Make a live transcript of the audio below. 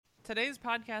Today's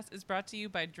podcast is brought to you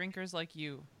by drinkers like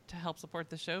you. To help support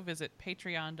the show, visit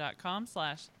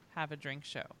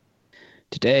patreon.com/haveadrinkshow.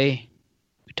 Today,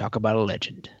 we talk about a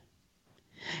legend.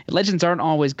 Legends aren't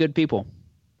always good people.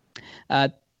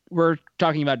 We're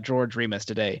talking about George Remus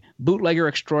today, bootlegger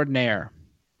extraordinaire.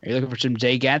 Are you looking for some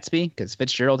Jay Gatsby? Because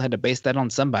Fitzgerald had to base that on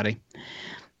somebody.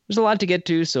 There's a lot to get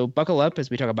to, so buckle up as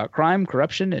we talk about crime,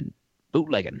 corruption, and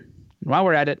bootlegging. And while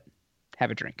we're at it, have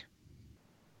a drink.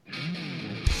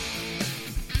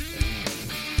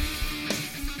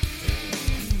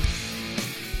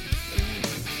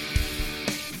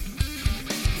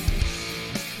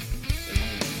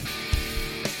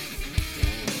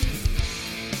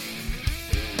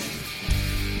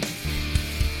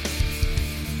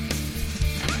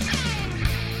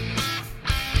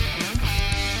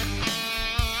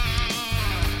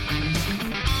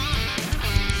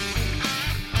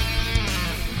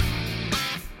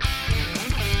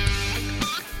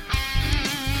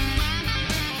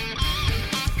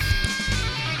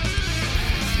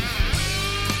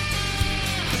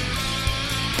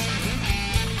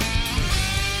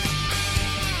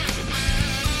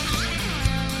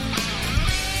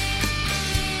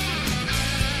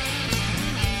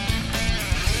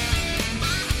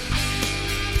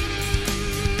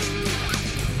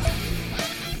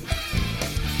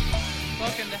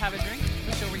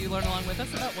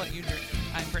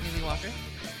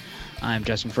 I'm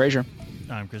Justin Frazier.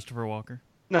 I'm Christopher Walker.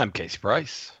 And I'm Casey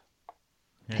Price.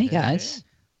 Hey, guys.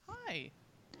 Hi.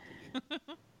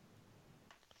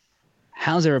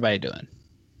 How's everybody doing?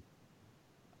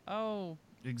 Oh.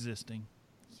 Existing.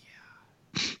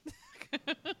 Yeah.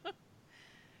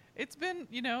 It's been,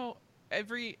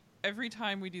 every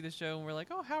time we do the show and we're like,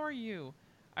 oh, how are you?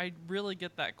 I really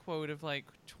get that quote of like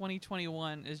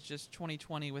 2021 is just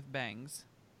 2020 with bangs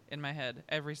in my head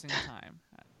every single time.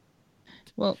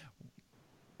 Well,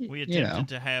 we attempted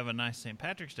to have a nice St.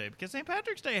 Patrick's Day because St.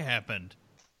 Patrick's Day happened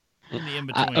in the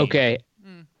in-between. Okay.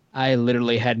 I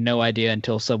literally had no idea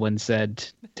until someone said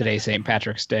today's St.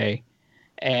 Patrick's Day.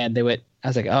 And I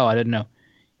was like, oh, I didn't know.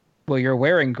 Well, you're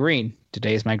wearing green.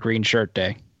 Today's my green shirt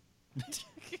day.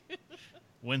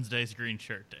 Wednesday's green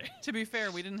shirt day. To be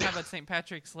fair, we didn't have a St.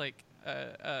 Patrick's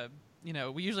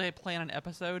we usually plan an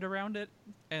episode around it,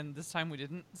 and this time we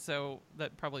didn't, so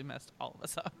that probably messed all of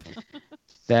us up.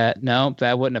 That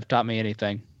wouldn't have taught me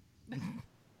anything.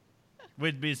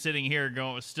 We'd be sitting here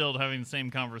still having the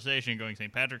same conversation, going,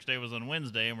 St. Patrick's Day was on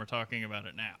Wednesday, and we're talking about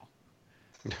it now.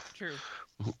 True.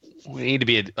 We need to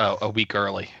be a week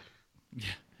early.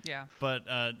 Yeah. But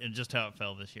just how it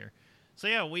fell this year. So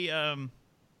yeah, we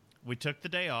took the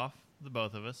day off, the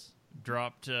both of us.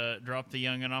 Dropped the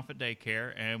young'un off at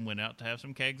daycare and went out to have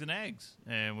some kegs and eggs.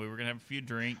 And we were going to have a few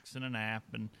drinks and a nap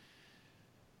and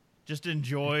just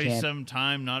enjoy some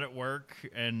time not at work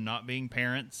and not being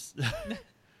parents.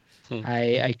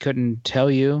 I couldn't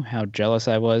tell you how jealous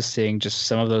I was seeing just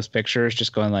some of those pictures,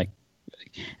 just going like...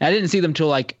 I didn't see them till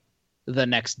like the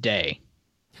next day.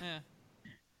 Yeah.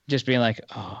 Just being like,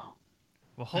 oh...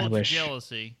 Well, hold your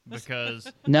jealousy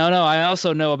because... No, I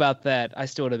also know about that. I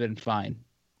still would have been fine.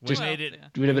 It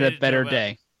would have been a better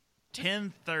day.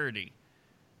 10:30.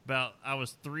 I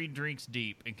was 3 drinks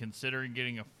deep and considering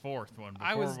getting a fourth one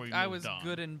before we moved on. I was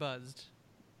good and buzzed.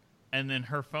 And then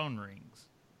her phone rings.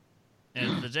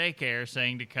 And the daycare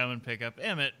saying to come and pick up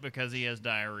Emmett because he has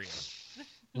diarrhea.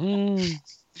 They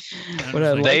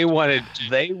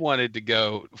wanted to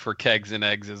go for kegs and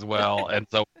eggs as well, and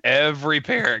so every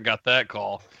parent got that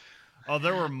call. Oh,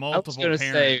 there were multiple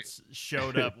parents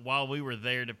showed up while we were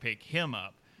there to pick him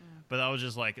up. But I was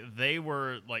just like, they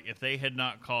were like, if they had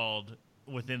not called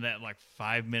within that like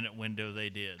 5-minute window they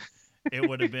did, it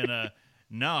would have been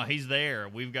no, he's there.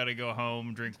 We've got to go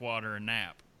home, drink water, and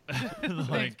nap.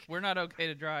 Like, we're not okay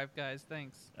to drive, guys.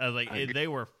 Thanks. I was like, they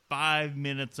were 5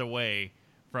 minutes away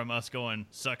from us going,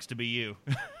 sucks to be you.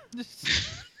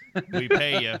 We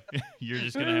pay you. You're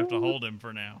just going to have to hold him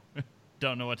for now.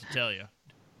 Don't know what to tell you.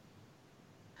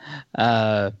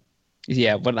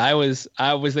 Yeah, but I was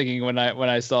thinking when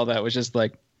I saw that was just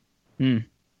like,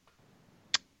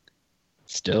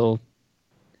 still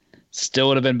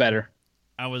would have been better.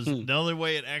 The only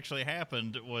way it actually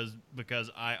happened was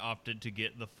because I opted to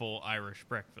get the full Irish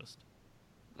breakfast.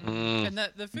 And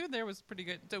the food there was pretty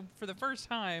good. So for the first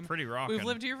time, pretty rockin'. We've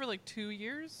lived here for like 2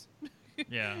 years.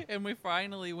 Yeah. And we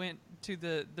finally went to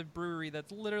the brewery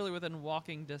that's literally within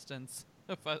walking distance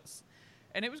of us.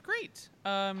 And it was great.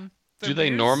 Do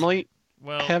they normally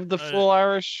have the full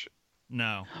Irish?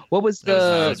 No. What was it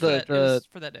was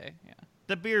for that day? Yeah.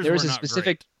 The beers there was were a not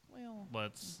specific. Great.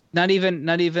 Let's. Not even.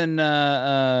 The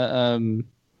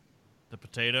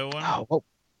potato one. Oh, well,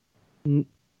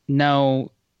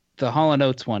 No, the Hall &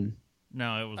 Oates one.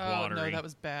 No, it was Oh watery. no, that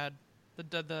was bad. The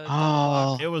double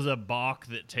Oh, It was a Bock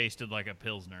that tasted like a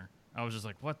Pilsner. I was just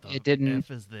like, what the It didn't-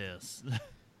 F is this?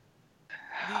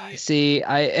 The, see,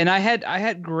 I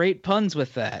had great puns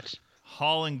with that.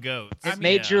 Hall and Goats. It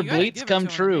made your you gotta bleats give it come to 'em in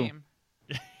the true. name.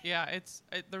 Yeah, it's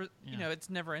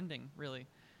never ending, really.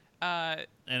 And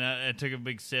I took a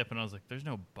big sip, and I was like, there's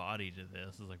no body to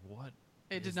this. I was like, what?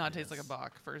 It did is not taste like a this?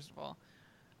 Bach, first of all.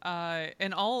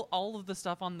 And all of the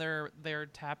stuff on their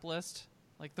tap list,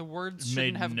 like the words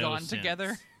shouldn't Made have no gone sense.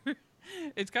 together.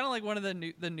 It's kind of like one of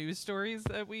the news stories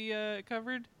that we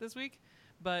covered this week.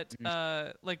 But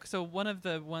so one of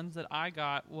the ones that I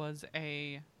got was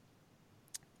a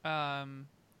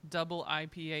double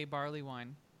IPA barley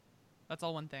wine. That's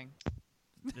all one thing.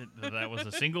 That was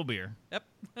a single beer. Yep.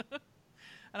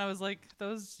 And I was like,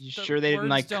 those. You the sure they didn't, words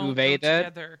like, don't cuvee go that?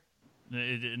 together.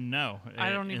 No. I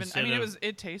don't even. I Instead mean, of-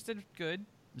 it tasted good.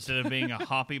 Instead of being a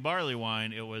hoppy barley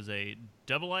wine, it was a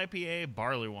double IPA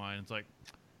barley wine. It's like,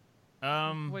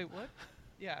 Wait, what?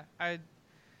 Yeah,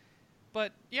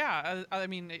 But yeah, I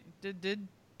mean, it did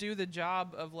do the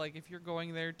job of like if you're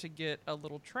going there to get a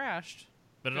little trashed.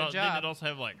 but Good didn't job. it also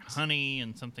have like honey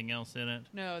and something else in it?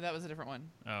 No, that was a different one.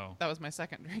 Oh, That was my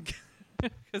second drink.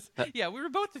 'Cause, yeah, we were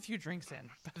both a few drinks in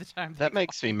by the time. That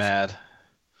makes me mad.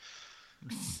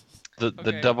 The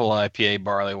Okay. double IPA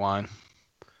barley wine.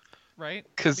 right.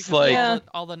 'Cause, Because like- of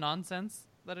all the nonsense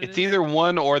that It's is. either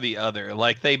one or the other.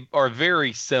 Like they are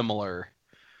very similar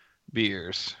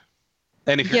beers.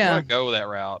 And if you're Yeah. going to go that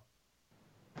route,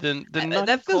 then not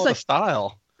that feels call it a like-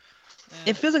 style.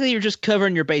 It feels like you're just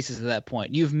covering your bases at that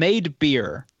point. You've made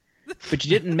beer, but you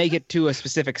didn't make it to a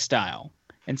specific style,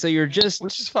 and so you're just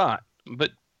Which is fine.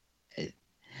 But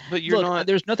you're look. not.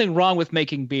 There's nothing wrong with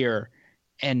making beer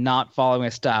and not following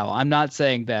a style. I'm not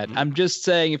saying that. I'm just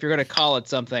saying if you're going to call it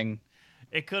something,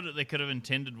 they could have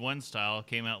intended one style,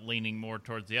 came out leaning more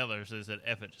towards the other, so they said,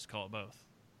 "F it, just call it both."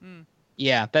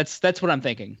 yeah, that's what I'm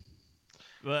thinking.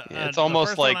 But Yeah, it's the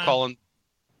almost first like one I- calling.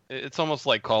 It's almost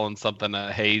like calling something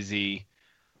a hazy,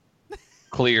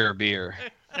 clear beer.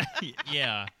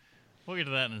 Yeah, we'll get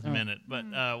to that in a minute.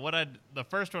 But the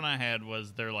first one I had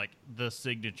was their like the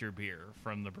signature beer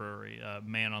from the brewery,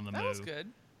 Man on the That Move. was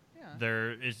good. Yeah.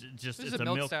 There is just This is it's a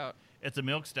milk stout. It's a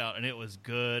milk stout, and it was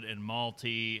good and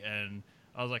malty, and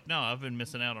I was like, no, I've been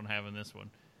missing out on having this one.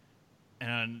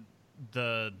 And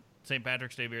the St.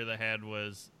 Patrick's Day beer they had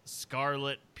was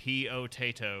Scarlet P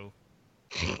Otato,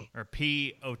 or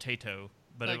P Otato,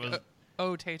 but Like, it was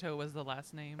Otato was the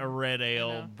last name. a red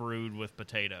ale know. brewed with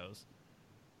potatoes.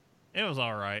 It was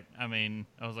all right. I mean,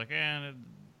 I was like, for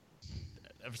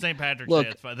St. Patrick's Look.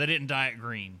 Day, it's fine. They didn't dye it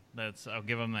green. I'll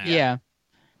give them that. Yeah.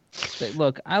 But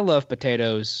look, I love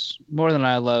potatoes more than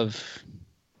I love,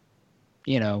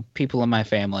 people in my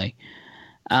family.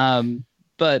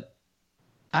 But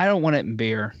I don't want it in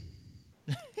beer.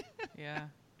 Yeah.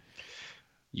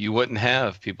 You wouldn't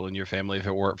have people in your family if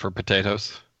it weren't for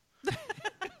potatoes.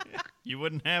 You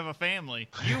wouldn't have a family.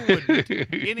 You wouldn't.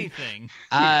 Anything.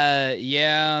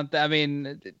 Yeah. I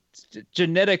mean,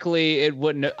 genetically,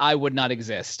 I would not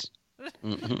exist.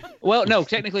 Mhm. Well, no,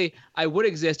 technically, I would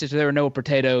exist if there were no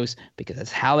potatoes because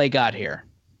that's how they got here.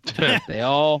 They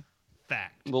all.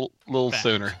 Fact. little Fact.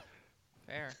 sooner.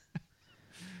 Fair.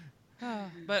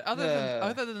 But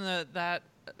other than that,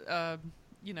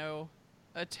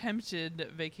 attempted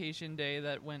vacation day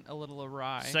that went a little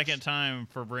awry. Second time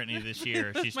for Brittany this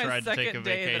year. She's My tried to take a second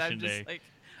day that I'm vacation just day. like,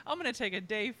 I'm gonna take a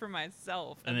day for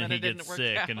myself, And then then he it didn't gets work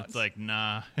sick, out. and it's like,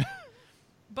 nah.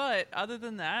 But other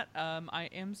than that, I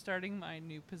am starting my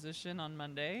new position on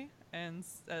Monday, and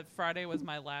Friday was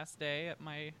my last day at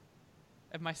my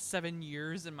 7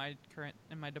 years in my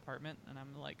department, and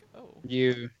I'm like, oh,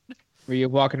 Were you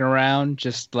walking around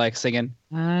just like singing,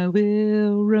 I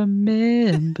will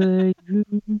remember you?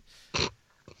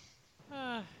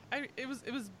 it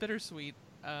was bittersweet.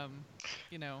 There's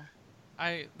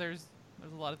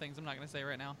a lot of things I'm not gonna say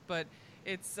right now, but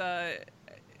it's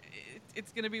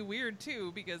gonna be weird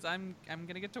too because I'm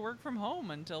gonna get to work from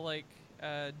home until like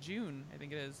June, I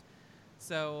think it is.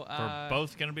 So We're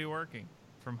both going to be working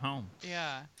from home.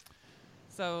 yeah.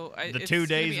 So The it's 2 gonna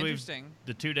days be we've interesting.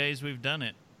 the 2 days we've done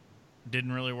it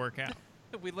didn't really work out.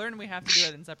 We learned we have to do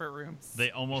it in separate rooms.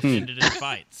 They almost ended in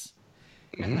fights.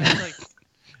 It's like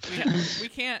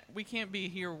we can't be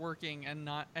here working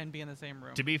and be in the same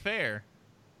room. To be fair,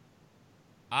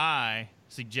 I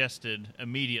suggested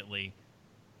immediately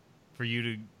for you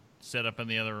to set up in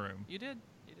the other room. You did.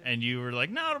 And you were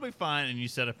like, no, it'll be fine. And you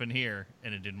set up in here,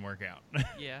 and it didn't work out.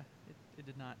 Yeah, it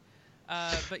did not.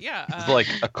 But yeah, It's like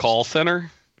a call center.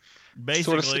 Basically,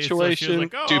 sort of so she was situation.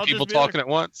 like, oh, Two I'll people just be like- talking at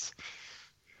once.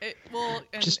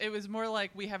 It was more like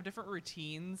we have different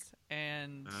routines,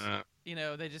 and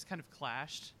they just kind of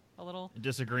clashed a little.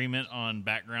 Disagreement on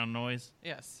background noise.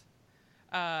 Yes.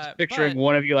 Picturing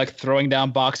one of you like throwing down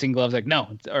boxing gloves, like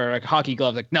no, or like hockey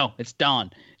gloves, like no, it's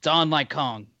Dawn. It's on like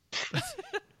Kong.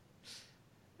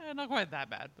 Not quite that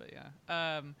bad, but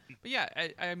yeah. But yeah,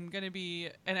 I'm gonna be,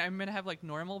 and I'm gonna have like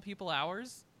normal people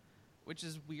hours, which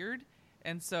is weird,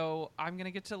 and so I'm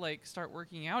gonna get to like start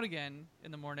working out again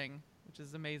in the morning, which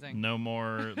is amazing. No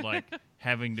more like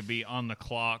having to be on the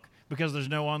clock because there's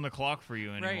no on the clock for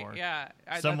you anymore. Right? Yeah.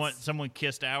 Someone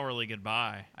kissed hourly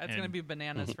goodbye. That's gonna be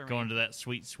bananas for me. Going to that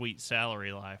sweet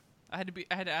salary life. I had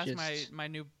to ask my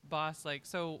new boss, like,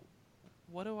 so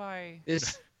what do I?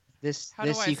 This How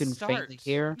do I you can start? faintly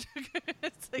hear.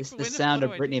 It's like, This is the when- sound what of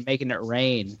do I Brittany do? making it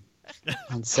rain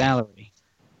on salary.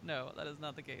 No, that is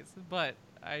not the case. But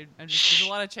there's a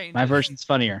lot of changes. My version's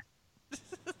funnier.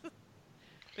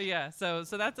 But yeah, so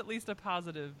that's at least a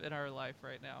positive in our life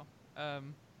right now.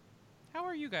 How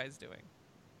are you guys doing?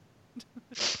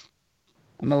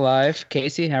 I'm alive.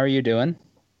 Casey, how are you doing?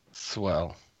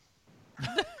 Swell.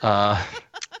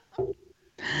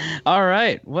 All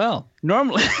right. Well,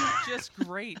 normally Just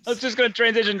great. I was just going to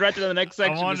transition right to the next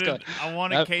section. I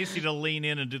wanted Casey to lean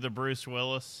in and do the Bruce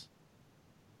Willis.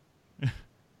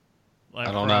 Like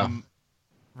I don't know.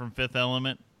 From Fifth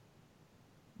Element.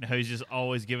 How he's just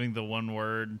always giving the one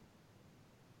word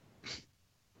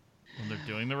when they're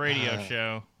doing the radio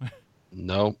show.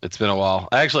 Nope, it's been a while.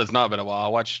 Actually, it's not been a while. I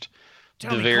watched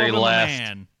Tell the me, very Corbin last. the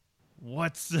Man,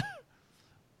 what's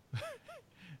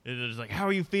it's like, how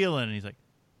are you feeling? And he's like,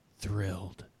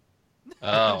 thrilled.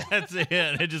 Oh, That's it.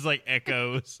 It just like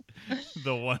echoes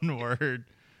the one word.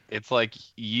 it's like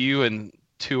you and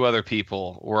two other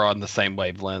people were on the same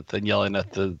wavelength and yelling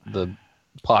at the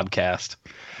podcast.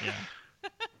 Yeah.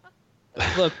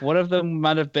 Look, one of them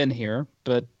might have been here,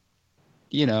 but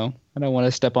I don't want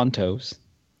to step on toes.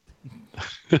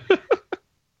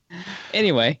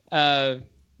 Anyway, yeah,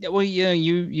 well,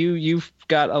 you've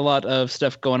got a lot of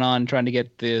stuff going on trying to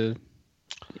get the.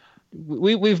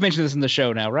 We've mentioned this in the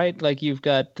show now, right? Like you've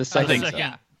got the second. think so.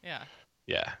 Yeah.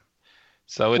 Yeah.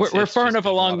 So We're it's far just enough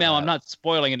been a lot along of now. that. I'm not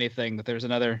spoiling anything, but there's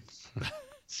another.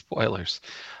 Spoilers.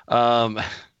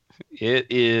 It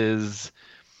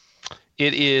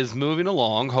is moving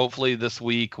along. Hopefully this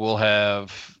week we'll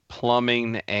have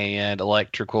plumbing and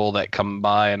electrical that come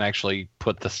by and actually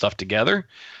put the stuff together.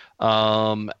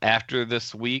 After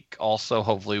this week, also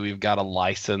hopefully we've got a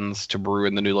license to brew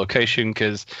in the new location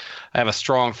because I have a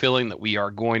strong feeling that we are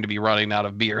going to be running out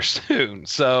of beer soon.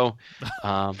 So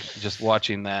just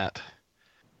watching that.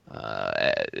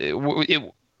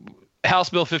 House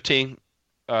Bill 15,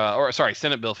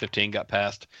 Senate Bill 15 got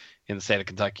passed in the state of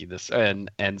Kentucky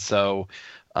and so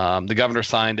the governor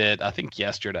signed it, I think,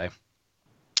 yesterday.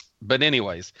 But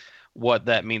anyways, what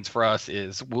that means for us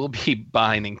is we'll be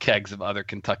buying in kegs of other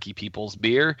Kentucky people's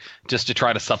beer just to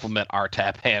try to supplement our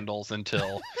tap handles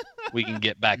until we can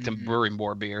get back to brewing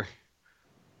more beer.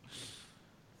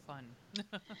 Fun.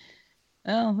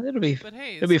 Well, it'll be But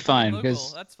hey, it'll be it's fine local.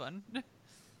 because That's fun.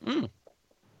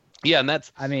 Yeah, and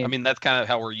that's I mean that's kind of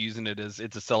how we're using it. Is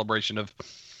it's a celebration of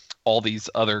all these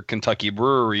other Kentucky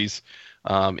breweries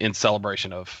in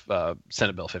celebration of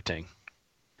Senate Bill 15.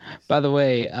 by the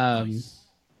way, Nice.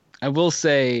 I will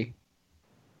say,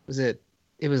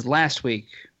 it was last week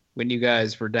when you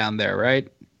guys were down there, right?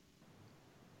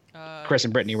 Chris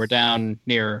and Brittany were down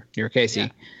near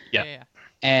Casey. Yeah. Yeah.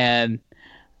 And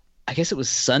I guess it was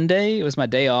Sunday. It was my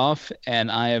day off,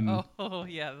 and I am. Oh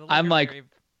yeah. The I'm liquor like- rave.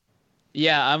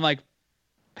 Yeah, I'm like,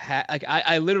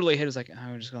 I literally hit. It was like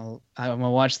I'm gonna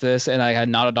watch this, and I had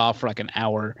nodded off for like an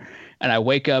hour, and I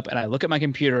wake up and I look at my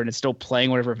computer and it's still playing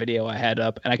whatever video I had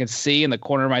up, and I can see in the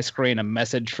corner of my screen a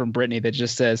message from Brittany that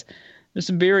just says, "There's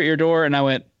some beer at your door," and I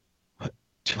went,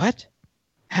 "What?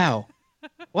 How?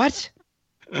 What?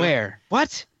 Where?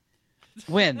 What?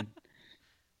 When?"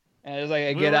 And I was like,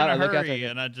 I We get were out, I in a look out hurry, there.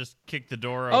 and I just kicked the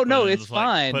door Oh, open. no, and it's just, like,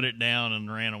 fine. Put it down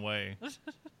and ran away.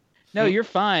 No, you're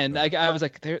fine. I was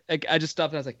like, I just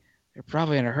stopped and I was like, they're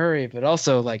probably in a hurry, but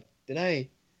also like,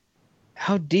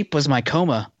 how deep was my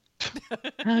coma?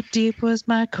 How deep was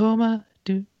my coma?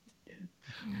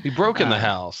 We broke in the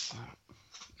house.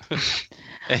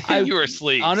 And you were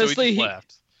asleep. honestly, so we just he-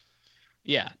 left.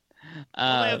 Yeah.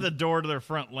 Well, they have the door to their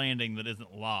front landing that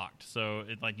isn't locked, so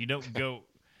it like you don't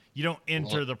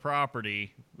enter the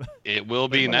property. It will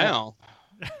be now.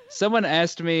 Someone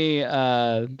asked me,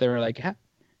 they were like,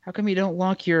 how come you don't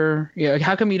lock your,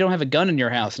 how come you don't have a gun in your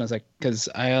house? And I was like, because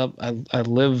I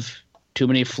live too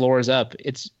many floors up.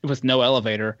 It's with no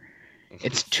elevator.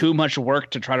 It's too much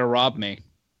work to try to rob me.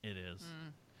 It is.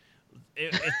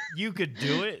 If you could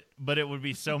do it, but it would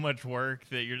be so much work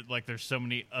that you're like, there's so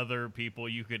many other people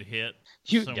you could hit.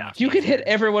 You could hit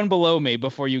everyone below me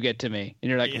before you get to me,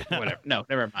 and you're like, whatever. No,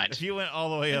 never mind. If you went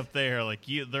all the way up there, like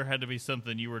there had to be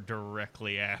something you were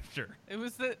directly after.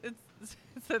 It's the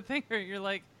thing where you're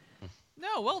like,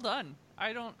 no, well done.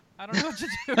 I don't know what to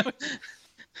do.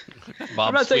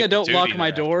 I'm not saying I don't lock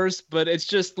my doors, but it's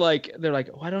just like they're like,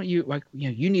 why don't you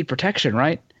you need protection,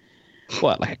 right?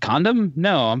 What, like a condom?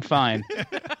 No, I'm fine.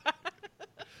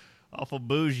 Awful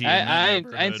bougie. I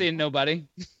ain't seeing nobody.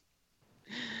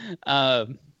 Yeah.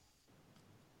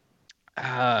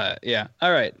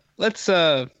 All right. Let's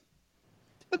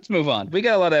move on. We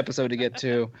got a lot of episode to get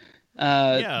to.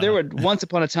 There were once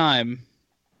upon a time,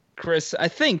 Chris, I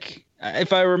think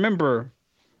if I remember,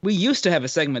 we used to have a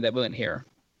segment that went here.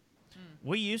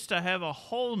 We used to have a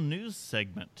whole news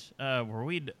segment where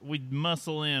we'd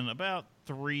muscle in about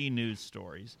 3 news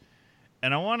stories.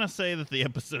 And I want to say that the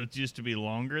episodes used to be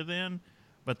longer then,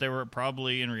 but they were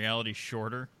probably in reality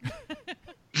shorter.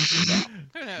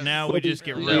 Now we just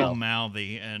get real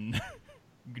mouthy and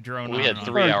drone on. We had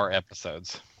 3-hour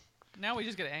episodes. Now we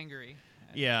just get angry.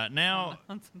 Yeah, now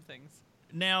on some things.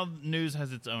 Now news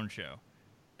has its own show.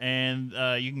 And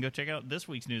you can go check out this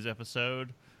week's news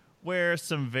episode where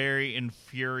some very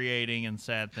infuriating and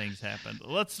sad things happened.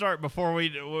 Let's start before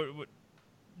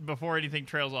anything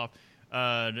trails off.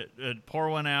 Pour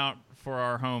one out for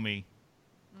our homie.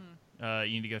 You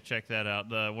need to go check that out.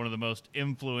 One of the most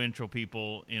influential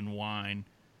people in wine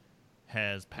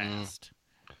has passed.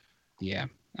 Yeah,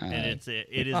 and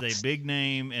it is a big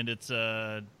name, and it's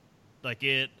like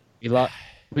it.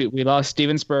 We lost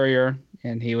Steven Spurrier,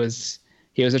 and he was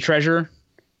a treasure,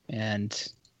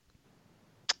 and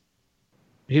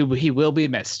he will be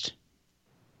missed.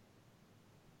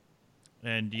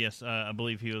 And yes, I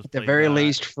believe he was at the very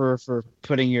least for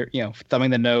putting your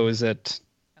thumbing the nose at.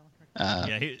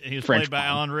 He was French played by wine.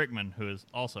 Alan Rickman, who has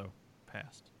also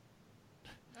passed.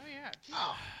 Oh yeah.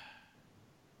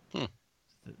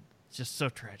 It's just so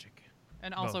tragic.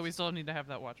 And also, Both. we still need to have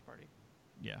that watch party.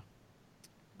 Yeah.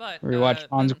 But We watch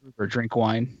Hans Gruber drink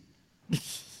wine.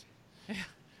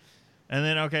 And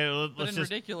then But let's in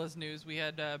just ridiculous news, we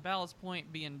had Ballast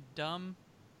Point being dumb,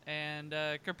 and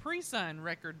Capri Sun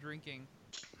record drinking.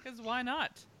 Because why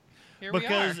not? Here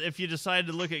because we are. if you decide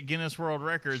to look at Guinness World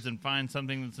Records and find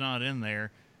something that's not in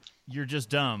there, you're just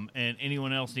dumb, and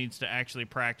anyone else needs to actually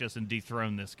practice and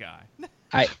dethrone this guy.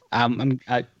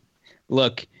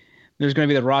 Look, there's going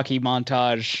to be the Rocky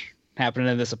montage happening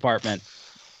in this apartment.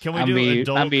 Can we do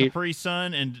adult Capri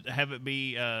Sun and have it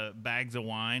be bags of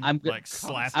wine?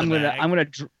 Slap the bag?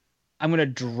 I'm gonna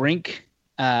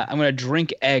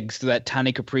drink eggs through that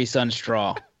tiny Capri Sun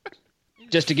straw,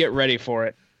 just to get ready for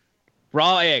it.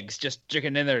 Raw eggs, just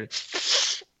drinking in there. I'm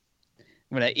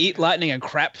gonna eat lightning and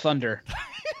crap thunder.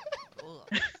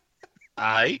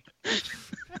 Gotta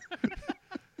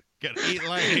eat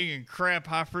lightning and crap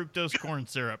high fructose corn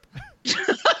syrup.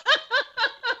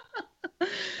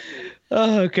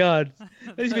 Oh God,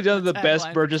 these be done the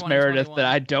best Burgess Meredith that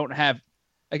I don't have.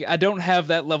 Like, I don't have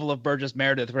that level of Burgess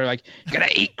Meredith where like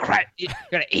gotta eat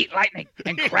lightning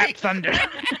and crap thunder,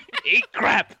 eat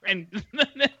crap and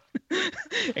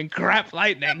crap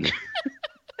lightning.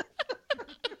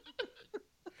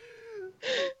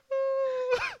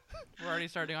 We're already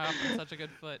starting off on such a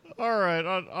good foot. All right.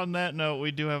 On that note,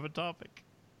 we do have a topic.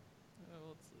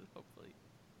 Hopefully.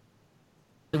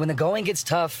 When the going gets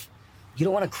tough, you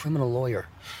don't want a criminal lawyer,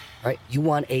 right? You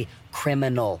want a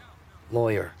criminal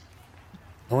lawyer.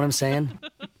 Know what I'm saying?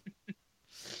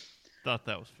 Thought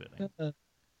that was fitting.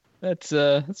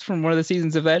 That's from one of the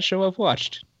seasons of that show I've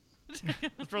watched. It's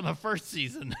from the first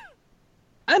season.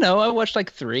 I know. I watched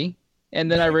like 3,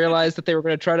 and then I realized that they were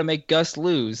going to try to make Gus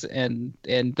lose, and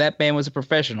that man was a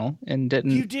professional and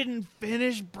didn't. You didn't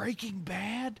finish Breaking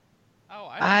Bad? Oh,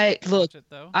 look. Watch it,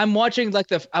 though. I'm watching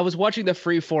I was watching the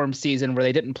Freeform season where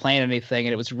they didn't plan anything,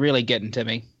 and it was really getting to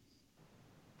me.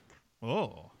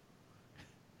 Oh.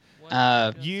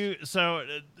 Our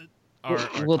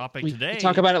topic today. We'll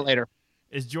talk about it later.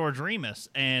 Is George Remus,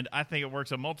 and I think it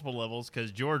works on multiple levels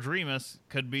because George Remus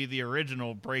could be the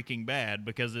original Breaking Bad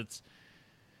because it's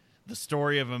the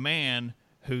story of a man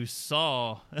who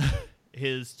saw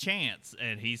his chance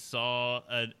and he saw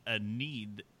a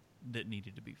need that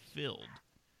needed to be filled.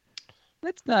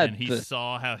 That's not. And he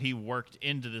saw how he worked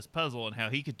into this puzzle and how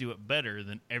he could do it better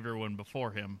than everyone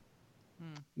before him.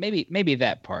 Maybe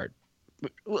that part.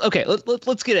 Okay,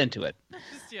 let's get into it.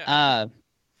 Yeah.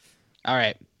 All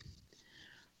right.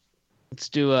 Let's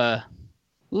do a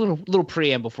little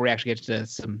preamble before we actually get to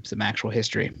some actual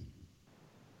history.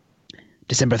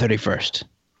 December 31st,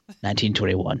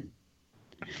 1921.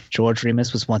 George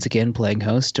Remus was once again playing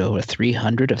host to over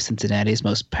 300 of Cincinnati's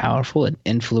most powerful and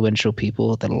influential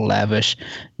people at the lavish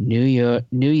New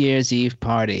Year's Eve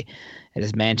party at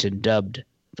his mansion dubbed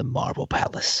the Marble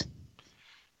Palace.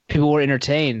 People were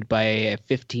entertained by a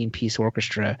 15-piece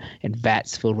orchestra and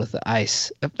vats of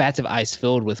ice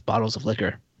filled with bottles of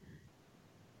liquor.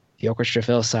 The orchestra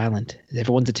fell silent as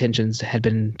everyone's attentions had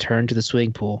been turned to the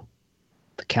swimming pool.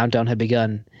 The countdown had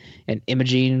begun, and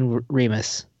Imogene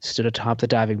Remus stood atop the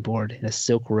diving board in a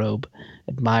silk robe,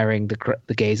 admiring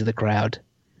the gaze of the crowd.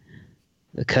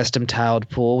 The custom-tiled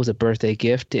pool was a birthday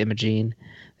gift to Imogene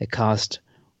that cost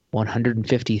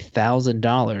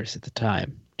 $150,000 at the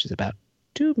time, which is about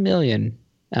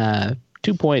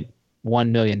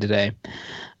 $2.1 million today.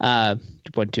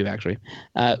 2.2 actually.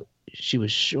 She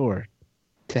was sure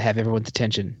to have everyone's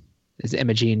attention as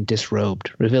Imogene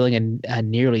disrobed, revealing a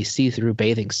nearly see-through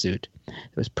bathing suit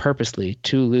that was purposely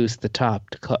too loose at the top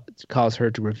to cause her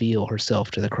to reveal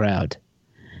herself to the crowd.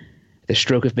 At the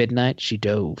stroke of midnight, she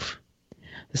dove.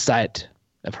 The sight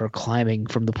of her climbing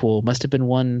from the pool must have been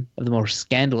one of the most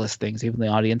scandalous things even the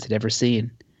audience had ever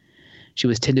seen. She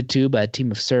was tended to by a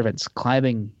team of servants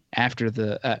climbing after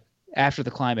the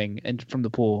climbing and from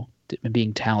the pool and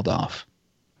being toweled off.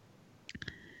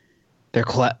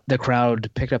 The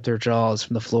crowd picked up their jaws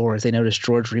from the floor as they noticed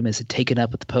George Remus had taken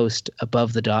up at the post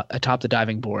above atop the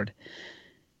diving board.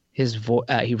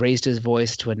 He raised his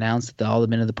voice to announce that all the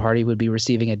men of the party would be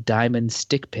receiving a diamond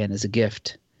stick pin as a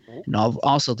gift, and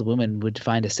also the women would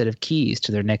find a set of keys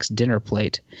to their next dinner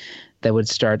plate that would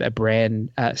start a brand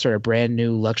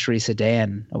new luxury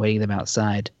sedan awaiting them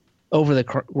outside. Over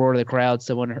the roar of the crowd,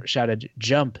 someone shouted,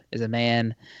 "Jump!" as a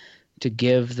man to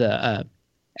give the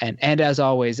and as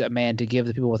always, a man to give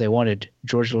the people what they wanted.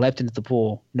 George leapt into the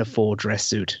pool in a full dress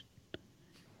suit.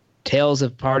 Tales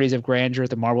of parties of grandeur at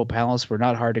the Marble Palace were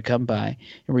not hard to come by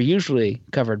and were usually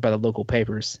covered by the local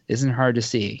papers. It isn't hard to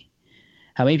see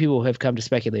how many people have come to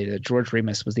speculate that George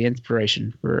Remus was the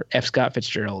inspiration for F. Scott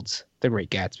Fitzgerald's The Great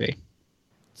Gatsby.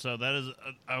 So that is,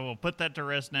 I will put that to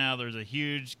rest now. There's a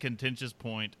huge contentious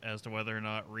point as to whether or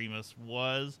not Remus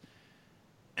was.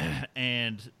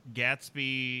 And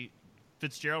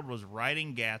Fitzgerald was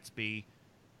writing Gatsby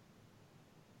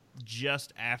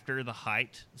just after the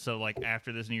height. So, like,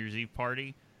 after this New Year's Eve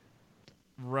party,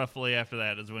 roughly after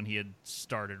that is when he had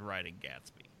started writing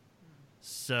Gatsby.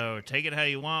 So, take it how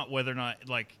you want, whether or not,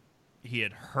 like, he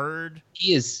had heard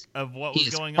of what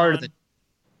was going on.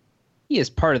 He is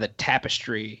part of the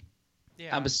tapestry.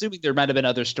 Yeah. I'm assuming there might have been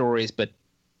other stories, but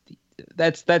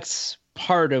that's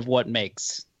part of what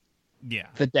makes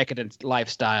the decadent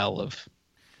lifestyle of...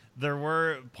 There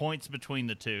were points between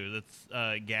the two. That's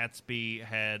Gatsby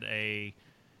had I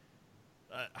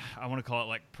want to call it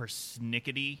like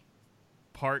persnickety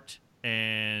part,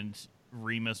 and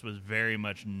Remus was very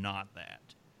much not that.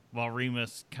 While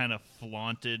Remus kind of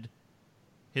flaunted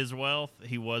his wealth,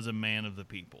 he was a man of the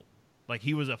people. Like,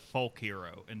 he was a folk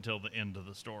hero until the end of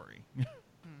the story.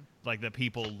 Like, the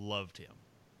people loved him.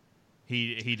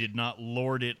 He did not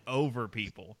lord it over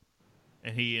people,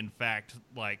 and he, in fact,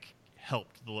 like,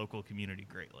 helped the local community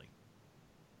greatly.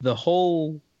 The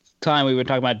whole time we've been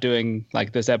talking about doing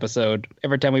like this episode,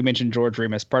 every time we mention George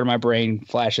Remus, part of my brain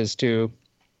flashes to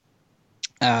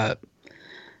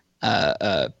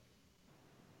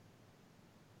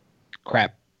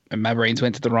crap. And my brains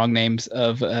went to the wrong names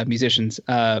of musicians.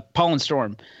 Paul and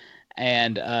Storm,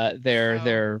 and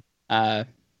their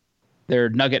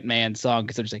Nugget Man song,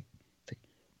 because they're just like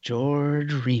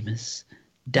George Remus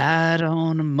died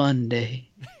on a Monday.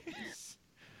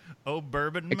 Oh,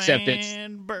 Bourbon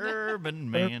Man, Bourbon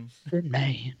Man. Bourbon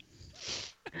Man.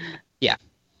 Yeah.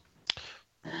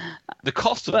 The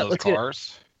cost of those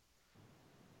cars,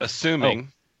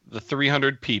 assuming the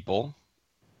 300 people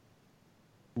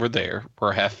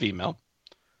were half female,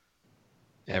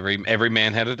 every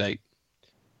man had a date,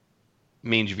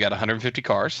 means you've got 150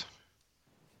 cars.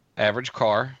 Average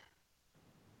car,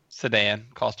 sedan,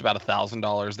 cost about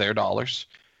 $1,000 their dollars,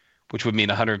 which would mean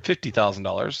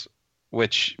 $150,000.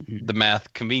 Which the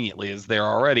math conveniently is there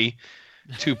already,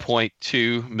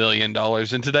 $2.2 million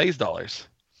in today's dollars.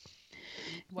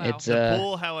 Wow. The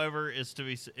pool, however, it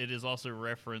is also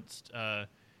referenced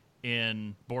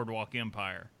in Boardwalk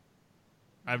Empire.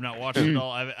 I've not watched it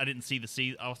all. I didn't see the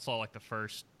season. I saw like the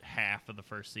first half of the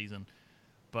first season,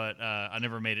 but I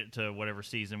never made it to whatever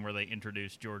season where they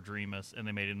introduced George Remus and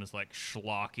they made him this like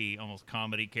schlocky, almost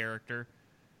comedy character.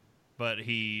 But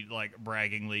he, like,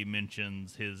 braggingly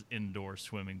mentions his indoor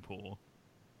swimming pool.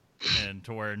 And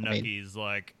to where Nucky's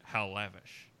like, how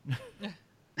lavish.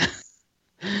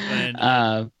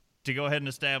 And to go ahead and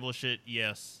establish it,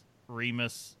 yes,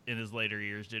 Remus in his later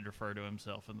years did refer to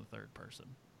himself in the third person.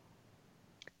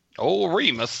 Oh,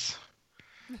 Remus.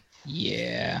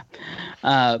 Yeah.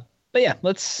 But yeah,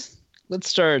 let's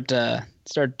start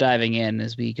diving in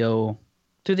as we go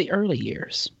through the early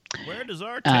years. Where does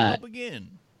our tale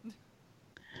begin?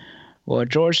 Well,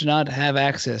 George did not have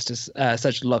access to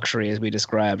such luxury as we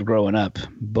described growing up.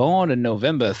 Born on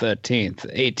November 13th,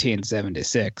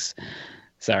 1876.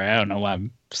 Sorry, I don't know why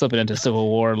I'm slipping into Civil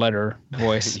War letter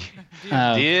voice.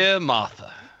 Dear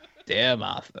Martha. Dear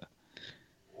Martha.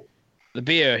 The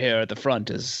beer here at the front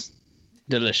is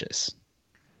delicious.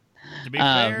 To be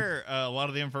fair, a lot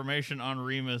of the information on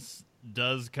Remus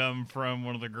does come from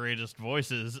one of the greatest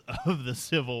voices of the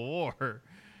Civil War. Oh,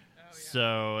 yeah.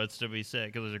 So it's to be said,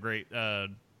 because there's a great the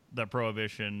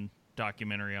Prohibition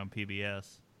documentary on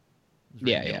PBS.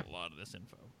 Yeah. A lot of this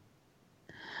info.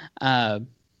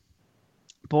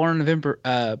 Born November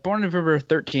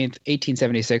 13th,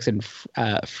 1876 in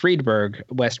Friedberg,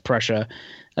 West Prussia.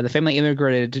 The family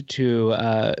immigrated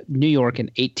to New York in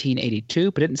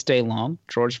 1882, but didn't stay long.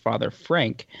 George's father,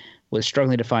 Frank, was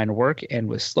struggling to find work and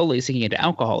was slowly sinking into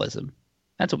alcoholism.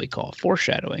 That's what we call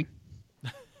foreshadowing.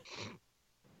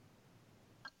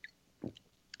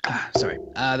 Sorry.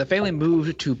 The family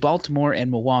moved to Baltimore and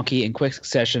Milwaukee in quick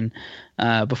succession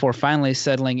before finally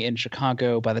settling in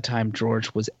Chicago by the time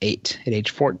George was 8. At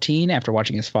age 14, after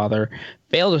watching his father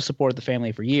fail to support the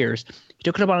family for years, he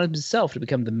took it upon himself to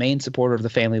become the main supporter of the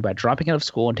family by dropping out of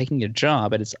school and taking a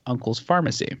job at his uncle's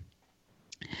pharmacy.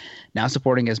 Now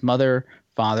supporting his mother,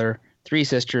 father, 3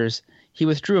 sisters, he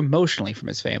withdrew emotionally from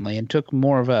his family and took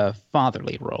more of a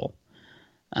fatherly role.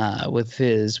 With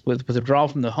withdrawal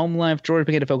from the home life, George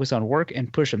began to focus on work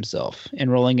and push himself,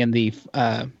 enrolling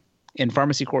in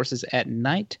pharmacy courses at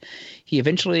night. He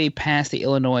eventually passed the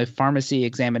Illinois pharmacy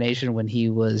examination when he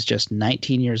was just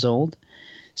 19 years old.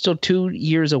 Still 2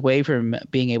 years away from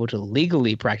being able to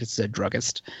legally practice as a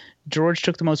druggist, George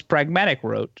took the most pragmatic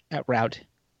route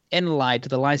and lied to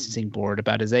the licensing board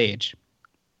about his age.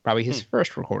 Probably his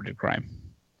first recorded crime.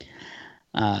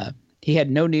 He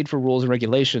had no need for rules and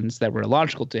regulations that were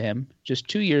illogical to him. Just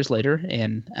 2 years later,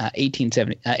 in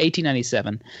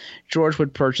 1897, George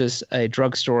would purchase a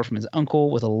drugstore from his uncle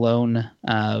with a loan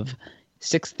of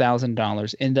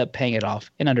 $6,000, ended up paying it off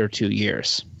in under 2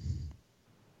 years.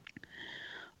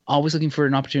 Always looking for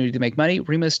an opportunity to make money,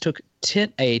 Remus took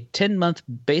a 10-month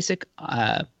basic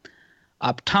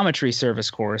optometry service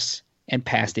course and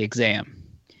passed the exam.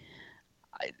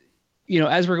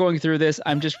 As we're going through this,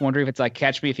 I'm just wondering if it's like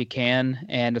Catch Me If You Can,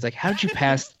 and it's like, how did you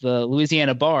pass the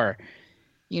Louisiana bar?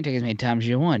 You can take as many times as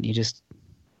you want. You just,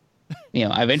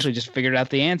 I eventually just figured out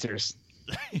the answers.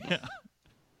 Yeah.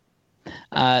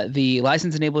 The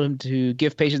license enabled him to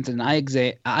give patients an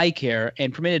eye care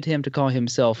and permitted him to call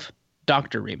himself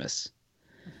Dr. Remus.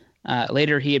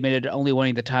 Later, he admitted only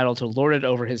wanting the title to lord it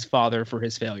over his father for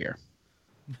his failure.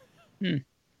 I mean,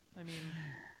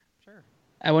 sure.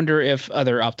 I wonder if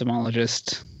other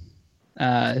ophthalmologists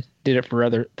did it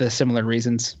for the similar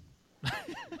reasons.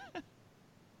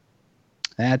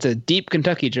 That's a deep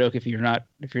Kentucky joke if you're not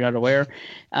aware.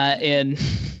 In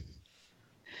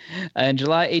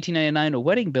July 1899,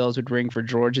 wedding bells would ring for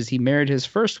George as he married his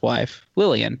first wife,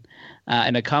 Lillian,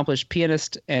 an accomplished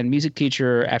pianist and music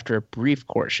teacher after a brief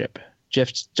courtship.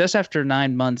 Just after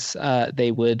 9 months, they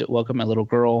would welcome a little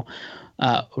girl,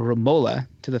 Romola,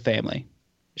 to the family.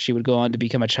 She would go on to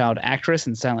become a child actress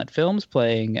in silent films,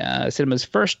 playing cinema's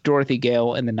first Dorothy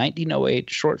Gale in the 1908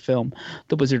 short film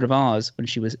The Wizard of Oz when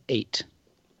she was 8.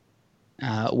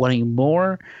 Wanting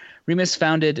more, Remus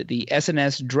founded the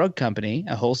S&S Drug Company,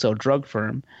 a wholesale drug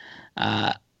firm.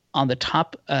 On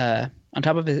top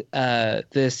of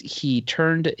this, he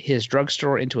turned his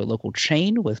drugstore into a local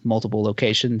chain with multiple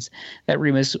locations that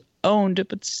Remus owned,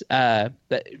 that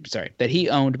he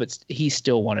owned, but he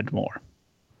still wanted more.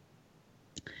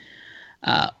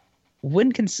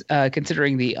 When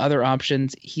considering the other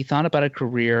options, he thought about a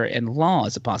career in law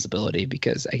as a possibility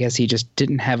because I guess he just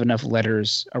didn't have enough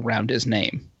letters around his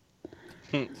name.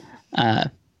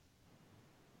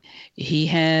 He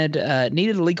had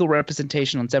needed legal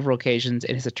representation on several occasions,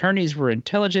 and his attorneys were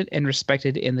intelligent and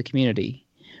respected in the community.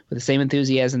 With the same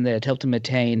enthusiasm that had helped him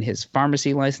attain his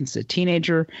pharmacy license as a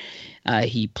teenager,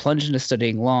 he plunged into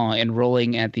studying law,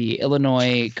 enrolling at the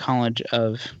Illinois College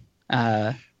of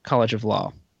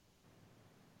Law.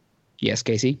 Yes,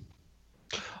 Casey?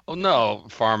 Oh, no.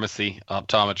 Pharmacy,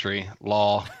 optometry,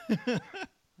 law.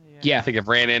 Yeah. I think I've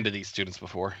ran into these students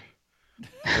before.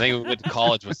 I think we went to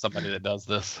college with somebody that does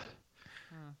this.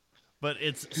 But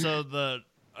it's so the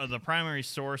primary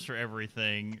source for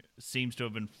everything seems to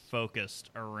have been focused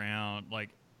around, like,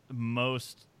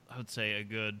 I would say a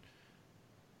good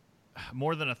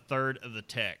more than a third of the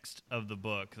text of the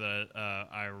book that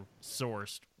I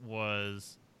sourced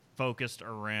was focused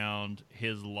around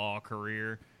his law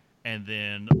career and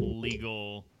then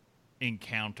legal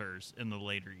encounters in the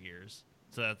later years.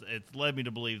 So it's led me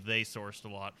to believe they sourced a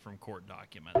lot from court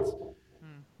documents.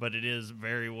 But it is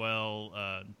very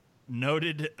well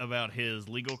noted about his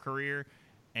legal career.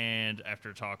 And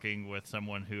after talking with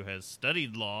someone who has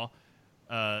studied law,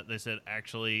 they said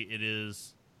actually it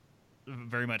is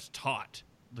very much taught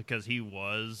because he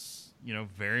was,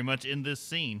 very much in this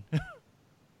scene.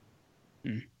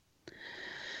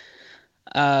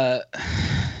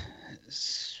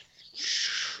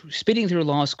 Speeding through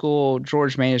law school,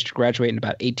 George managed to graduate in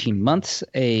about 18 months,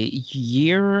 a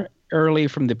year early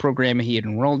from the program he had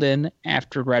enrolled in.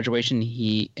 After graduation,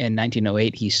 in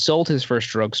 1908, he sold his first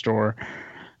drugstore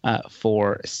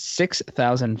for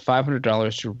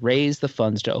 $6,500 to raise the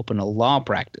funds to open a law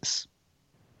practice.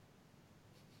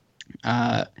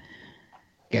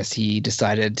 Guess he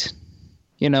decided,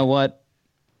 you know what?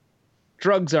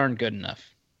 Drugs aren't good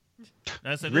enough.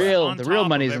 The The real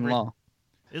money's in law.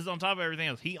 Is on top of everything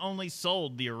else. He only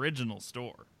sold the original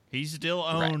store. He still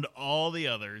owned all the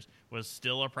others, was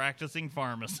still a practicing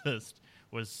pharmacist,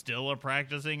 was still a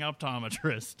practicing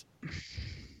optometrist.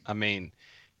 I mean,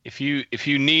 if you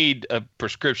need a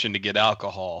prescription to get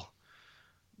alcohol,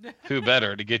 who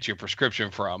better to get your prescription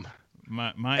from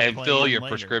and fill your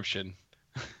prescription?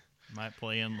 Might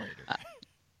play in later.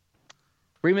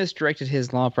 Remus directed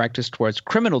his law practice towards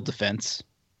criminal defense.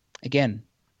 Again,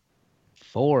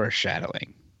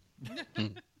 foreshadowing.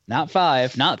 Not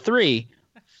 5, not 3,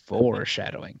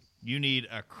 foreshadowing. You need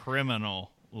a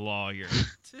criminal lawyer.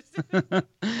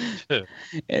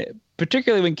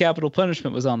 Particularly when capital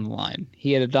punishment was on the line.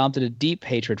 He had adopted a deep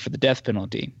hatred for the death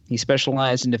penalty. He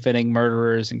specialized in defending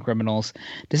murderers and criminals.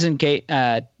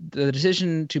 The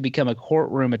decision to become a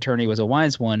courtroom attorney was a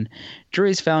wise one.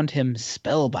 Juries found him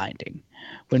spellbinding.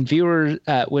 When viewed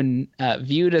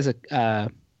as a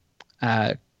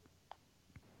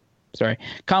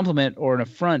compliment or an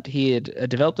affront, he had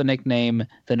developed the nickname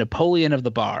the Napoleon of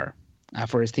the Bar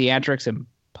for his theatrics and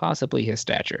possibly his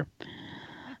stature.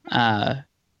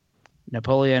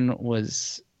 Napoleon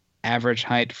was average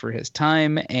height for his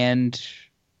time and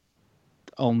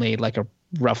only like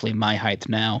roughly my height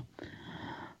now.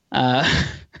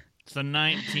 It's the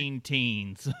 19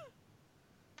 teens.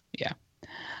 Yeah.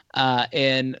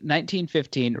 In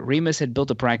 1915, Remus had built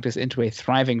a practice into a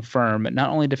thriving firm, not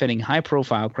only defending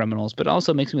high-profile criminals, but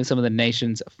also mixing with some of the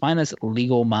nation's finest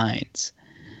legal minds.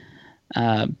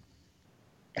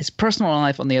 His personal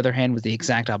life, on the other hand, was the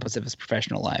exact opposite of his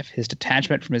professional life. His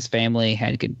detachment from his family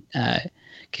had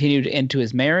continued into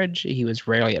his marriage. He was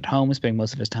rarely at home, spending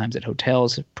most of his time at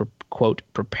hotels, quote,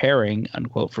 preparing,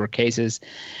 unquote, for cases.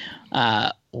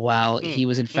 While he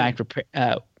was, in fact,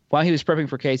 while he was prepping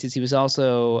for cases, he was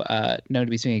also known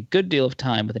to be spending a good deal of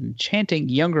time with an enchanting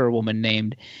younger woman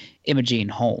named Imogene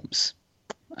Holmes.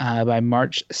 By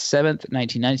March 7th,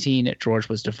 1919, George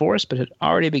was divorced, but had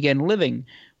already begun living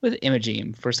with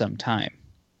Imogene for some time.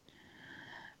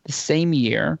 The same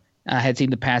year had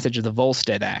seen the passage of the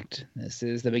Volstead Act. This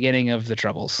is the beginning of the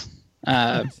Troubles.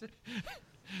 The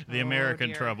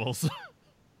American Troubles.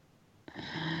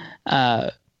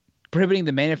 Prohibiting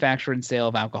the manufacture and sale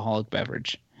of alcoholic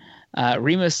beverage.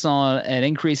 Remus saw an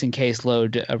increase in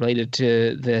caseload related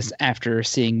to this after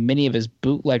seeing many of his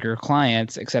bootlegger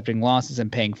clients accepting losses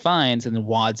and paying fines and the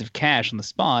wads of cash on the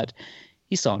spot.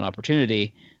 He saw an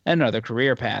opportunity, another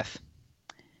career path.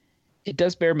 It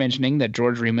does bear mentioning that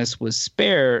George Remus was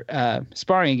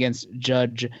sparring against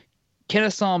Judge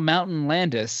Kennesaw Mountain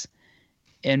Landis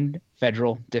in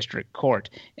federal district court.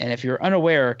 And if you're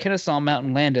unaware, Kennesaw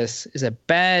Mountain Landis is a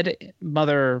bad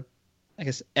mother, I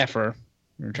guess, effer.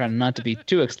 We're trying not to be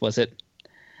too explicit,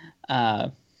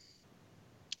 who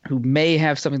may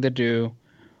have something to do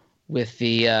with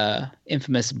the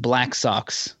infamous Black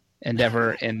Sox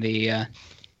endeavor in the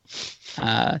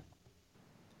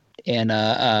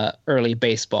early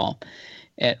baseball.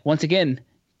 And once again,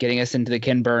 getting us into the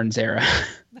Ken Burns era.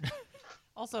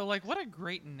 Also, what a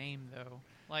great name, though.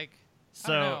 I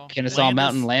So don't know. Kennesaw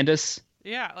Mountain Landis.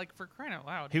 Yeah, for crying out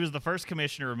loud. He was the first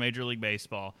commissioner of Major League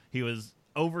Baseball. He was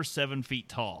over 7 feet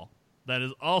tall. That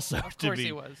is also Of course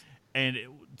he was. And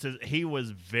he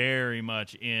was very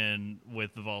much in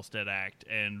with the Volstead Act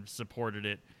and supported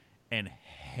it and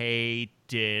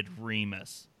hated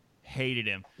Remus. Hated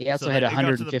him. He also had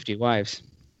 150 wives.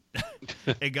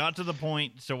 It got to the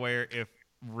point to where if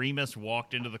Remus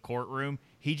walked into the courtroom,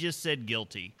 he just said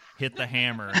guilty, hit the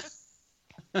hammer.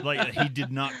 He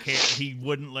did not care. He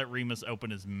wouldn't let Remus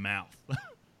open his mouth.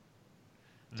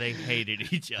 They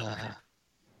hated each other.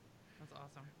 That's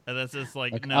awesome. And that's just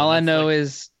like, Look, no. all I that's know like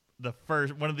is the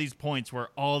first one of these points where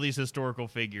all these historical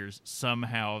figures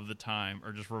somehow of the time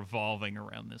are just revolving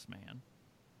around this man.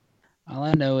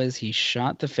 he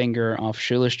shot the finger off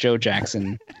Shoeless Joe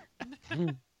Jackson,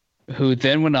 who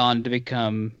then went on to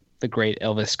become the great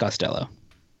Elvis Costello.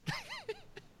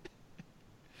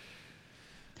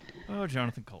 Oh,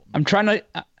 Jonathan Colton. I'm trying not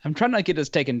to get us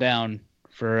taken down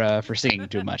for singing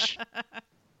too much.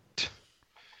 I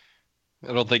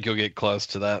don't think you'll get close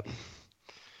to that.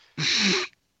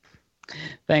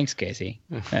 Thanks, Casey.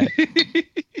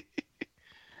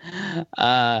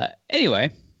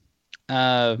 Anyway,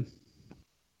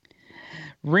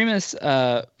 Remus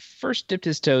first dipped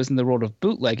his toes in the world of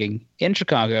bootlegging in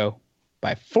Chicago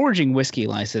by forging whiskey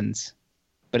license,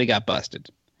 but he got busted.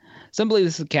 Some believe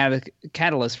this is a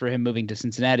catalyst for him moving to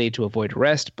Cincinnati to avoid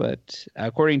arrest, but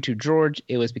according to George,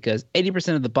 it was because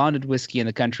 80% of the bonded whiskey in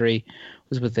the country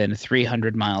was within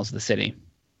 300 miles of the city.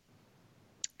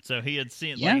 So he had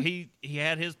seen, Yeah. like, he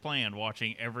had his plan,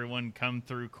 watching everyone come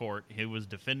through court. He was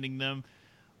defending them,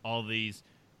 all these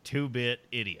two-bit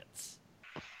idiots.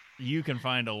 You can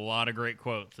find a lot of great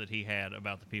quotes that he had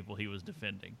about the people he was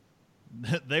defending.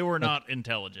 They were not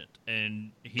intelligent,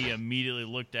 and he immediately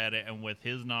looked at it, and with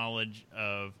his knowledge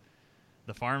of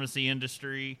the pharmacy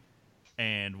industry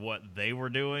and what they were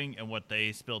doing and what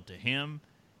they spilled to him,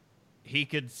 he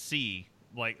could see,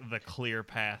 like, the clear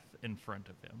path in front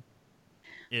of him.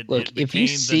 It if you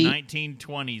became see, the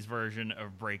 1920s version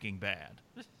of Breaking Bad.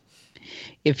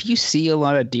 if you see a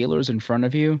lot of dealers in front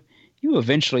of you, you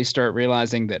eventually start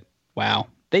realizing that, wow,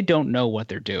 they don't know what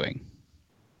they're doing.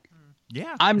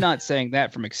 Yeah. I'm not saying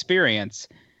that from experience,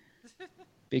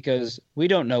 because we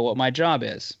don't know what my job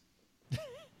is.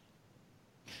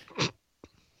 Right.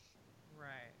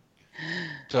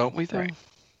 Don't we think? Right.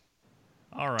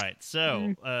 All right.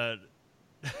 So,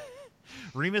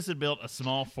 Remus had built a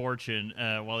small fortune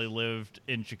while he lived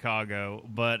in Chicago,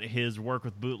 but his work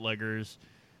with bootleggers,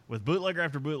 with bootlegger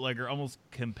after bootlegger, almost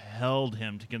compelled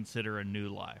him to consider a new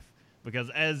life. Because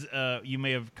as you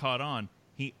may have caught on,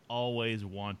 he always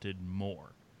wanted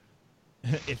more.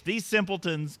 If these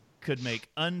simpletons could make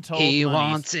untold He money,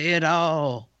 wants it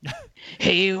all.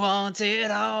 He wants it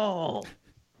all.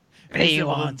 He He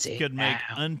wants it could make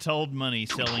now. untold money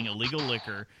selling illegal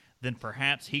liquor, then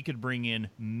perhaps he could bring in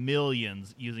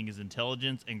millions using his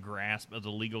intelligence and grasp of the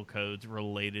legal codes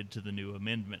related to the new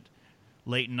amendment.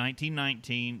 Late in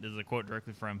 1919, this is a quote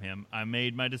directly from him, I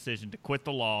made my decision to quit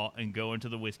the law and go into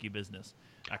the whiskey business.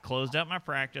 I closed out my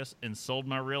practice and sold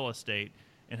my real estate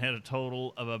and had a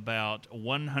total of about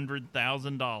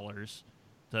 $100,000.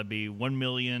 That'd be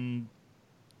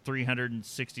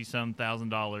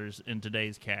 $1,360,000 in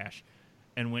today's cash,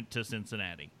 and went to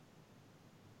Cincinnati.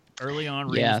 Early on,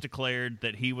 Remus declared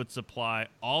that he would supply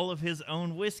all of his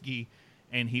own whiskey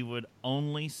and he would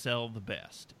only sell the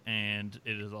best. And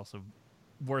it is also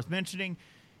worth mentioning,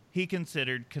 he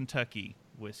considered Kentucky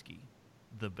whiskey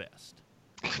the best.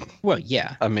 Well,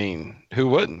 yeah. I mean, who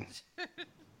wouldn't?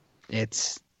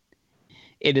 It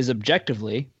is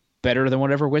objectively better than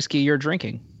whatever whiskey you're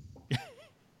drinking.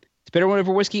 It's better than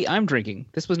whatever whiskey I'm drinking.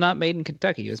 This was not made in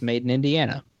Kentucky. It was made in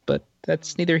Indiana. But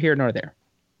that's neither here nor there.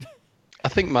 I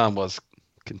think mine was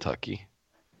Kentucky.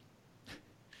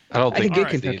 I don't I think could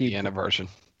it's get the Kentucky. Indiana version.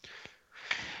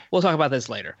 We'll talk about this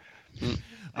later.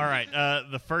 All right.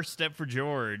 The first step for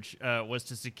George was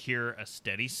to secure a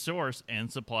steady source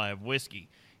and supply of whiskey.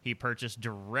 He purchased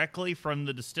directly from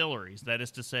the distilleries. That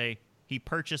is to say, he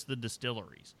purchased the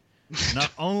distilleries. Not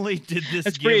only did this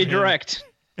That's give pretty him, direct.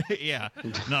 yeah.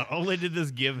 Not only did this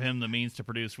give him the means to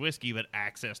produce whiskey, but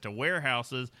access to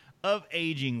warehouses of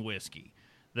aging whiskey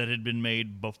that had been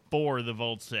made before the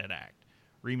Volstead Act.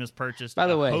 Remus purchased By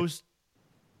the way, host.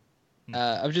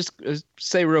 I was just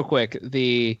say real quick,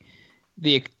 the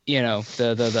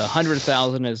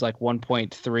 100,000 is like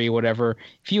 1.3 whatever.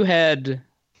 If you had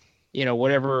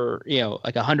whatever,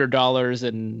 like $100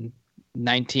 in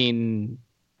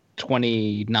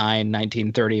 1929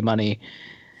 1930 money,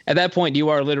 at that point you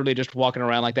are literally just walking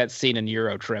around like that scene in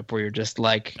Euro Trip where you're just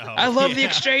like, I love the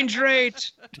exchange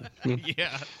rate.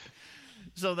 Yeah.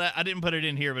 So that I didn't put it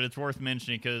in here, but it's worth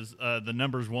mentioning because the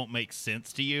numbers won't make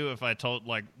sense to you if I told,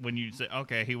 like, when you say,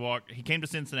 okay, he came to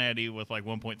Cincinnati with like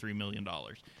 $1.3 million.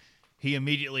 He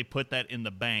immediately put that in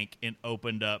the bank and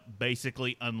opened up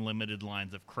basically unlimited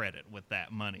lines of credit with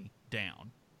that money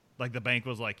down. Like, the bank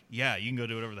was like, yeah, you can go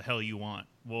do whatever the hell you want.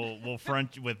 We'll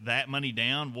front you with that money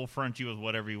down. We'll front you with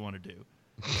whatever you want to do.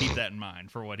 Keep that in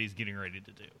mind for what he's getting ready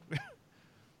to do.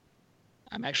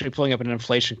 I'm actually pulling up an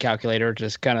inflation calculator,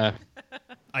 just kind of.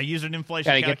 I use an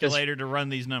inflation calculator to run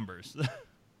these numbers.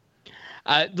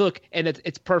 Look, and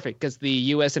it's perfect because the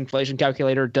U.S. inflation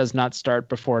calculator does not start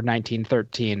before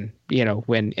 1913.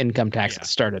 When income taxes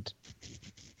started.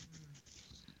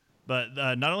 But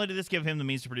not only did this give him the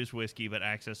means to produce whiskey, but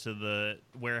access to the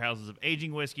warehouses of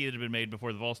aging whiskey that had been made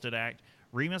before the Volstead Act,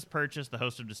 Remus purchased the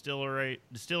host of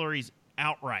distilleries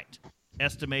outright,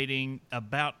 estimating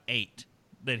about 8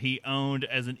 that he owned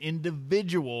as an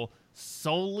individual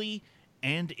solely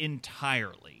and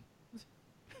entirely.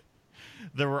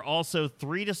 There were also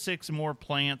 3 to 6 more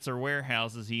plants or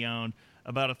warehouses he owned,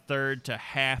 about a third to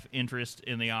half interest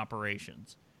in the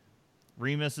operations.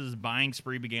 Remus's buying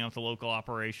spree began with the local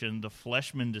operation, the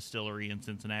Fleshman Distillery in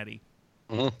Cincinnati.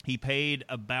 Mhm. He paid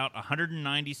about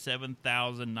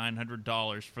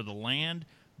 $197,900 for the land,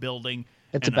 building,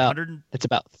 It's and about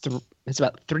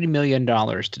 $3 million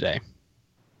today.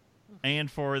 and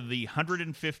for the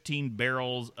 115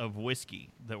 barrels of whiskey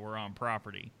that were on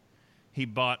property. He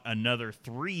bought another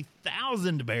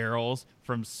 3,000 barrels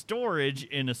from storage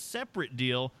in a separate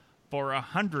deal for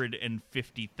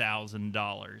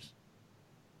 $150,000.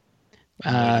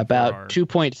 About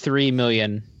 2.3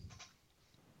 million.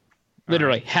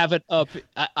 Literally, have it up.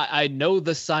 I know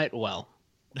the site well.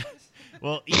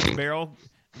 Well, each barrel.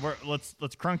 Let's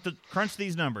crunch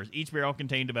these numbers. Each barrel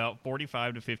contained about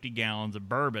 45 to 50 gallons of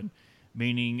bourbon,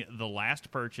 meaning the last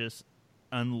purchase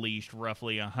unleashed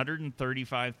roughly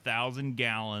 135,000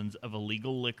 gallons of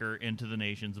illegal liquor into the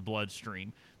nation's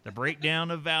bloodstream. The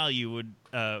breakdown of value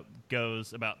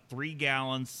goes about 3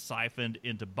 gallons siphoned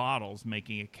into bottles,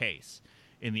 making a case.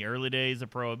 In the early days of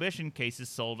Prohibition, cases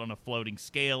sold on a floating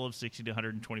scale of $60 to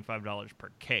 $125 per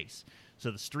case.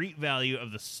 So the street value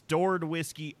of the stored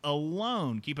whiskey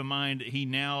alone, keep in mind he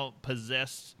now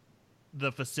possessed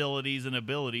the facilities and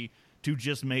ability to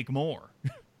just make more.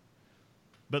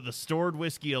 But the stored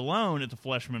whiskey alone at the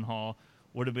Fleshman Hall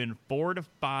would have been $4 to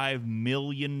 $5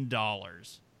 million.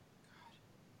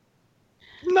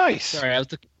 Nice. Sorry, I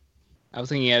was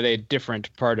thinking at a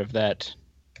different part of that.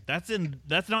 That's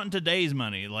not in today's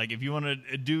money. Like if you want to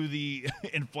do the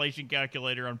inflation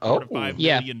calculator on $4 to $5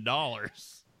 million.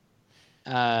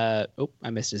 I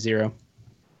missed a zero.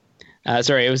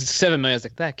 Sorry, it was 7 million. I was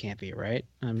like, that can't be right.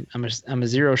 I'm a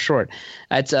zero short.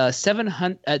 It's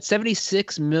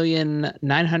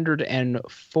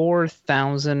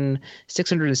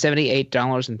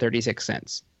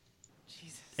 $769,904,678.36.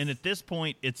 Jesus. And at this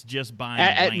point, it's just buying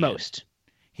At land. most.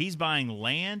 He's buying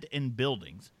land and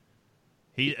buildings.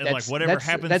 He That's whatever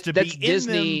happens to be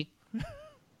Disney. in them.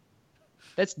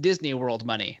 That's Disney World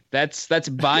money. That's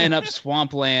buying up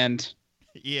swampland.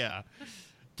 Yeah.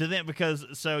 To them, because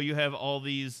so you have all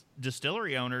these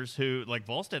distillery owners who, like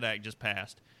Volstead Act just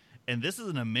passed, and this is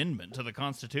an amendment to the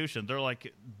Constitution. They're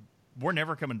like, we're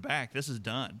never coming back. This is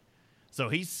done. So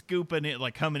he's scooping it,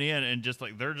 like coming in, and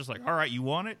they're just like, all right, you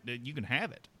want it? You can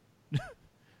have it.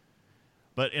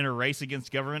 But in a race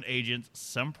against government agents,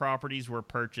 some properties were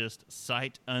purchased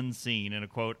sight unseen. And a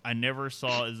quote, I never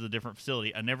saw is a different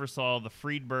facility. I never saw the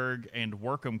Friedberg and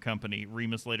Workham Company,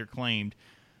 Remus later claimed.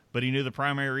 But he knew the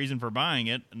primary reason for buying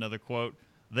it. Another quote,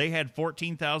 they had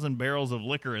 14,000 barrels of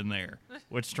liquor in there,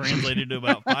 which translated to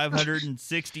about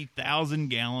 560,000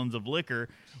 gallons of liquor,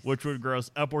 which would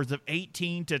gross upwards of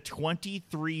 $18 to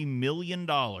 $23 million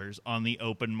on the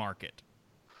open market.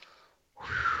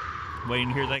 Waiting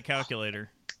to hear that calculator.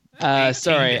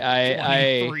 Sorry,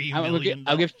 I'm $23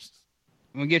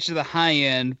 gonna get you the high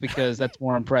end because that's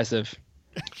more impressive.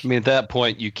 I mean, at that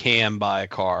point, you can buy a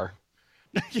car.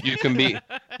 You can be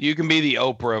the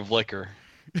Oprah of liquor.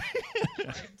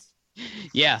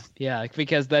 Yeah,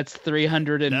 because that's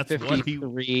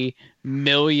 $353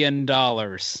 million.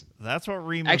 That's what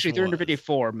Remus Actually, was.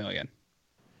 $354 million.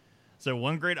 So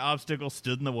one great obstacle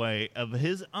stood in the way of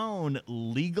his own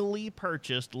legally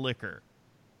purchased liquor,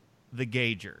 the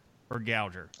gauger, or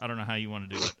gouger. I don't know how you want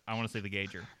to do it. I want to say the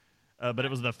gauger. But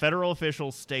it was the federal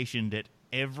officials stationed at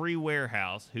every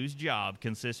warehouse whose job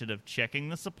consisted of checking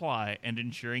the supply and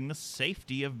ensuring the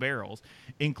safety of barrels,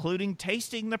 including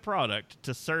tasting the product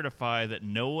to certify that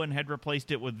no one had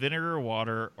replaced it with vinegar,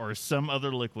 water, or some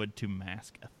other liquid to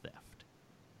mask a theft.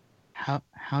 How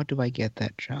do I get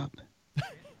that job?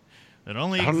 It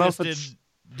only existed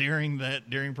during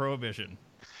Prohibition.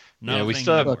 Yeah, we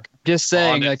still have. Look, just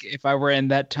saying, audit. like, if I were in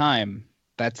that time,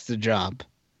 that's the job.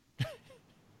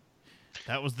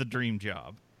 That was the dream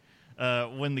job.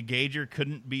 When the gauger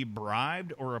couldn't be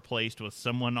bribed or replaced with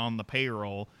someone on the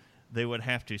payroll, they would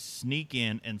have to sneak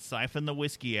in and siphon the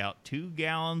whiskey out 2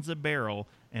 gallons a barrel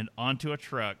and onto a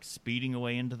truck, speeding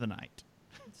away into the night.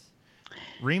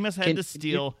 Remus had to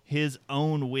steal his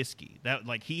own whiskey. That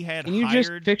he had Can you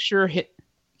hired.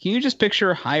 just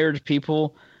picture hired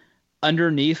people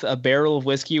underneath a barrel of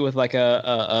whiskey with like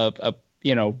a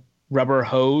rubber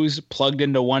hose plugged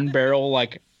into one barrel,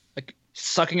 like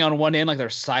sucking on one end like they're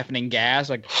siphoning gas,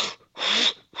 like,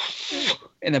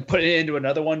 and then putting it into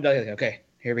another one. Like, okay,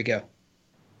 here we go.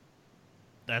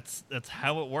 That's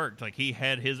how it worked. Like he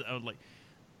had his own. Like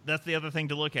that's the other thing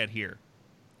to look at here.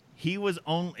 The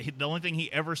only thing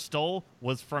he ever stole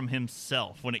was from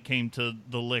himself when it came to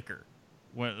the liquor.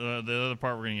 When, the other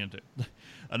part we're going to get into.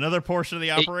 Another portion of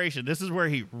the operation. This is where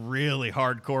he really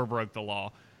hardcore broke the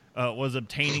law. Was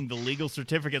obtaining the legal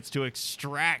certificates to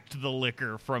extract the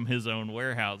liquor from his own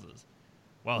warehouses.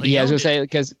 I was gonna say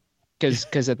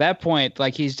because at that point,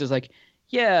 like he's just like,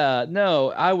 yeah,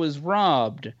 no, I was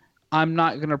robbed. I'm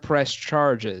not gonna press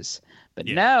charges. But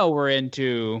now we're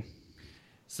into.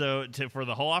 So for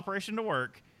the whole operation to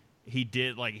work, he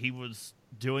was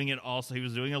doing it also. He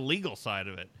was doing a legal side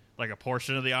of it. Like a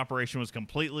portion of the operation was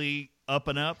completely up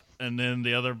and up, and then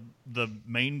the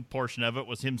main portion of it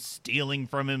was him stealing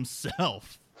from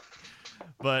himself.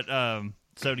 But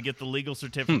so to get the legal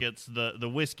certificates, the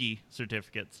whiskey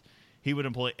certificates, he would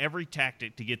employ every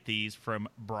tactic to get these, from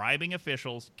bribing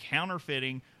officials,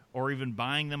 counterfeiting, or even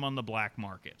buying them on the black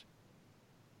market.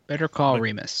 Better call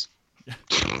Remus.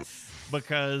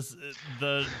 Because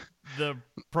the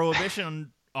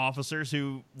prohibition officers,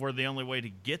 who were the only way to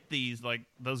get these, like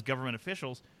those government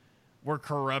officials, were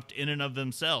corrupt in and of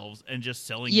themselves and just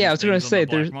selling these things on the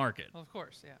black market. Of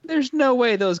course, yeah. There's no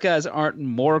way those guys aren't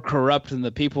more corrupt than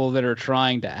the people that are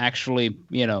trying to actually,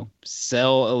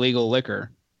 sell illegal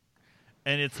liquor.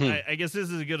 And it's, I guess this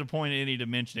is a good point, Andy, to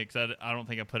mention it, because I don't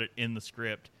think I put it in the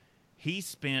script. He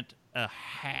spent a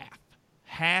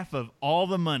half of all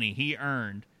the money he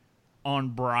earned on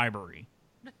bribery.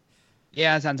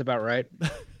 Yeah, that sounds about right.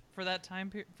 For that time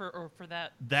period, for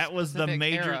that. That was the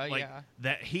major, era,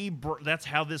 that's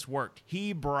how this worked.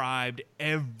 He bribed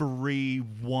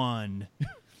everyone.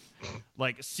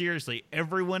 Like seriously,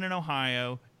 everyone in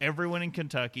Ohio, everyone in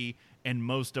Kentucky, and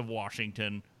most of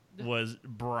Washington was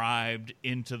bribed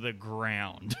into the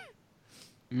ground.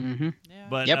 Mm-hmm. Yeah.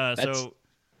 But that's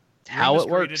how it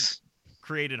works.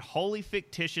 Created wholly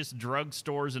fictitious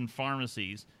drugstores and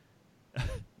pharmacies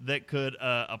that could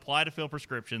apply to fill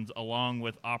prescriptions, along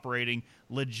with operating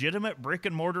legitimate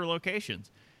brick-and-mortar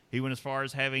locations. He went as far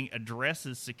as having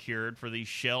addresses secured for these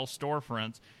shell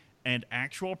storefronts and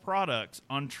actual products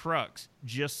on trucks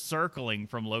just circling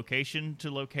from location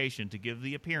to location to give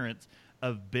the appearance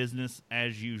of business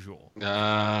as usual.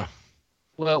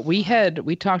 Well, we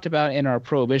talked about in our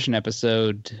Prohibition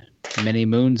episode many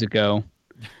moons ago,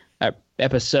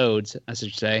 episodes, I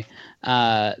should say,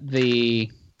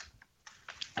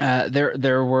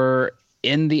 there were,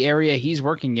 in the area he's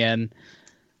working in,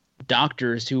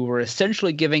 doctors who were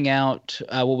essentially giving out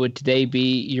what would today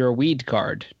be your weed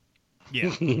card.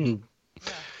 Yeah.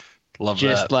 Love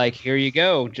just that. Like, here you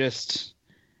go. Just,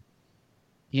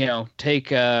 take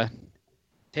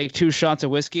 2 shots of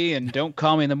whiskey and don't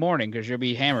call me in the morning because you'll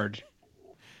be hammered.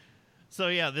 So,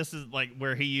 yeah, this is like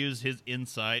where he used his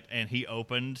insight and he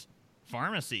opened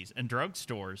pharmacies and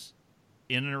drugstores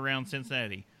in and around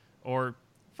Cincinnati, or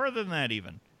further than that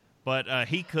even. But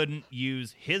he couldn't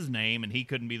use his name, and he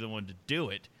couldn't be the one to do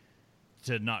it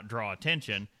to not draw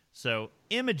attention. So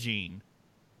Imogene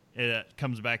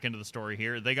comes back into the story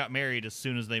here. They got married as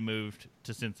soon as they moved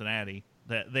to Cincinnati.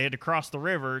 They had to cross the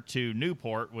river to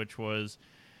Newport, which was,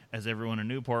 as everyone in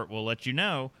Newport will let you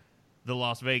know, the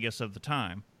Las Vegas of the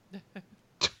time.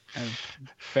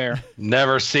 Fair.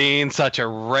 Never seen such a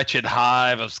wretched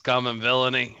hive of scum and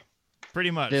villainy.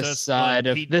 Pretty much. This side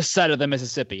of the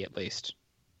Mississippi, at least.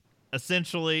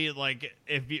 Essentially, like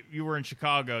if you were in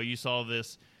Chicago, you saw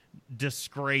this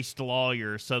disgraced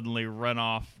lawyer suddenly run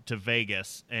off to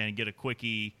Vegas and get a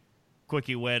quickie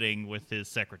wedding with his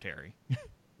secretary.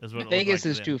 That's what Vegas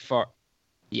is too far.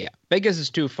 Yeah, Vegas is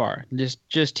too far.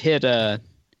 Just hit go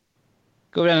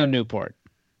down to Newport.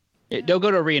 Don't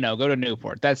go to Reno. Go to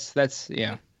Newport. That's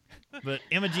yeah. But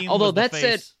Imogene. Although that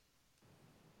said,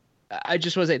 I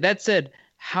just want to say that said,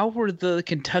 how were the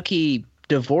Kentucky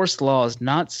divorce laws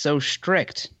not so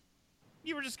strict?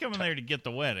 You were just coming there to get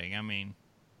the wedding. I mean,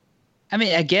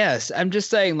 I guess I'm just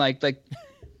saying, like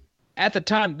at the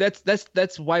time,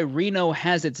 that's why Reno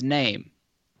has its name.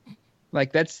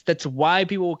 Like that's why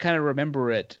people kind of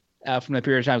remember it from the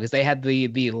period of time, because they had the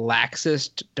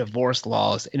laxest divorce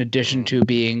laws, in addition to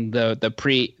being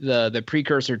the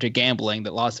precursor to gambling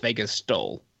that Las Vegas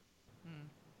stole.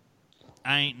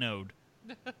 I ain't knowed.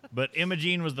 But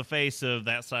Imogene was the face of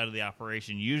that side of the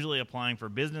operation, usually applying for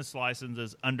business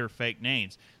licenses under fake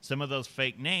names. Some of those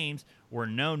fake names were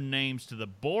known names to the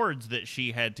boards that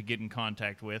she had to get in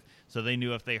contact with, so they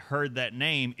knew if they heard that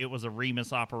name, it was a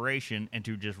Remus operation and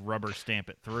to just rubber stamp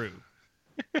it through.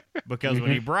 Because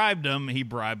when he bribed them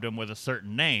with a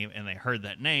certain name, and they heard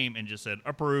that name and just said,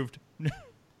 approved.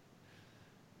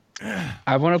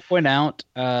 I want to point out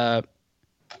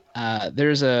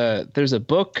there's a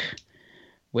book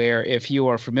where, if you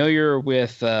are familiar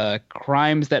with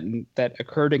crimes that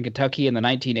occurred in Kentucky in the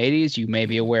 1980s, you may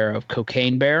be aware of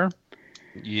Cocaine Bear.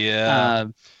 Yeah.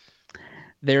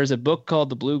 There's a book called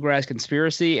The Bluegrass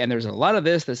Conspiracy, and there's a lot of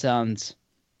this that sounds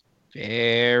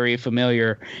very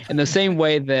familiar, in the same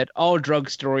way that all drug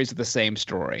stories are the same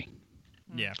story.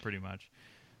 Yeah, pretty much.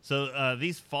 So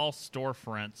these false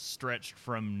storefronts stretched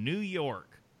from New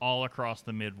York all across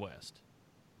the Midwest.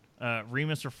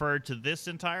 Remus referred to this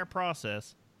entire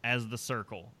process as the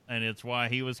circle, and it's why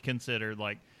he was considered,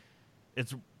 like,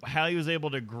 it's how he was able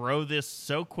to grow this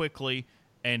so quickly,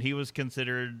 and he was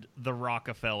considered the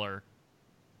Rockefeller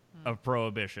of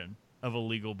prohibition, of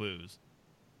illegal booze,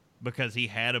 because he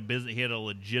had a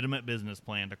legitimate business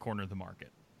plan to corner the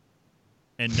market,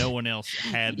 and no one else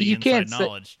had the inside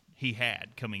knowledge he had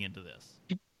coming into this.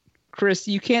 Chris,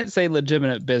 you can't say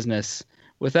legitimate business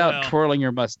without twirling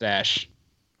your mustache.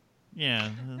 Yeah,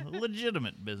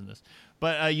 legitimate business.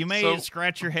 But you may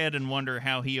scratch your head and wonder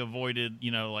how he avoided,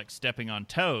 like stepping on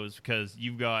toes, because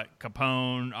you've got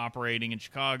Capone operating in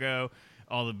Chicago,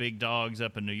 all the big dogs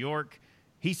up in New York.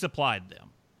 He supplied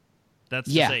them. That's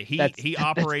to say, he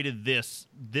operated this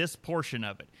portion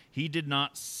of it. He did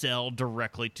not sell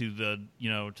directly to the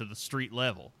street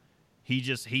level.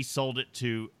 He sold it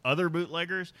to other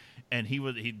bootleggers, and he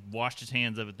washed his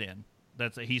hands of it then.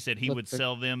 He said he would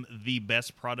sell them the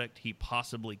best product he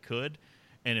possibly could,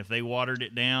 and if they watered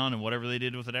it down and whatever they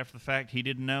did with it after the fact, he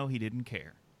didn't know, he didn't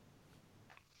care.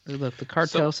 Look, the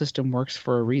cartel system works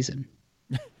for a reason.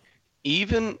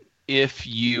 Even if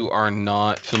you are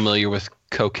not familiar with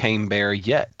Cocaine Bear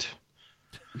yet,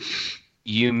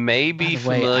 you may be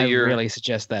familiar. I really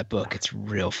suggest that book. It's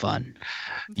real fun.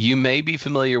 You may be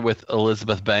familiar with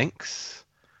Elizabeth Banks,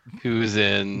 who's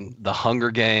in The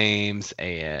Hunger Games,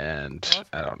 and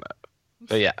I don't know.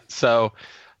 But yeah, so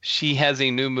she has a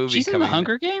new movie She's coming. in The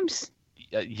Hunger Games?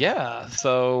 Yeah.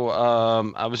 So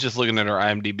I was just looking at her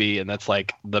IMDb, and that's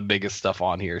like the biggest stuff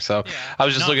on here. So I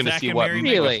was just looking to see what.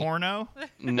 Really? Porno?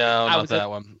 No, not that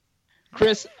one.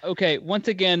 Chris, okay, once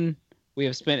again, we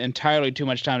have spent entirely too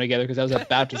much time together, because I was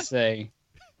about to say.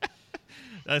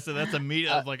 That's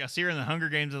immediate. Like, I see her in The Hunger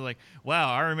Games. I was like,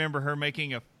 wow, I remember her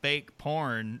making a fake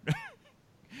porn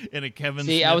in a Kevin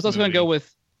Smith I was also movie. going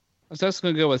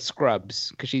to go with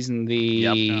Scrubs, because she's in the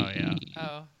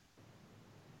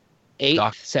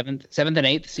seventh and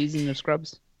eighth season of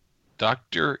Scrubs.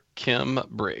 Dr. Kim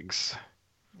Briggs.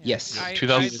 Yes.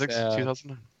 2006,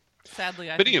 2009.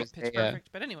 Sadly, I think it's Pitch Perfect.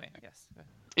 But anyway, yes.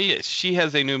 Yes, she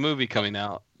has a new movie coming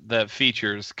out that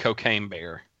features Cocaine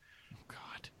Bear. Oh,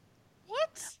 God.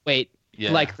 What? Wait,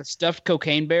 like the stuffed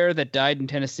cocaine bear that died in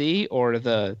Tennessee, or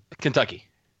the Kentucky?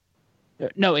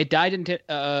 No, it died in.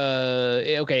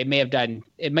 It may have died.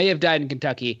 It may have died in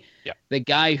Kentucky. Yeah. The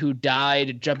guy who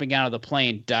died jumping out of the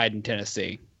plane died in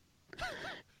Tennessee.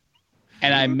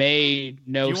 And I may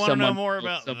know someone. You want to know more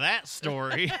about that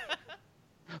story?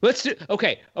 Let's do.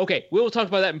 Okay. We will talk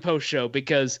about that in post show,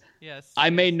 because I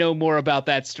may know more about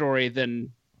that story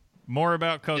than. More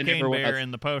about Cocaine Bear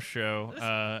in the post show,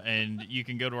 and you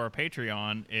can go to our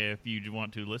Patreon if you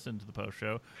want to listen to the post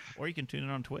show, or you can tune in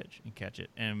on Twitch and catch it,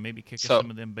 and maybe kick us some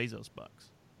of them Bezos bucks.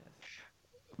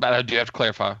 But I do have to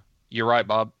clarify. You're right,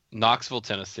 Bob. Knoxville,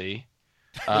 Tennessee.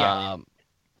 I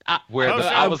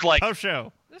was like post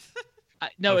show.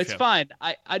 No, it's fine.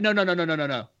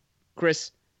 No.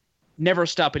 Chris, never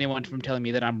stop anyone from telling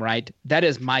me that I'm right. That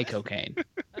is my cocaine.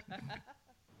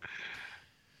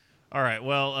 All right,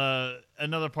 well,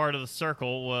 another part of the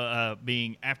circle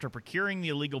being, after procuring the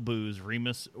illegal booze,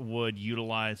 Remus would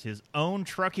utilize his own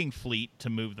trucking fleet to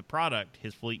move the product.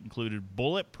 His fleet included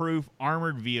bulletproof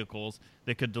armored vehicles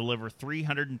that could deliver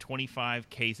 325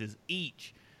 cases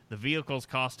each. The vehicles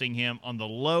costing him, on the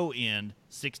low end,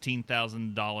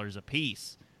 $16,000 a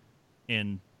piece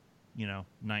in,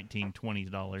 1920s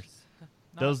dollars.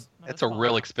 That's a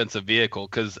real expensive vehicle,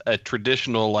 because a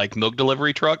traditional milk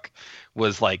delivery truck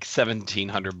was like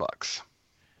 $1,700.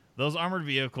 Those armored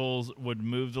vehicles would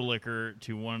move the liquor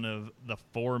to one of the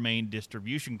 4 main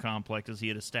distribution complexes he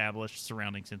had established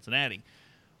surrounding Cincinnati.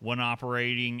 One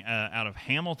operating out of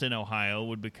Hamilton, Ohio,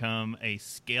 would become a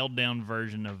scaled-down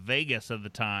version of Vegas of the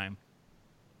time,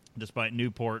 despite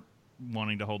Newport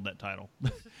wanting to hold that title.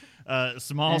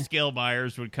 Small scale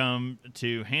buyers would come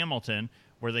to Hamilton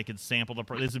where they could sample the.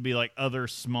 This would be like other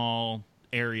small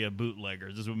area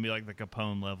bootleggers. This wouldn't be like the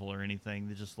Capone level or anything.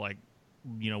 They're just like,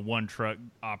 one truck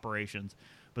operations.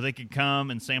 But they could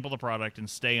come and sample the product and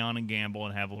stay on and gamble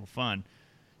and have a little fun.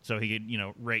 So he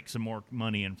could, rake some more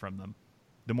money in from them.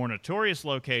 The more notorious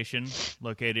location,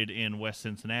 located in West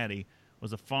Cincinnati,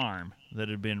 was a farm that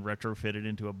had been retrofitted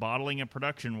into a bottling and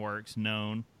production works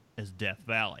known as Death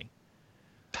Valley.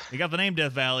 It got the name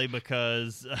Death Valley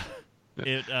because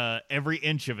every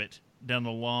inch of it down the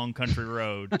long country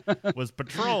road was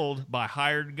patrolled by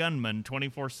hired gunmen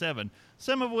 24/7,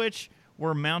 some of which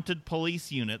were mounted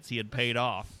police units he had paid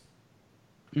off.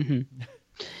 Mm-hmm.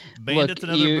 Bandits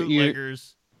and other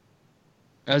bootleggers.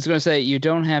 I was going to say, you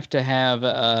don't have to have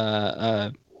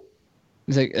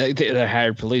it's like they're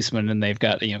hired policemen and they've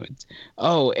got,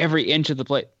 every inch of the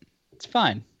place. It's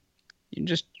fine. You can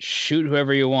just shoot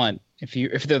whoever you want.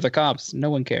 If they're the cops, no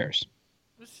one cares.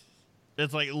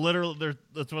 It's like literally,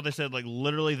 that's what they said. Like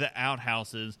literally, the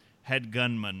outhouses had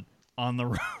gunmen on the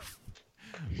roof.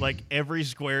 Like every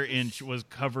square inch was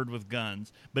covered with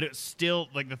guns, but it still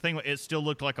it still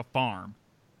looked like a farm.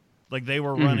 Like they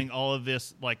were running all of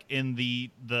this like in the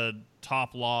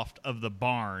top loft of the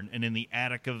barn and in the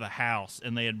attic of the house,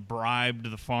 and they had bribed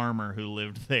the farmer who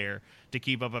lived there to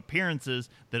keep up appearances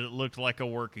that it looked like a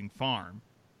working farm.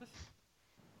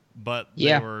 But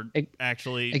they were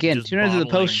actually just tune into the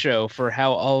bottling. post show for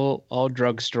how all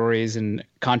drug stories and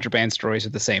contraband stories are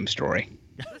the same story.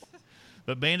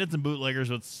 But bandits and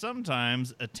bootleggers would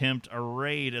sometimes attempt a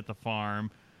raid at the farm,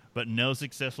 but no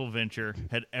successful venture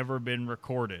had ever been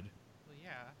recorded. Well,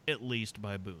 yeah. At least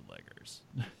by bootleggers.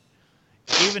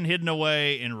 Even hidden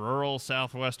away in rural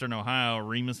southwestern Ohio,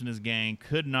 Remus and his gang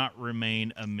could not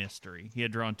remain a mystery. He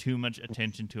had drawn too much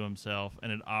attention to himself,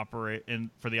 and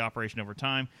for the operation over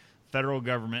time, federal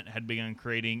government had begun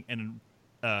creating an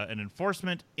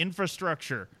enforcement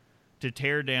infrastructure to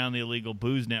tear down the illegal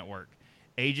booze network.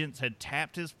 Agents had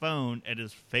tapped his phone at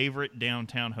his favorite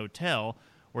downtown hotel,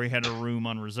 where he had a room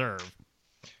on reserve.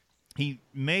 He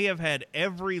may have had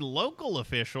every local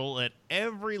official at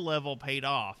every level paid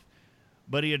off,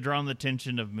 but he had drawn the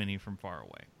attention of many from far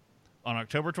away. On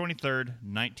October 23rd,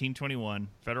 1921,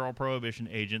 federal prohibition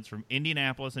agents from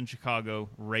Indianapolis and Chicago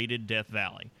raided Death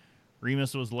Valley.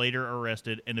 Remus was later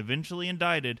arrested and eventually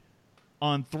indicted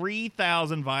on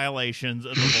 3,000 violations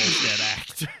of the Volstead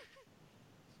Act.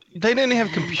 They didn't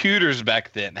have computers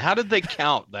back then. How did they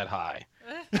count that high?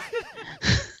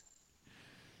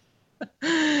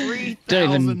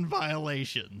 3,000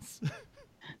 violations.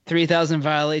 3,000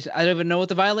 violations. I don't even know what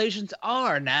the violations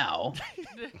are now.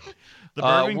 The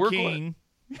Bourbon King.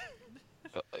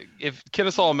 If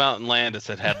Kennesaw Mountain Landis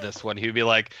had this one, he'd be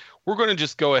like, we're going to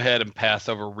just go ahead and pass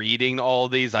over reading all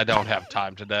these. I don't have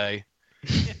time today.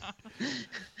 I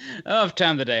don't have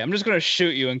time today. I'm just going to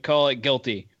shoot you and call it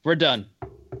guilty. We're done.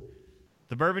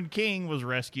 The Bourbon King was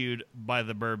rescued by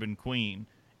the Bourbon Queen.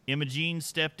 Imogene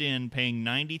stepped in, paying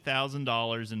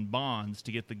 $90,000 in bonds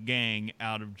to get the gang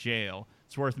out of jail.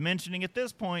 It's worth mentioning at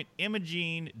this point,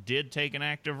 Imogene did take an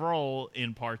active role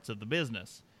in parts of the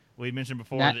business. We mentioned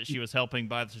before that she was helping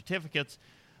buy the certificates,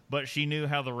 but she knew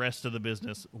how the rest of the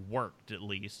business worked, at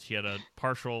least. She had a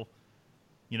partial,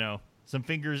 some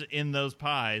fingers in those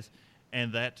pies,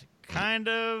 and that kind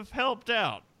of helped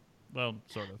out. Well,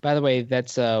 sort of. By the way,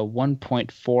 that's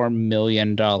 $1.4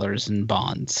 million in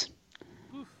bonds.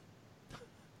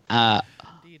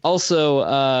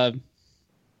 Also,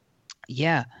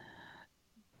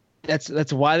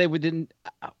 that's why they didn't.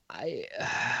 I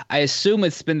assume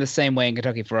it's been the same way in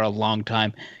Kentucky for a long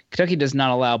time. Kentucky does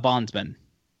not allow bondsmen.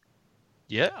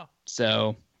 Yeah.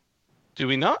 So, do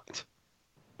we not?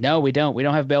 No, we don't. We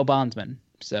don't have bail bondsmen.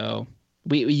 So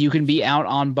you can be out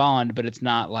on bond, but it's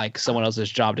not like someone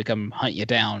else's job to come hunt you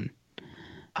down.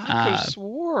 I could have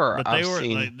swore but I've they were.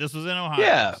 seen... Like, this was in Ohio.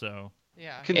 Yeah. So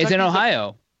Yeah. It's in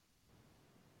Ohio.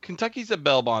 Kentucky's a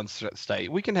bail bond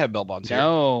state. We can have bail bonds here.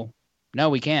 No,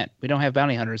 we can't. We don't have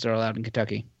bounty hunters that are allowed in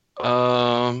Kentucky.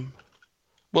 Well,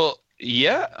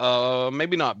 yeah.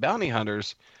 Maybe not bounty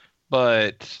hunters,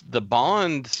 but the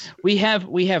bonds. We have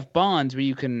bonds where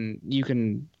you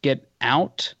can get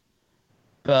out,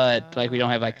 but like we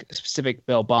don't have like specific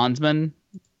bail bondsmen.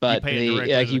 But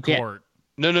you can't. Court.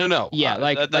 No.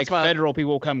 Yeah, that's my... federal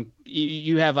people come.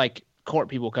 You have like court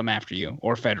people come after you,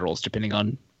 or federals, depending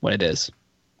on what it is.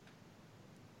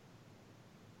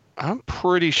 I'm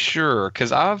pretty sure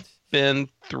because I've been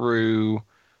through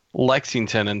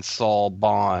Lexington and saw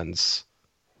bail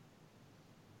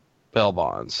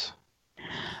bonds.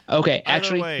 Okay, Either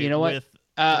actually, way, you know what?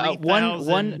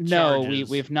 One, no, charges.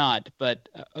 we've not. But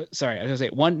sorry, I was gonna say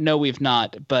one, no, we've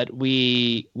not. But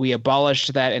we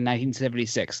abolished that in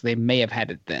 1976. They may have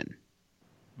had it then.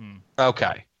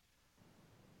 Okay.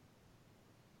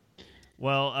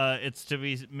 Well, it's to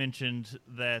be mentioned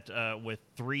that with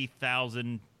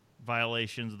 3,000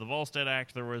 violations of the Volstead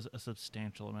Act, there was a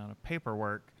substantial amount of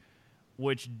paperwork,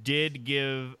 which did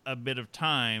give a bit of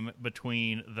time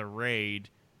between the raid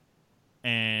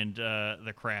and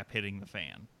the crap hitting the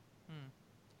fan.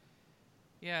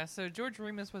 Yeah, so George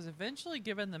Remus was eventually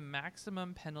given the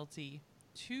maximum penalty,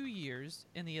 2 years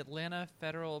in the Atlanta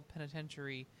Federal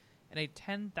Penitentiary and a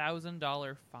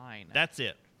 $10,000 fine. That's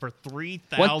it. For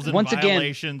 3,000 Once again,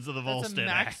 violations of the That's a Volstead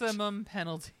Act. maximum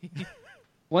penalty.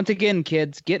 Once again,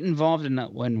 kids, get involved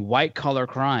in white collar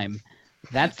crime.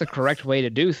 That's the correct way to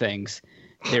do things.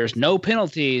 There's no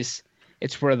penalties.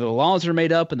 It's where the laws are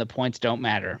made up and the points don't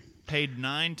matter. Paid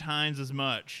 9 times as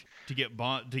much to get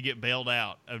bailed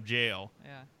out of jail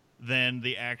Yeah, than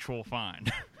the actual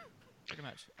fine. pretty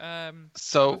much.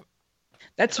 So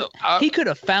He could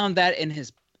have found that in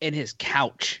his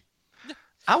couch.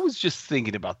 I was just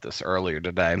thinking about this earlier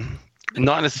today.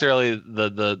 Not necessarily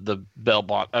the bell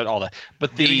bond and all that,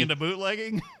 but Getting into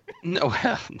bootlegging? no.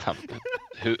 I've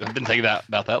been thinking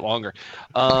about that longer.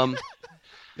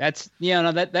 That's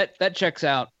that checks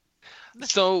out.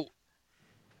 So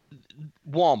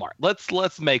Walmart.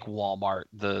 Let's make Walmart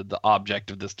the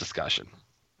object of this discussion.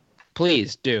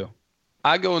 Please do.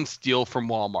 I go and steal from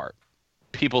Walmart.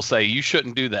 People say you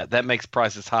shouldn't do that. That makes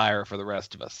prices higher for the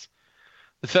rest of us.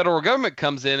 The federal government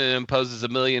comes in and imposes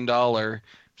 $1 million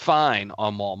fine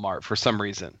on Walmart for some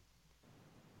reason.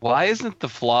 Why isn't the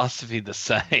philosophy the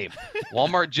same?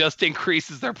 Walmart just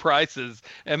increases their prices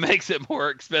and makes it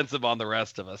more expensive on the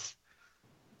rest of us.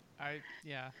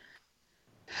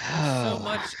 So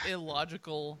much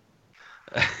illogical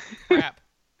crap.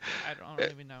 I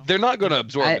don't even know. They're not going to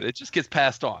absorb it. It just gets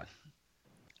passed on.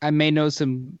 I may know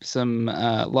some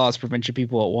loss prevention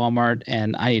people at Walmart,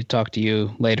 and I need to talk to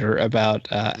you later about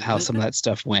how some of that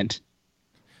stuff went.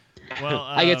 Well,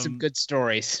 I get some good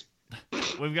stories.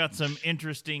 We've got some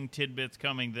interesting tidbits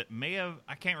coming that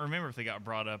I can't remember if they got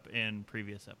brought up in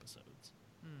previous episodes.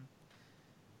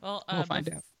 Well, we'll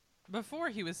find out. Before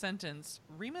he was sentenced,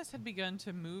 Remus had begun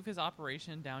to move his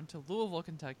operation down to Louisville,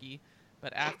 Kentucky,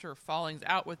 but after fallings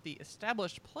out with the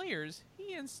established players,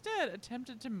 he instead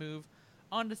attempted to move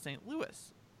on to St.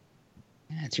 Louis.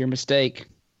 That's your mistake.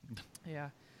 Yeah.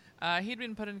 He'd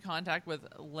been put in contact with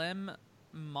Lem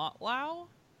Motlow.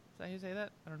 Is that how you say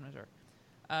that? I don't know. Sure.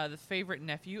 The favorite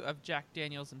nephew of Jack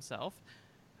Daniels himself,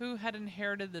 who had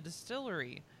inherited the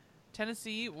distillery.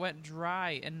 Tennessee went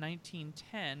dry in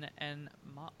 1910, and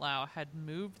Motlow had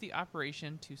moved the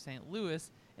operation to St.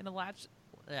 Louis in a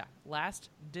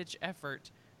last-ditch effort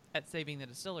at saving the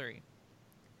distillery.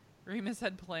 Remus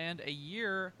had planned a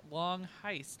year-long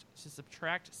heist to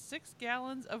subtract 6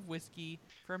 gallons of whiskey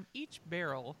from each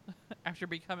barrel after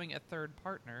becoming a third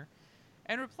partner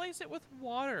and replace it with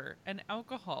water and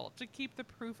alcohol to keep the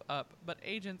proof up, but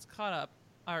agents caught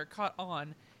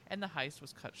on and the heist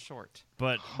was cut short.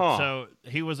 But so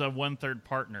he was a 1/3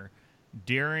 partner.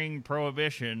 During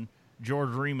Prohibition,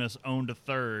 George Remus owned a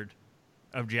third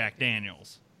of Jack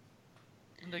Daniels.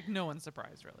 Like, no one's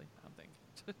surprised, really, I don't think.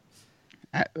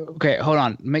 Okay, hold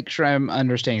on. Make sure I'm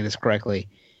understanding this correctly.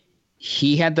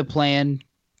 He had the plan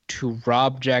to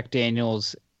rob Jack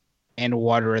Daniels and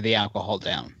water the alcohol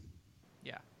down.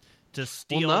 Yeah. To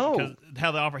steal, Well, no. 'cause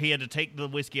how he had to take the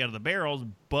whiskey out of the barrels,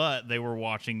 but they were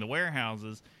watching the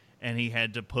warehouses, and he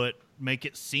had to make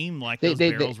it seem like those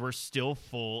barrels were still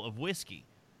full of whiskey.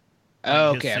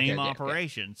 His same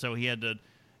operation. So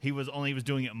he was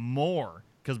doing it more.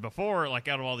 Because before, like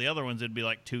out of all the other ones, it'd be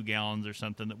like 2 gallons or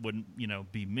something that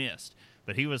wouldn't, be missed.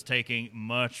 But he was taking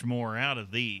much more out of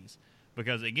these.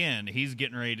 Because, again, he's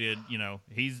getting ready to,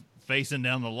 he's facing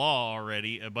down the law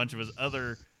already. A bunch of his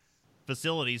other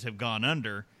facilities have gone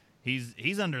under.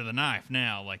 He's under the knife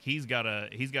now. Like, he's got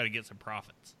to get some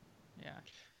profits. Yeah.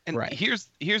 And Right.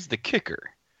 here's the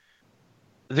kicker.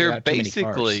 They're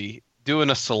basically doing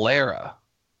a Solera.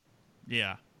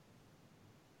 Yeah.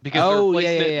 Because they're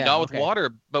replacing it yeah. not with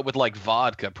water, but with like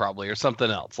vodka probably or something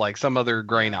else, like some other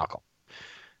grain alcohol.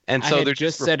 And so they're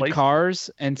just said replacing... cars,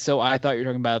 and so I thought you were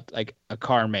talking about like a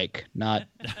car make, not.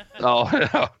 Oh,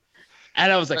 no.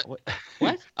 And I was like,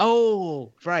 what?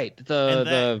 Oh, right.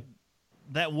 That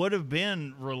would have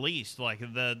been released. Like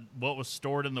what was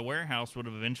stored in the warehouse would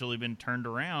have eventually been turned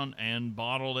around and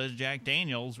bottled as Jack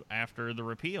Daniels after the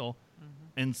repeal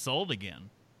and sold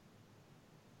again.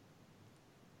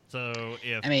 So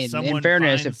if I mean, someone in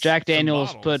fairness, finds if Jack some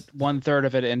Daniels bottles- put 1/3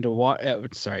 of it into water,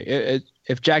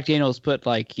 if Jack Daniels put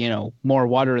more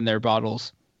water in their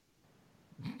bottles,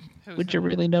 Who's would you gonna-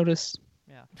 really notice?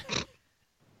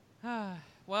 Yeah.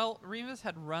 Well, Remus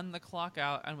had run the clock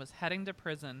out and was heading to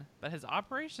prison, but his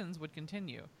operations would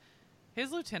continue.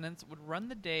 His lieutenants would run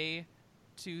the day-to-day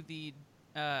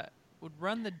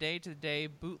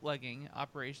bootlegging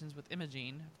operations with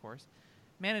Imogene, of course,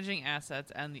 managing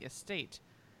assets and the estate.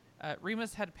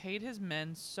 Remus had paid his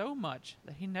men so much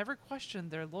that he never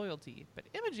questioned their loyalty, but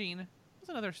Imogene was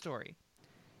another story.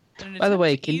 By the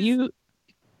way, can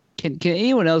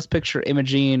anyone else picture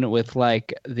Imogene with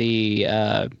like the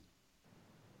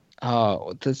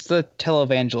that's the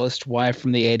televangelist wife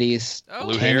from the 80s? Oh,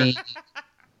 Blue Tammy. hair?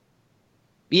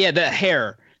 Yeah, the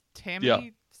hair. Tammy Yeah.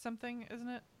 something, isn't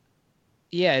it?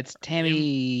 Yeah, it's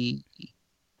Tammy.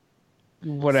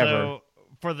 Whatever. So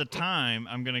for the time,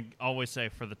 I'm going to always say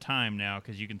for the time now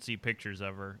because you can see pictures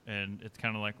of her, and it's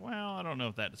kind of like, well, I don't know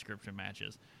if that description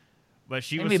matches. But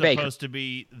she was Amy Baker. supposed to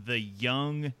be the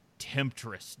young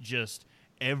temptress, just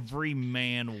every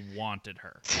man wanted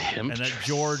her. And that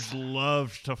George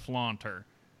loved to flaunt her,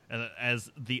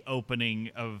 as the opening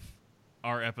of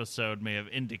our episode may have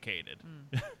indicated.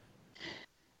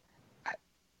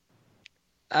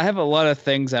 I have a lot of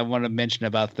things I want to mention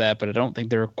about that, but I don't think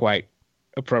they're quite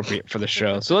appropriate for the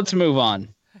show. So let's move on.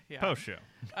 Yeah. Post show.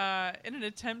 In an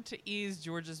attempt to ease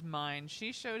George's mind,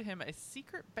 she showed him a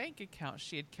secret bank account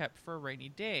she had kept for a rainy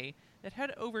day that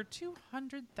had over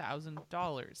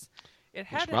 $200,000. It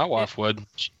had Which my wife would.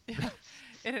 It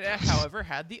had, however,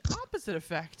 had the opposite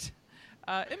effect.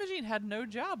 Imogene had no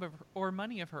job or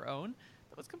money of her own,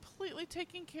 but was completely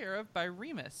taken care of by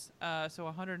Remus. So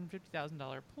a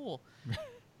 $150,000 pool.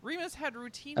 Remus had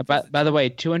routine. By the way,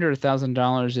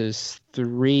 $200,000 is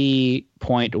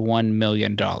 $3.1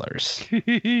 million.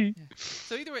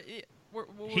 So either way,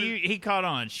 He caught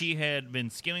on. She had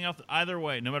been skimming off. Either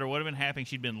way, no matter what had been happening,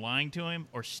 she'd been lying to him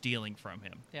or stealing from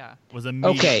him. Yeah. Was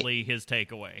immediately his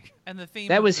takeaway. And the theme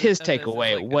That of was the- his of this is,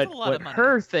 takeaway. like, that's a lot of What money.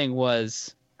 her thing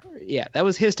was, yeah, that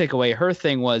was his takeaway. Her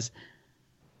thing was,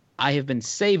 I have been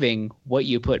saving what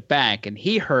you put back, and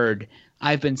he heard,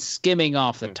 I've been skimming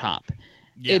off the top.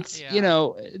 Yeah. It's Yeah.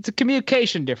 it's a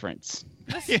communication difference.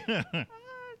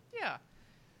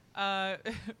 Yeah.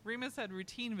 Remus had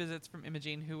routine visits from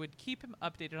Imogene who would keep him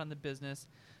updated on the business,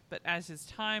 but as his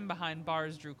time behind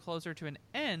bars drew closer to an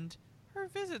end, her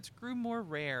visits grew more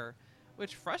rare,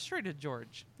 which frustrated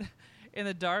George. In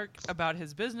the dark about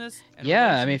his business and Yeah, I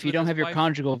mean, relations if you with don't his have your wife-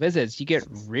 conjugal visits, you get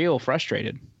real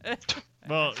frustrated.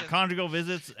 Well, conjugal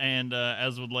visits, and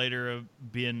as would later have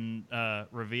been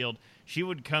revealed, she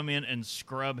would come in and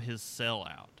scrub his cell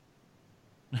out.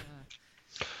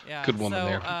 Yeah, Good woman so,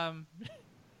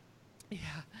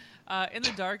 there. In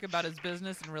the dark about his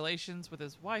business and relations with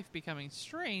his wife becoming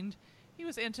strained, he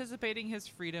was anticipating his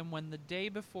freedom when the day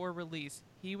before release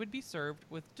he would be served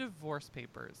with divorce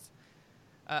papers.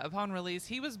 Upon release,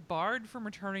 he was barred from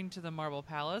returning to the Marble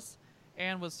Palace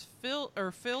and was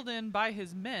filled in by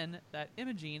his men that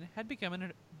Imogene had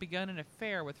begun an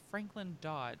affair with Franklin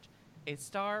Dodge, a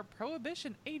star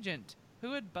prohibition agent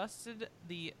who had busted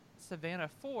the Savannah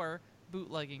 4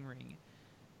 bootlegging ring.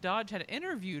 Dodge had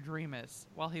interviewed Remus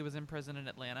while he was in prison in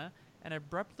Atlanta and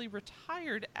abruptly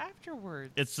retired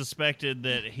afterwards. It's suspected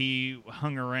that he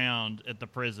hung around at the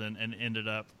prison and ended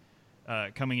up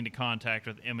coming into contact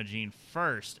with Imogene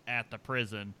first at the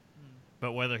prison.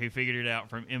 But whether he figured it out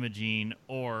from Imogene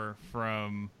or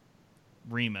from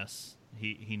Remus,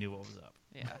 he knew what was up.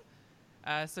 Yeah.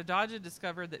 So Dodge had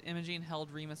discovered that Imogene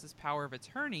held Remus's power of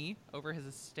attorney over his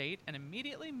estate and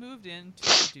immediately moved in to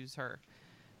seduce her.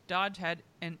 Dodge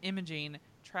and Imogene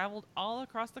traveled all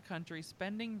across the country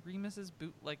spending Remus's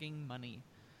bootlegging money.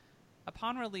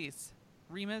 Upon release,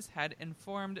 Remus had been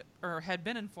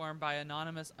informed by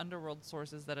anonymous underworld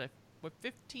sources that a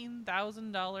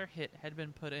 $15,000 hit had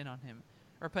been put out on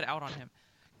him.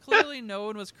 Clearly, no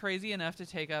one was crazy enough to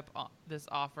take up this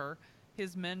offer.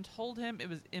 His men told him it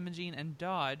was Imogene and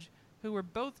Dodge, who were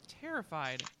both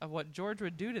terrified of what George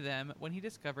would do to them when he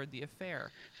discovered the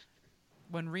affair.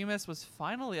 When Remus was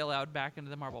finally allowed back into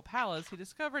the Marble Palace, he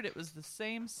discovered it was the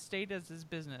same state as his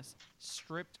business,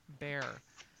 stripped bare.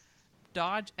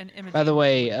 Dodge and Imogene... By the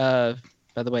way, a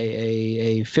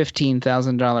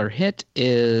 $15,000 hit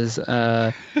is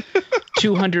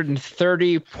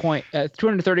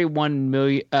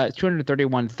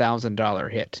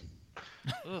 $231,000 hit.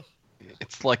 Ugh.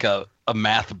 It's like a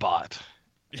math bot.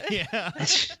 Yeah.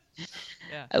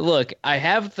 Yeah. Look, I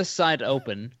have the site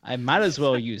open. I might as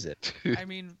well use it. I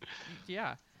mean,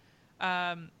 yeah.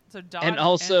 So Dodge And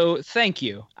also, thank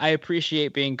you. I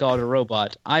appreciate being called a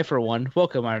robot. I, for one,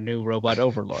 welcome our new robot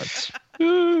overlords.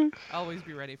 always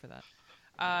be ready for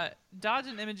that. Dodge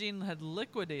and Imogene had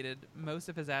liquidated most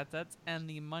of his assets, and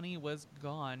the money was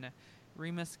gone.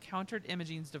 Remus countered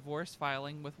Imogene's divorce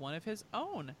filing with one of his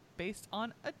own, based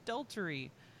on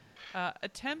adultery.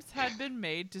 Attempts had been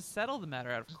made to settle the matter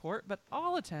out of court, but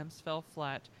all attempts fell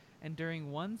flat, and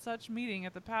during one such meeting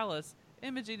at the palace,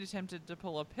 Imogene attempted to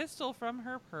pull a pistol from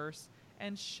her purse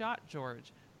and shot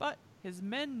George, but his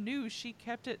men knew she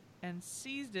kept it and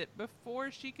seized it before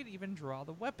she could even draw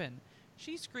the weapon.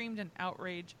 She screamed in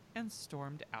outrage and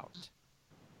stormed out.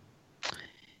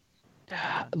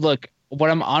 Look, what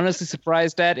I'm honestly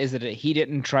surprised at is that he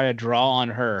didn't try to draw on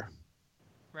her.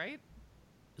 Right?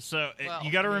 So Well,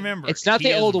 you got to I mean, remember, It's not he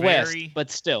the is Old very- West, but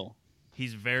still.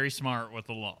 He's very smart with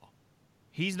the law.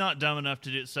 He's not dumb enough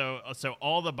to do so. So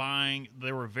all the buying,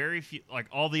 there were very few, like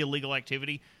all the illegal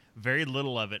activity. Very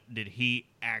little of it did he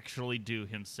actually do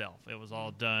himself. It was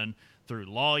all done through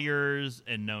lawyers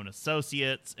and known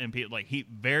associates and people. Like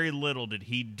very little did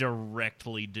he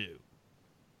directly do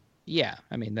Yeah,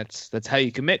 I mean that's how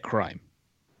you commit crime.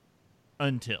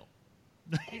 until.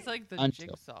 He's like the Until.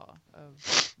 jigsaw of...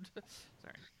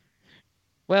 Sorry.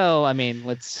 Well, I mean,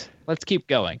 let's keep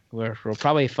going. We'll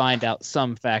probably find out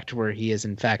some fact where he is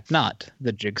in fact not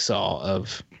the jigsaw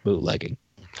of bootlegging.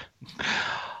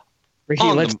 Where he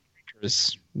On lets the-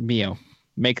 drinkers,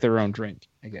 make their own drink.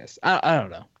 I guess I don't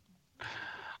know.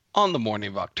 On the morning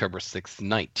of October 6th,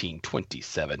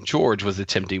 1927, George was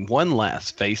attempting one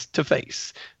last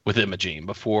face-to-face with Imogene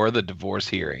before the divorce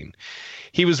hearing.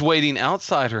 He was waiting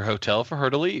outside her hotel for her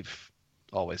to leave.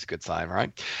 Always a good sign,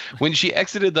 right? When she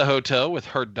exited the hotel with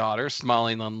her daughter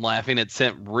smiling and laughing, it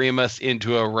sent Remus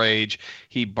into a rage.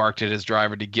 He barked at his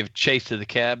driver to give chase to the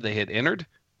cab they had entered.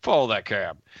 Follow that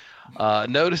cab.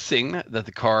 Noticing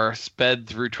the car speeding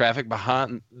through traffic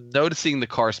behind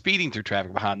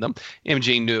them,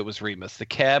 Imogene knew it was Remus. The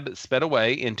cab sped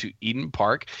away into Eden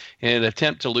Park in an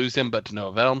attempt to lose him, but to no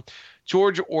avail.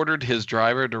 George ordered his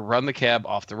driver to run the cab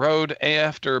off the road.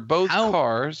 After both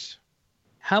cars...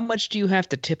 How much do you have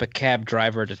to tip a cab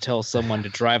driver to tell someone to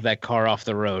drive that car off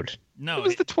the road? No, It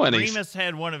was the 20s. Remus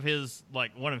had one of his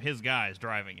guys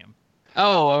driving him.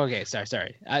 Oh, okay.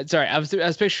 Sorry. I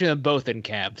was picturing them both in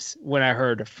cabs when I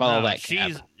heard follow No, that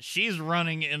cab. She's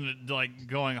running in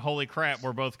going, holy crap,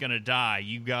 we're both gonna die.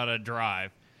 You gotta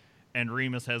drive. And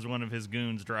Remus has one of his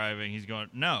goons driving. He's going,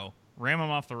 no, ram him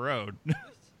off the road.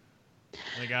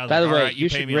 The guy's By the like, way, all right, you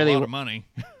pay should me really a lot of money.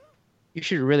 You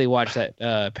should really watch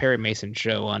that Perry Mason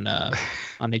show on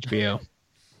HBO.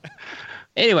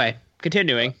 Anyway,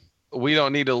 continuing. We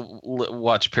don't need to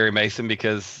watch Perry Mason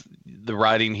because the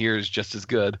writing here is just as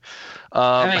good.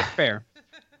 All right, fair.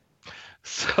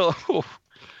 So,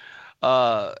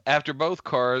 after both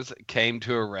cars came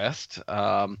to a rest,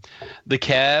 the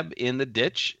cab in the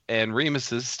ditch and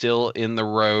Remus's still in the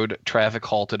road, traffic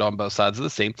halted on both sides of the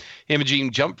scene.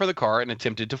 Imogene jumped for the car and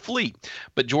attempted to flee,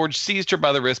 but George seized her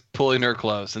by the wrist, pulling her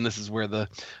close. And this is where the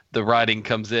writing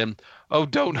comes in. "Oh,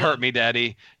 don't hurt me,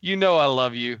 Daddy. You know I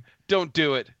love you. Don't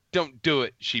do it. Don't do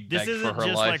it," she begged This for isn't her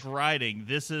just life. like writing.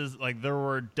 This is like there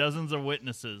were dozens of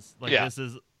witnesses. Yeah. This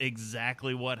is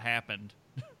exactly what happened.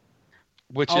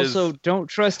 Which Also, is don't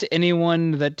trust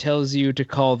anyone that tells you to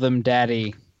call them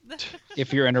daddy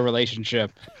if you're in a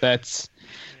relationship. That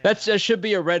should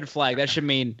be a red flag. That should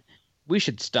mean we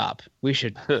should stop. We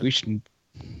should. I'm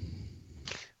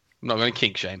not going to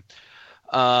kink shame.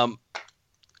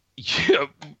 Yeah,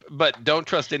 but don't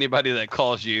trust anybody that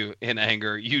calls you in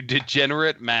anger, "You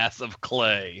degenerate mass of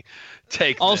clay."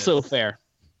 Take Also this. fair.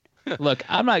 Look,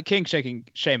 I'm not kink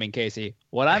shaming Casey.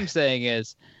 What I'm saying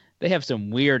is they have some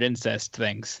weird incest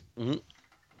things.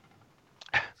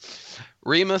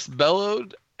 Remus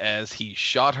bellowed as he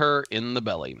shot her in the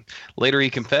belly. Later,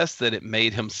 he confessed that it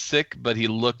made him sick, but he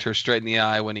looked her straight in the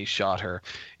eye when he shot her.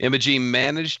 Imogene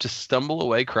managed to stumble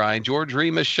away, crying, "George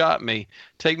Remus shot me.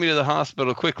 Take me to the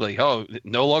hospital quickly." Oh,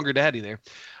 no longer Daddy there.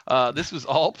 This was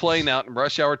all playing out in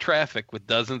rush hour traffic with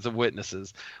dozens of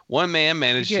witnesses. One man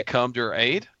managed to come to her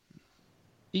aid.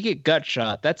 You get gut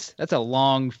shot. That's a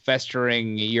long,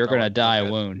 festering, you're gonna die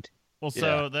okay. wound. Well,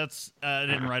 so that's I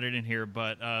didn't write it in here,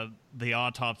 but the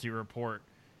autopsy report.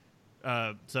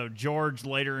 So George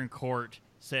later in court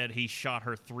said he shot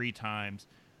her 3 times,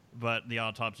 but the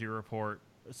autopsy report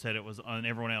said it was on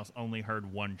everyone else only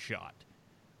heard 1 shot.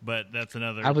 But that's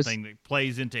another thing that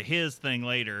plays into his thing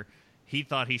later. He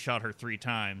thought he shot her 3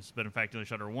 times, but in fact he only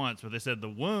shot her once. But they said the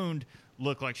wound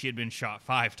looked like she had been shot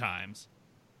 5 times.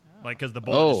 Like, because the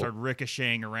bullet just started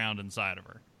ricocheting around inside of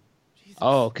her.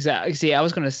 Oh, because I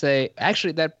was gonna say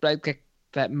actually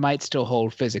that might still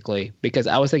hold physically because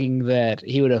I was thinking that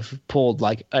he would have pulled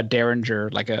like a Derringer,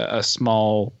 like a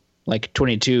small, like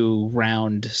 22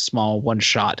 round, small one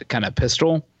shot kind of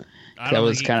pistol. I don't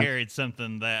think he carried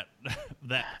something that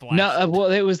flashy. No,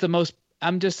 well, it was the most.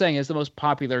 I'm just saying it's the most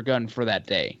popular gun for that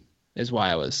day. Is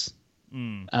why I was.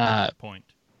 Point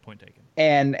taken.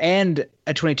 And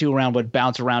a 22 round would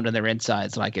bounce around in their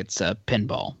insides like it's a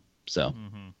pinball. So.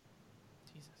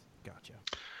 Jesus, gotcha.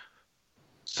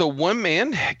 So one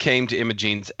man came to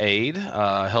Imogene's aid,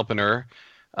 helping her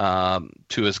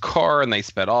to his car, and they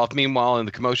sped off. Meanwhile, in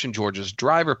the commotion, George's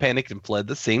driver panicked and fled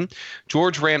the scene.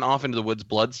 George ran off into the woods,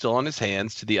 blood still on his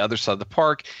hands, to the other side of the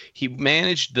park. He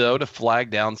managed, though, to flag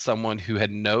down someone who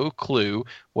had no clue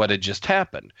what had just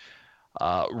happened.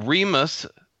 Remus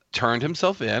turned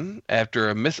himself in after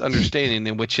a misunderstanding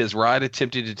in which his ride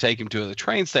attempted to take him to the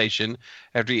train station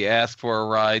after he asked for a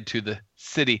ride to the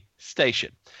city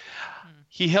station.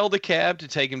 He held a cab to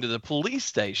take him to the police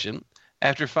station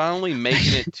after finally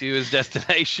making it to his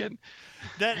destination.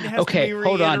 That has to be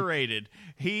reiterated.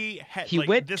 He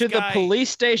went to the police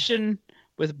station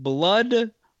with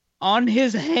blood on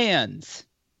his hands.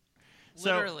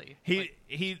 So Literally.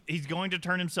 he's going to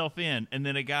turn himself in, and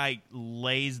then a guy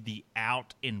lays the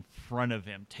out in front of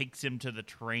him, takes him to the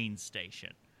train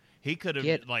station. He could have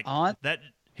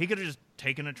He could have just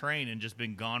taken a train and just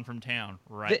been gone from town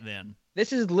then.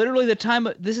 This is literally the time.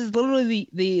 This is literally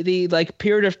the like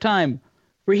period of time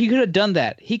where he could have done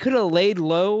that. He could have laid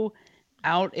low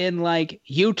out in like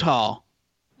Utah,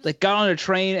 like got on a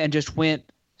train and just went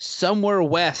somewhere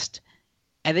west,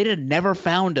 and they'd have never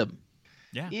found him.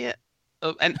 Yeah.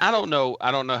 And I don't know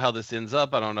how this ends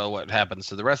up. I don't know what happens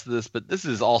to the rest of this, but this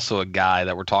is also a guy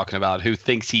that we're talking about who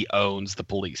thinks he owns the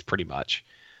police pretty much.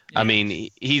 Yeah. I mean,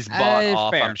 he's bought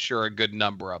off, fair. I'm sure, a good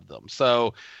number of them.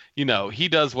 So, he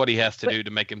does what he has to do to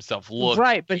make himself look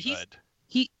right, but good.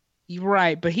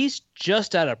 But he's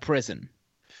just out of prison.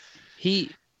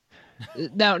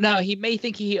 Now he may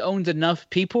think he owns enough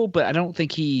people, but I don't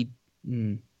think he.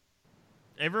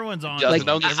 Everyone's on. Like,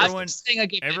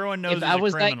 everyone knows. If I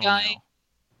was that guy, now.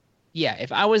 Yeah.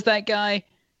 If I was that guy,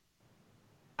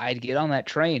 I'd get on that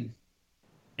train.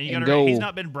 And he's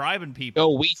not been bribing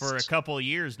people for a couple of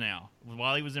years now.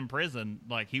 While he was in prison,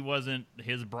 like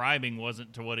his bribing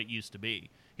wasn't to what it used to be.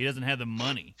 He doesn't have the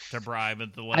money to bribe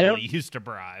at the level he used to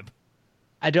bribe.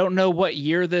 I don't know what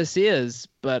year this is,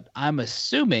 but I'm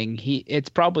assuming it's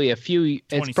probably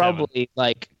it's probably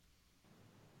like,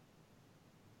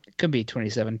 it could be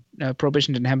 27.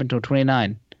 Prohibition didn't happen until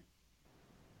 29.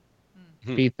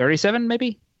 Be 37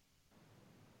 maybe?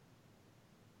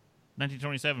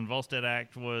 1927 Volstead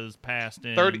Act was passed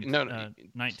in 19.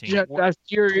 You're right.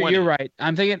 You're right.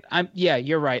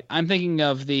 I'm thinking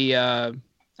of the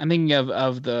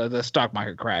the stock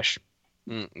market crash.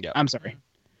 Yeah. I'm sorry.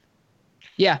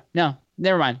 Yeah, no,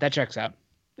 never mind. That checks out.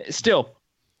 Still,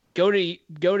 go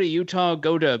to Utah,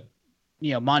 go to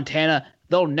Montana.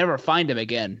 They'll never find him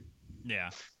again.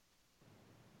 Yeah.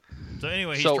 So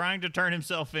anyway, he's trying to turn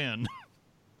himself in.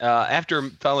 After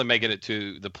finally making it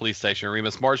to the police station,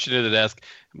 Remus marched into the desk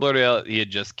and blurted out he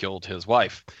had just killed his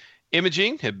wife.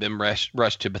 Imogene had been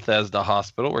rushed to Bethesda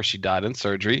Hospital, where she died in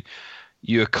surgery.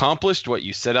 You accomplished what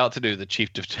you set out to do, the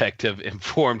chief detective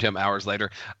informed him hours later.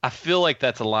 I feel like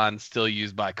that's a line still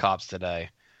used by cops today.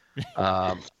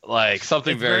 Like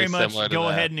something very similar to that. Go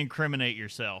ahead and incriminate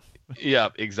yourself. Yeah,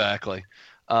 exactly.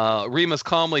 Remus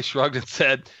calmly shrugged and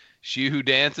said, "She who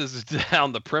dances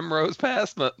down the primrose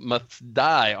path must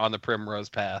die on the primrose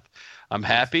path. I'm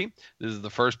happy. This is the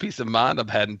first peace of mind I've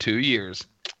had in 2 years."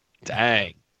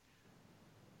 Dang.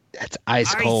 That's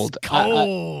ice cold.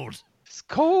 Cold. It's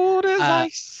cold as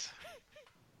ice.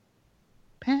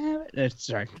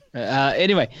 Sorry.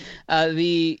 Anyway,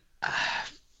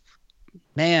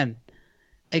 man,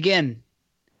 again,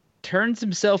 turns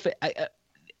himself.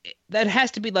 That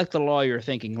has to be like the lawyer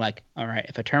thinking, like, all right,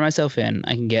 if I turn myself in,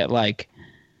 I can get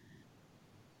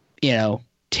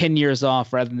 10 years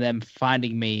off rather than them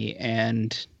finding me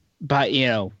and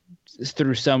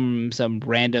through some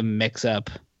random mix up.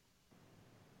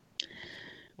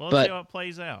 Well, let's see how it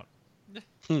plays out.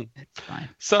 It's fine.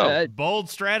 So bold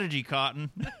strategy,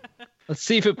 Cotton. Let's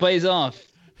see if it plays off.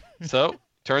 So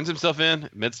turns himself in,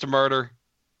 admits to murder.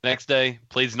 Next day,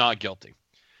 pleads not guilty.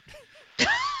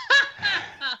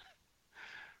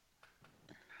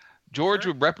 George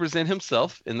would represent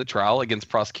himself in the trial against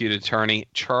prosecuting attorney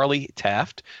Charlie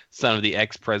Taft, son of the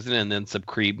ex-president and then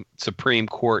Supreme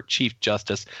Court Chief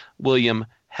Justice William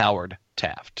Howard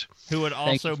Taft. Who would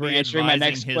also be answering my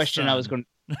next question. I was going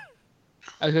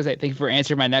to say, thank you for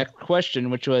answering my next question,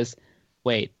 which was,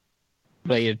 wait,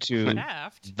 related to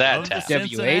Taft. That Of the Taft.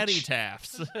 Cincinnati WH?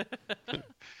 Tafts.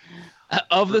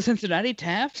 of the Cincinnati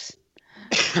Tafts.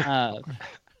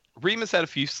 Remus had a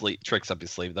few tricks up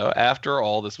his sleeve, though. After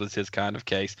all, this was his kind of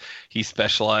case. He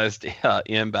specialized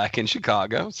back in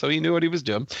Chicago, so he knew what he was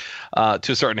doing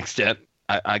to a certain extent.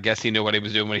 I guess he knew what he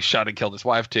was doing when he shot and killed his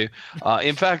wife, too.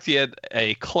 In fact, he had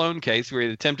a clone case where he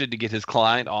had attempted to get his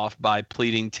client off by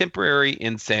pleading temporary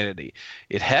insanity.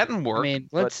 It hadn't worked. I mean,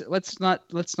 let's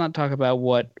not talk about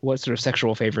what sort of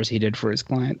sexual favors he did for his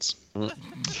clients.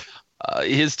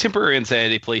 His temporary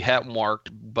insanity plea hadn't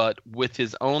worked, but with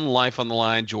his own life on the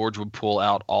line, George would pull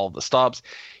out all the stops.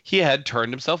 He had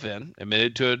turned himself in,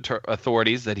 admitted to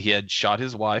authorities that he had shot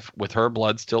his wife with her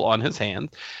blood still on his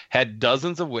hands, had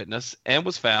dozens of witnesses, and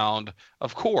was found,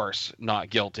 of course,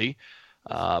 not guilty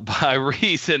by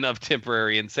reason of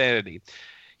temporary insanity.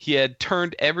 He had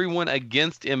turned everyone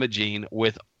against Imogene,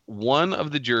 with one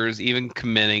of the jurors even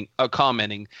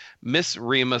commenting, Miss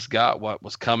Remus got what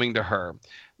was coming to her.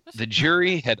 The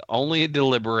jury had only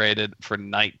deliberated for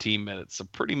 19 minutes, so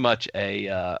pretty much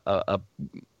a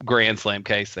grand slam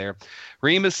case there.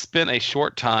 Remus spent a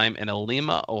short time in a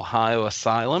Lima, Ohio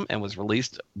asylum and was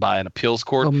released by an appeals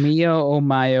court.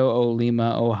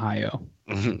 Lima, Ohio.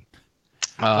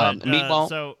 Meanwhile,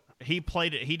 so he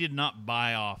played it. He did not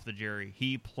buy off the jury.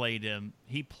 He played them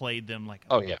like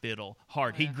a fiddle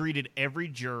hard. He greeted every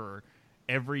juror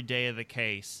every day of the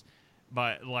case.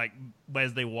 But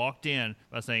as they walked in,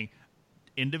 by saying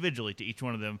individually to each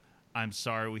one of them, "I'm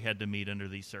sorry we had to meet under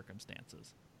these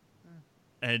circumstances,"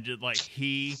 and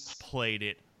he played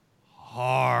it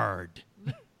hard.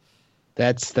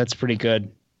 That's pretty good.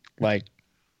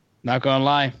 Not gonna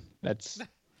lie, it's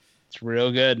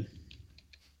real good.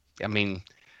 I mean,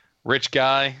 rich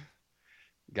guy,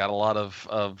 got a lot of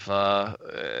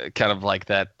kind of like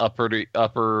that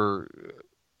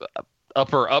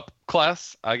upper up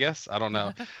class, I guess. I don't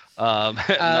know.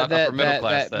 Not upper middle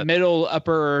class. That middle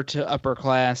upper to upper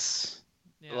class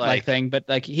thing. But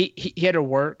he had to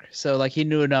work, so he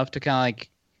knew enough to kind of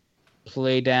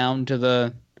play down to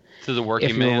the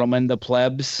working man, Roman, the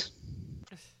plebs.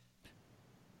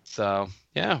 So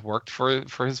yeah, worked for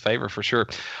his favor for sure.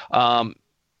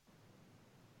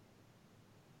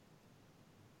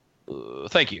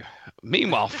 Thank you.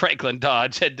 Meanwhile, Franklin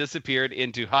Dodge had disappeared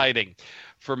into hiding.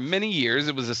 For many years,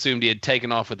 it was assumed he had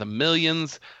taken off with the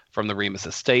millions from the Remus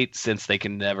estate, since they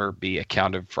can never be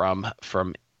accounted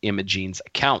from Imogene's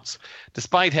accounts.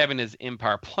 Despite having his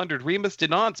empire plundered, Remus did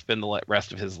not spend the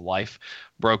rest of his life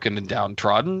broken and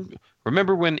downtrodden.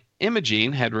 Remember when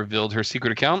Imogene had revealed her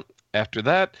secret account? After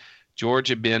that, George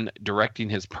had been directing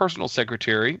his personal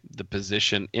secretary, the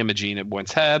position Imogene had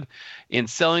once had, in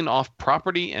selling off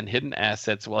property and hidden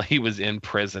assets while he was in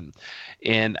prison.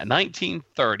 In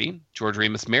 1930, George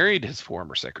Remus married his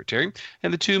former secretary,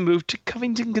 and the two moved to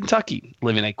Covington, Kentucky,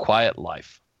 living a quiet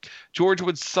life. George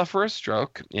would suffer a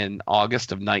stroke in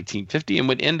August of 1950 and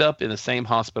would end up in the same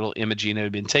hospital Imogene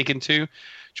had been taken to.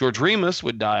 George Remus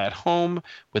would die at home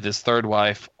with his third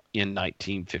wife in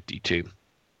 1952.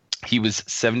 He was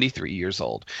 73 years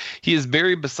old. He is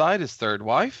buried beside his third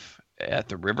wife at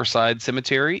the Riverside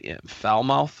Cemetery in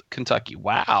Falmouth, Kentucky.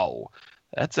 Wow,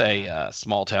 that's a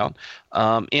small town.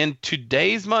 In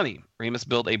today's money, Remus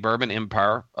built a bourbon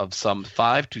empire of some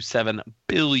 $5 to $7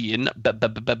 billion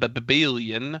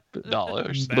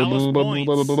dollars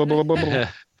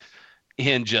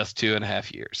in just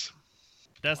 2.5 years.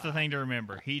 That's the thing to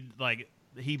remember.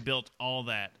 He built all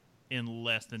that in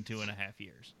less than 2.5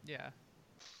 years. Yeah.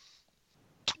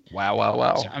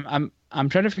 Wow. So I'm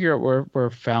trying to figure out where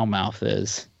Falmouth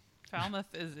is. Falmouth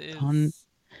is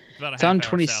It's on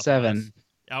 27. Southwest.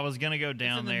 I was gonna go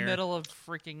down in there. the middle of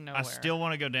freaking nowhere. I still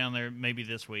want to go down there maybe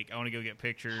this week. I want to go get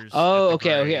pictures. Oh, at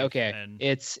the grave okay. and-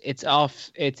 It's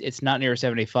off. It's not near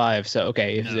 75. So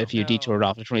if you detoured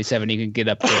off to 27, you can get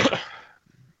up to it.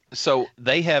 So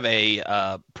they have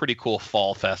a pretty cool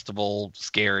fall festival,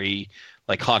 scary,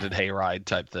 haunted hayride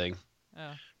type thing.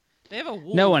 Oh. They have a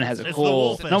wolf. No one has a It's the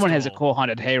wolf cool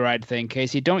haunted hayride thing,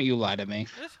 Casey. Don't you lie to me.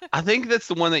 I think that's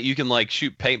the one that you can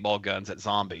shoot paintball guns at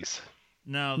zombies.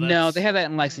 No, they have that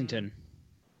in Lexington.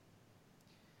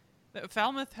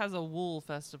 Falmouth has a wool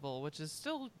festival, which is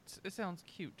still, it sounds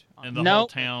cute. And the whole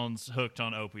town's hooked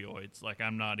on opioids.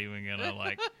 I'm not even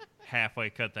gonna halfway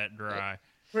cut that dry.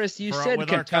 Chris, you said with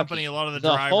Kentucky. Our company, a lot of the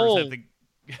drivers have the.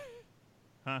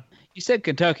 Huh? You said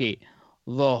Kentucky.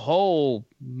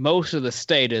 Most of the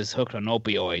state is hooked on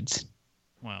opioids.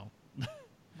 Well,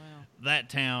 that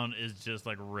town is just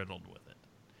riddled with it.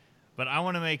 But I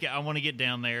want to get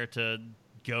down there to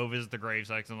go visit the grave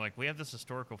sites. I'm we have this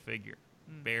historical figure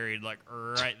buried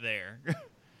right there.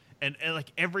 and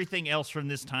like everything else from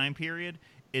this time period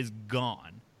is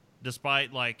gone.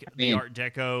 Despite like the mean- Art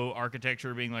Deco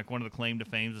architecture being like one of the claim to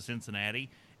fame of Cincinnati,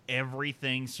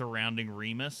 everything surrounding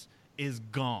Remus is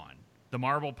gone. The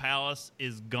Marble Palace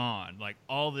is gone. Like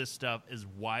all this stuff is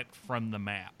wiped from the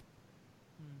map.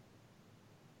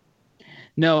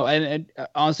 No, and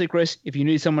honestly, Chris, if you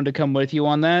need someone to come with you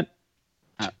on that,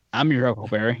 I'm your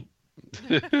Huckleberry.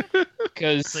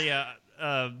 Because So yeah,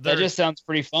 that just sounds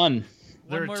pretty fun.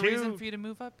 there One are more two- reason for you to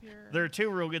move up here. There are two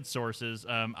real good sources.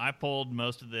 I pulled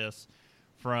most of this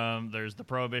from there's the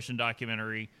Prohibition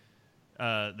documentary,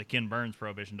 the Ken Burns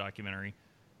Prohibition documentary,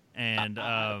 and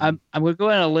I'm going to go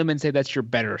out on a limb and say that's your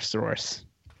better source.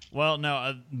 well,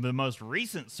 no, the most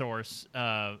recent source.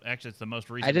 Actually, it's the most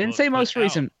recent. I didn't book say put most out.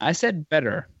 recent. I said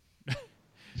better.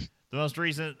 The most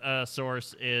recent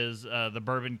source is the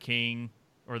Bourbon King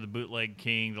or the Bootleg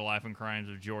King: The Life and Crimes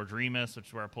of George Remus, which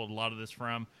is where I pulled a lot of this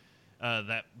from.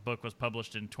 That book was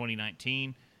published in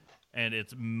 2019, and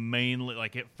it's mainly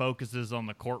like it focuses on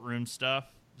the courtroom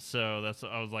stuff. So that's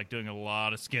I was like doing a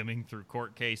lot of skimming through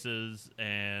court cases,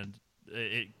 and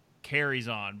it carries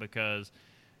on because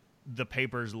the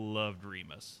papers loved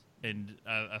Remus. And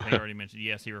I think I already mentioned,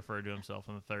 yes, he referred to himself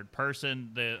in the third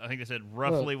person. I think they said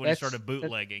roughly when he started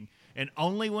bootlegging, and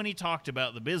only when he talked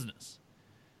about the business.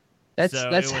 That's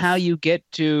So that's it was- how you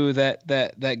get to that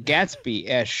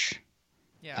Gatsby-ish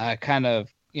yeah. kind of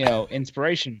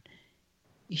inspiration.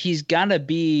 He's got to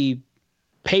be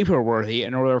paper worthy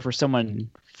in order for someone,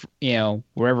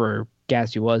 wherever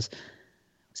Gatsby was.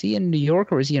 Was he in New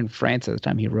York or was he in France at the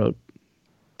time he wrote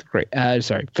the great?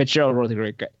 Fitzgerald wrote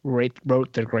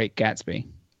the Great Gatsby.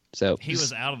 So He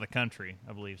was out of the country,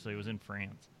 I believe, so he was in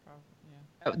France.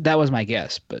 Yeah. that was my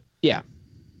guess, but yeah.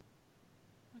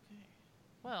 Okay.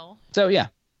 Well, So yeah,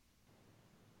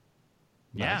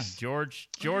 Yeah, Nice. George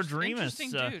Remus.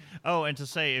 interesting dude. Oh, and to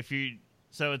say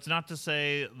so it's not to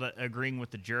say that agreeing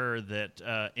with the juror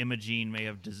that Imogene may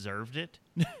have deserved it.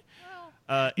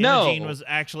 No. Imogene was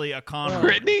actually a con artist.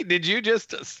 Brittany, did you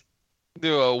just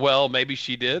do a well? Maybe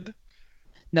she did.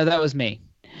 no, that was me.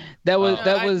 That was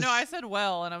I said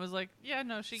well, and I was like, yeah,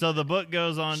 no, she. So the book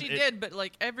goes on. she did, but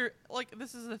like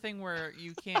this is the thing where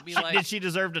you can't be like. Did she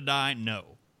deserve to die? No.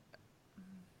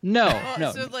 no, Well,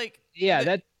 no. So like. Yeah, the-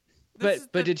 that. This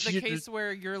But is did the she? case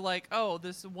where you're like, oh,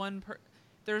 this one.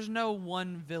 There's no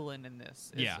one villain in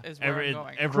this. Is where I'm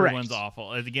going. Everyone's Correct.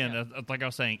 awful. Again, that's like I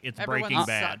was saying, it's Everyone Breaking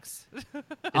Bad. sucks.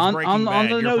 It's On- Breaking on Bad. the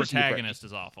Your nose, you protagonist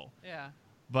is awful. yeah.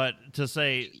 But to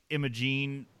say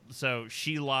Imogene, so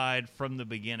she lied from the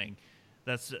beginning.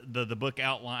 That's the book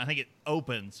outline. I think it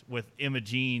opens with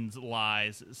Imogene's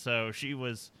lies. So she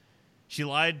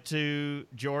lied to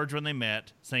George when they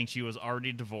met, saying she was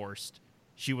already divorced.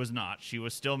 She was not. She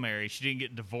was still married. She didn't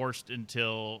get divorced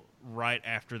until right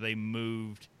after they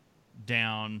moved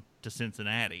down to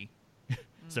Cincinnati.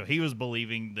 So he was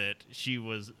believing that she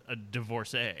was a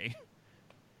divorcee.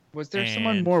 Was there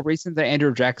someone And- more recent than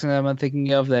Andrew Jackson that I'm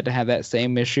thinking of that had that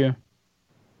same issue?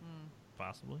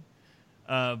 Possibly.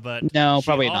 But No, she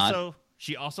probably not. also,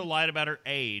 She also lied about her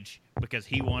age because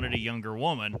he wanted a younger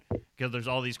woman. Because there's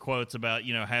all these quotes about,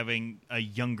 having a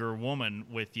younger woman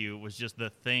with you was just the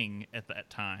thing at that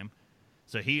time.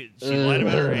 So she lied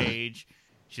about her age.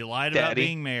 She lied about Daddy.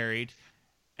 being married.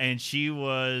 And she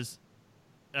was,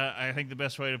 I think the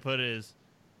best way to put it is,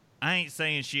 I ain't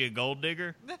saying she a gold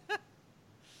digger.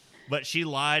 But she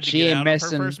lied to She get ain't out of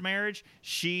messing- her first marriage.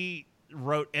 She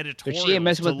wrote But editorials. she ain't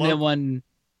messing to with no one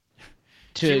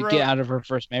She to wrote- get out of her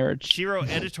first marriage. She wrote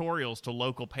editorials to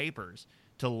local papers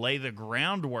to lay the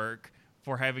groundwork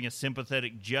for having a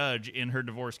sympathetic judge in her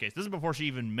divorce case. This is before she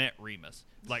even met Remus.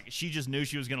 Like, she just knew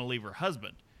she was going to leave her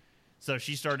husband. So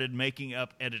she started making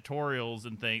up editorials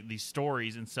and these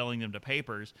stories and selling them to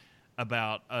papers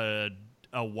about a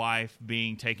wife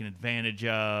being taken advantage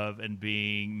of and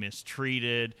being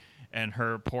mistreated and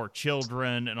her poor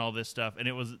children and all this stuff. And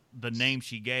it was the name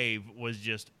she gave was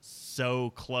just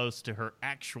so close to her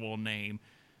actual name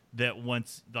that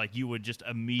once, like, you would just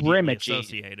immediately Rimagine.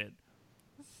 associate it.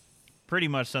 Pretty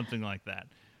much something like that.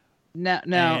 Now,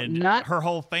 And not her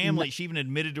whole family. She even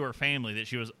admitted to her family that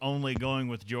she was only going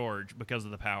with George because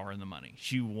of the power and the money.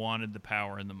 She wanted the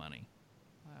power and the money.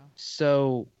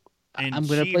 so. And I'm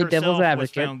going to she play herself devil's was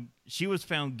advocate. she was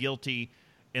found guilty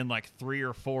in like 3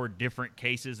 or 4 different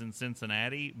cases in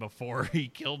Cincinnati before he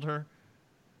killed her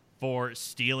for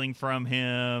stealing from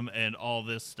him and all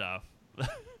this stuff.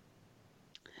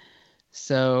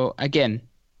 So again,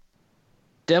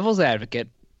 devil's advocate.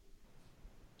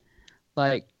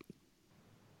 Like,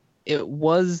 it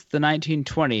was the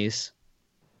 1920s.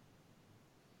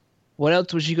 What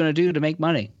else was she going to do to make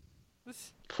money?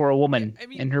 for a woman I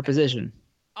mean, in her position.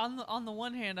 on the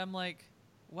one hand, I'm like,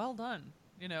 well done.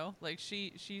 You know, like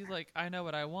she's like, I know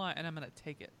what I want, and I'm gonna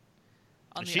take it.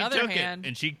 On the other hand,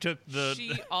 and she took the.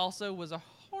 she also was a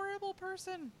horrible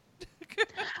person.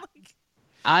 Like,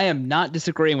 I am not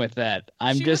disagreeing with that.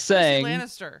 I'm she just was Cersei saying.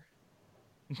 Lannister.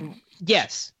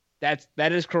 Yes,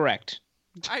 that is correct.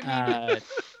 I mean,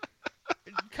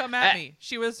 come at me.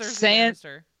 She was Cersei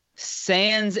Lannister.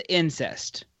 Sans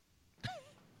incest.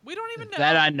 We don't even know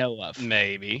That I know of.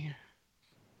 Maybe.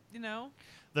 You know,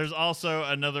 There's also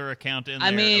another account in there.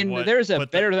 I mean, there's a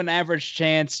better than average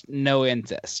chance no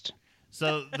incest.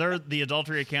 So the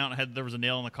adultery account there was a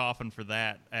nail in the coffin for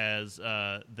that, as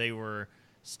they were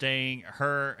staying.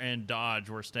 Her and Dodge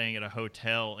were staying at a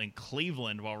hotel in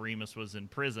Cleveland while Remus was in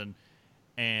prison,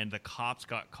 and the cops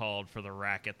got called for the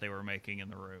racket they were making in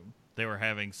the room. They were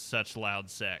having such loud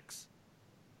sex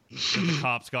that the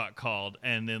cops got called,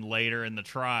 and then later in the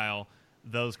trial,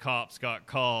 those cops got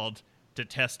called to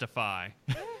testify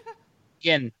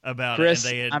Again, about Chris,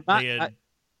 it. And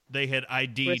they had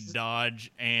ID'd Chris,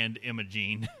 Dodge and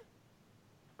Imogene.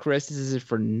 Chris, this is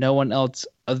for no one else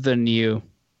other than you.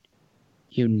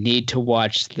 You need to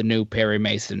watch the new Perry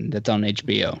Mason that's on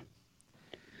HBO.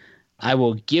 I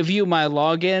will give you my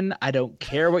login. I don't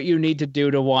care what you need to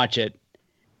do to watch it.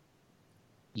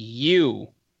 You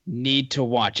need to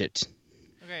watch it.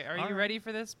 okay. Are you ready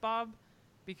for this, Bob?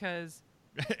 Because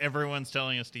Everyone's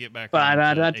telling us to get back on to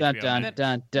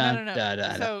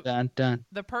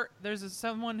HBO. There's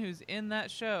someone who's in that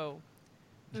show,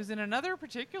 who's in another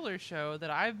particular show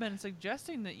that I've been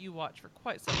suggesting that you watch for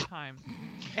quite some time.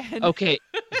 And Okay,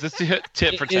 Is this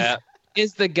tit for tat?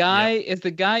 is the guy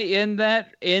in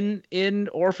that in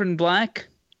Orphan Black?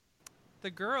 the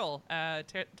girl,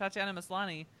 Tatiana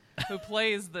Maslany, who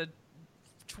plays the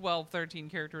 12, 13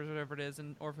 characters, whatever it is,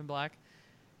 in Orphan Black,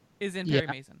 is in Perry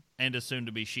Mason. And is soon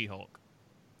to be She-Hulk.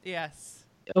 Yes.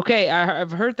 Okay,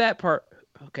 I've heard that part.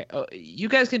 Okay, you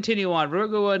guys continue on. We're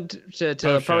going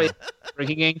to probably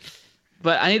Drinking Gang,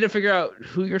 but I need to figure out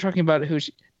who you're talking about.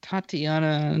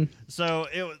 Tatiana? So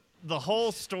the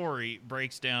whole story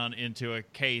breaks down into a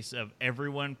case of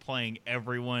everyone playing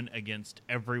everyone against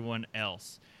everyone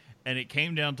else. And it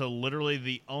came down to literally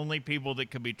the only people that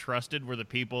could be trusted were the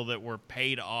people that were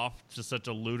paid off to such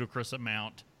a ludicrous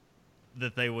amount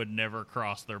that they would never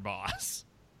cross their boss.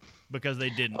 Because they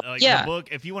didn't. Like the book,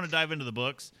 if you want to dive into the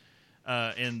books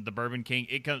in the Bourbon King,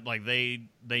 it comes like they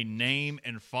name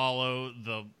and follow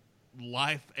the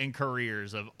life and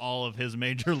careers of all of his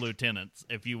major lieutenants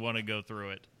if you want to go through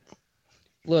it.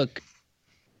 Look,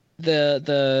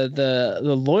 the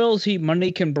loyalty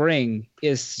money can bring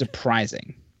is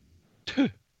surprising.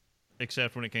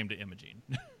 Except when it came to Imogene.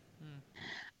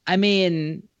 I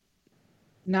mean,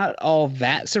 not all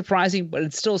that surprising, but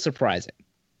it's still surprising.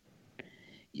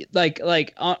 Like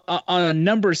on a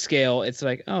number scale, it's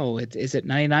like, oh, is it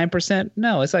 99%?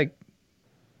 No, it's like,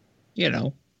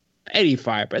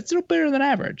 85, but it's still better than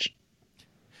average.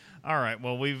 All right,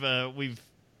 well we've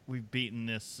beaten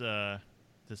this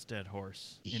dead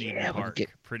horse in Eden Park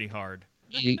pretty hard.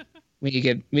 We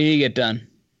need to get done.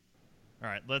 All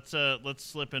right, let's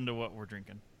slip into what we're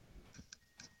drinking.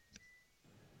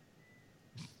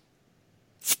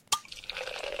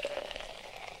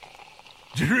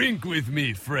 Drink with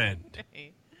me, friend.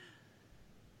 Hey.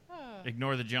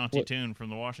 Ignore the jaunty tune from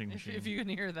the washing machine. If you can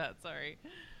hear that, sorry.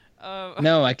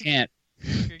 No, I can't.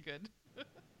 Okay, good. Gosh,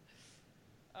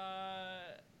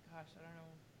 I don't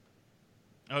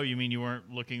know. Oh, you mean you weren't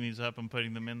looking these up and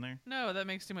putting them in there? No, that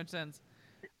makes too much sense.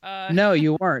 No,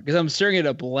 you weren't, because I'm staring at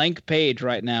a blank page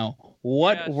right now.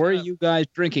 What were you guys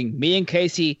drinking? Me and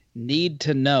Casey need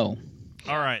to know.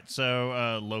 All right,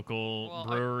 so local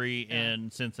brewery in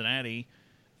Cincinnati,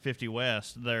 50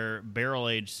 West, their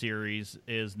barrel-aged series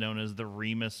is known as the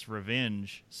Remus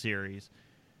Revenge series.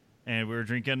 And we were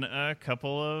drinking a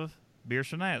couple of beers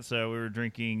from that. So we were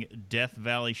drinking Death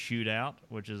Valley Shootout,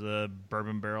 which is a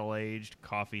bourbon barrel-aged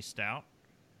coffee stout.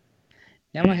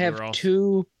 Now I have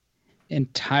two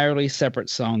entirely separate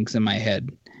songs in my head,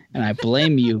 and I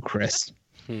blame you, Chris.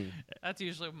 That's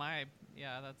usually my...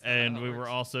 Yeah, that's... And we were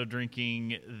also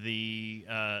drinking the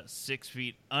 6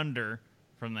 Feet Under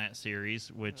from that series,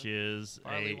 which is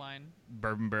barley a wine.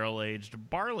 Bourbon barrel-aged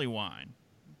barley wine.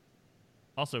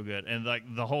 Also good. And like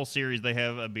the whole series, they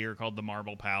have a beer called the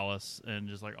Marble Palace, and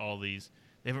just like all these...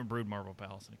 They haven't brewed Marble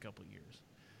Palace in a couple of years.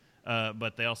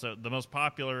 But they also... The most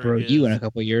popular Bro, you in a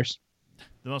couple of years.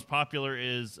 The most popular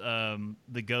is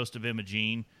the Ghost of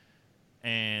Imogene,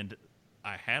 and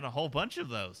I had a whole bunch of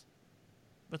those,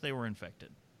 but they were infected.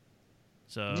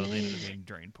 So they ended up being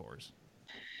drain pours.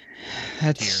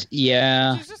 That's...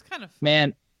 Yeah. It's just kind of...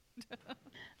 Man,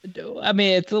 I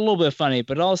mean, it's a little bit funny,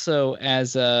 but also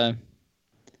as a,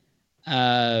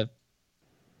 let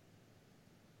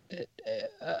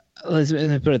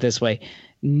me put it this way: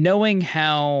 knowing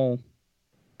how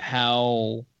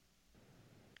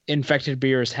infected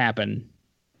beers happen,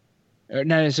 or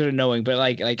not necessarily knowing, but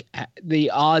like the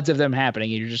odds of them happening,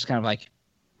 you're just kind of like,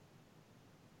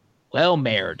 well,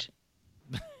 Mared.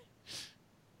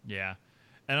 Yeah.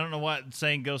 I don't know what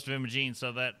saying Ghost of Imogene,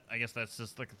 so that I guess that's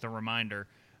just like the reminder.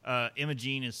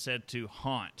 Imogene is said to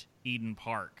haunt Eden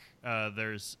Park.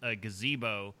 There's a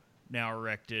gazebo now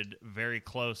erected very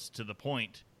close to the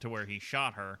point to where he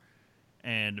shot her,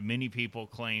 and many people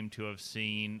claim to have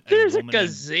seen There's a woman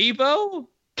gazebo?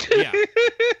 Yeah.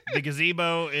 The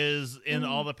gazebo is in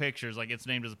all the pictures. Like, it's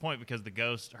named as a point because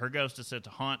her ghost is said to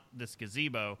haunt this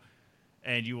gazebo,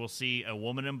 and you will see a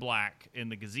woman in black in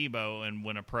the gazebo, and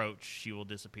when approached, she will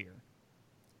disappear.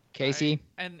 Casey?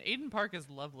 And Eden Park is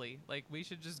lovely. Like, we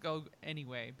should just go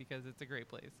anyway because it's a great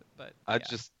place. But I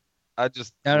just No.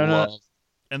 love.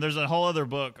 And there's a whole other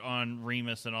book on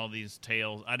Remus and all these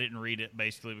tales. I didn't read it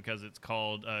basically because it's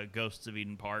called Ghosts of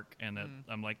Eden Park, and that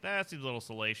I'm like, that seems a little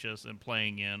salacious and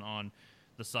playing in on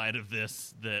the side of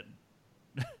this that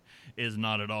is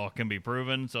not at all can be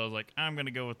proven. So I was like, I'm going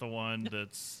to go with the one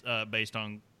that's based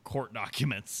on court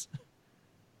documents.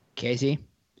 Casey?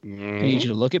 I need you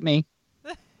to look at me.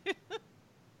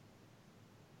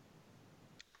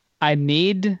 I don't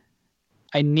need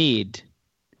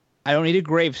a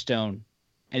gravestone.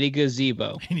 I need a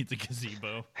gazebo. He needs a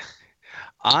gazebo.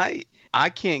 I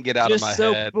can't get out of my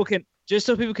head. Just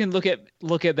so people can look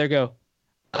at their go,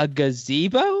 a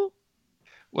gazebo?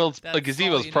 Well, That's a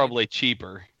gazebo all is you probably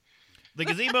cheaper. The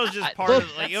gazebo is just part Look, of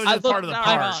it was just part of the not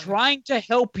park. wrong. I'm trying to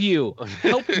help you.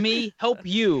 Help me help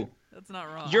you. that's not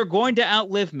wrong. You're going to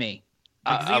outlive me.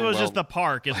 The gazebo is well- just the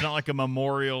park. It's not like a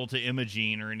memorial to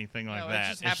Imogene or anything like No, it that.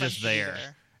 just It's happens just to be there.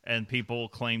 And people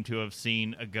claim to have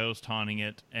seen a ghost haunting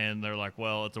it, and they're like,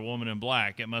 well, it's a woman in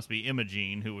black. It must be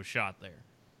Imogene who was shot there,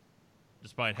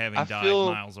 despite having died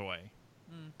miles away.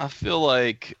 I feel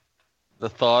like the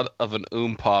thought of an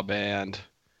Oompa band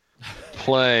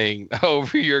playing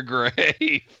over your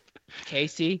grave.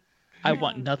 Casey, I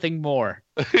want nothing more.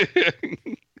 Wait,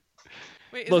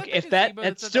 is Look, that the if that- gazebo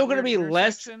that's at still that gonna weird be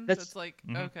less- intersection? that's- That's like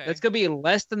Mhm. okay. That's gonna be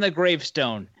less than the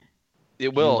gravestone.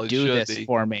 It will. You It do should this be.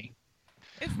 for me.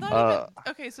 It's not even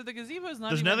okay. So the gazebo is not.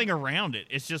 There's even, nothing around it.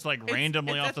 It's just like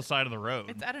randomly it's off at the side of the road.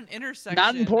 It's at an intersection.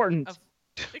 Not important. Of,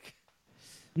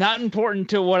 Not important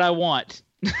to what I want.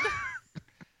 The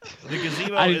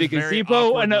gazebo I need is a very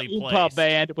gazebo and an awkwardly Oompa placed.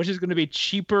 band, which is going to be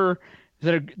cheaper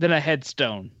than a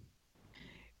headstone.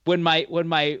 When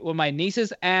my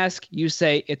nieces ask, you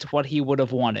say it's what he would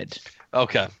have wanted.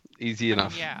 Okay, easy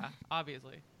enough. yeah,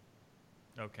 obviously.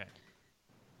 Okay.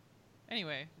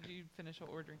 Anyway, did you finish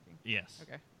what we're drinking? Yes.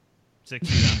 Okay. 6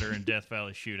 Feet Under and Death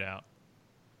Valley Shootout.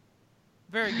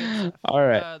 Very good stuff. All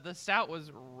right. The stout was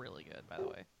really good, by the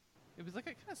way. It was like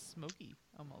a kind of smoky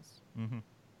almost. Mm-hmm.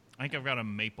 I think I've got a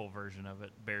maple version of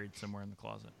it buried somewhere in the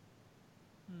closet.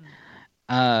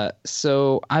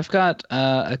 So I've got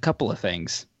a couple of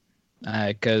things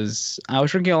because I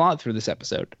was drinking a lot through this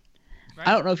episode. Right?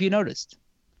 I don't know if you noticed.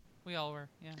 We all were.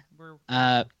 Yeah, we're.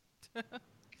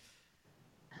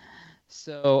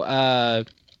 So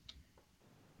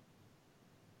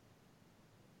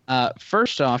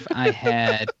first off, I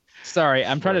had. Sorry,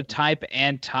 I'm trying to type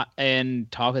and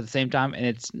talk at the same time, and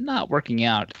it's not working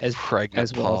out as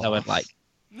Pregnant well as I would pause.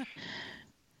 like.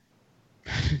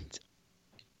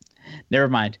 Never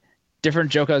mind.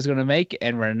 Different joke I was going to make,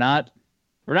 and we're not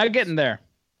getting there.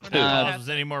 If Paul's was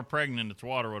any more pregnant, its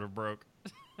water would have broke.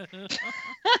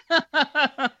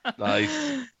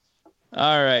 Nice.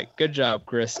 All right, good job,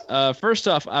 Chris. First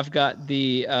off, I've got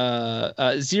the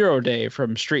 0 Day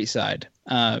from Street Side,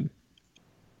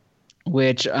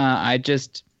 which I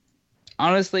just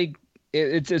honestly,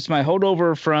 it's my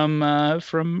holdover from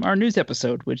our news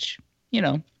episode, which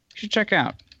you should check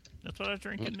out. That's what I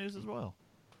drink in news as well.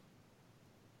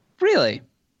 Really?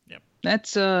 Yep.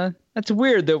 That's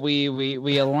weird that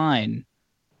we align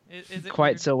Is it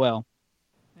quite weird? so well.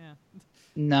 Yeah.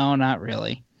 No, not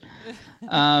really.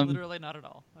 Literally not at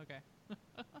all. Okay.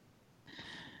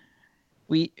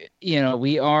 We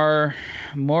are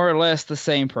more or less the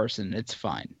same person. It's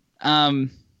fine.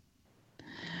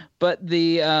 But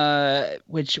the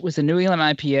which was a New England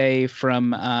IPA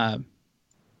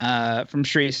from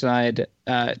Street Side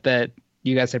that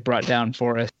you guys had brought down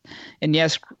for us. And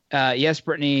yes,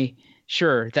 Brittany,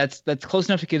 sure, that's close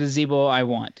enough to get a gazebo I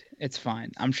want. It's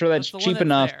fine. I'm sure that's the one cheap that's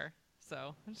enough. there,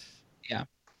 so. Yeah.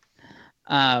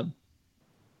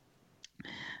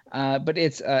 But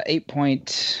it's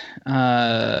 8.5%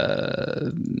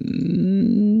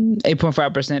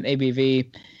 ABV.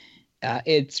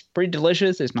 It's pretty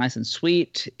delicious. It's nice and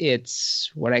sweet. It's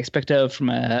what I expect of from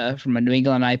a New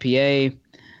England IPA.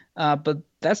 But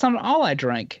that's not all I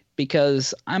drank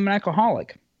because I'm an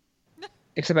alcoholic.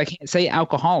 Except I can't say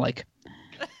alcoholic.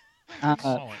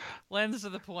 Lends to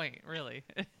the point, really.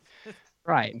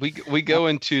 Right. We go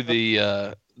into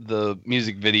the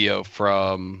music video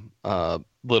from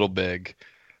Little Big.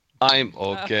 I'm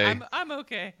okay. I'm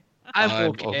okay. I'm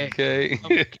okay.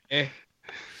 Okay.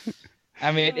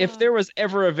 I mean, if there was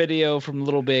ever a video from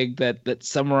Little Big that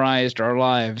summarized our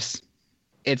lives,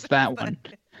 it's that one.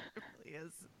 It really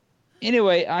is.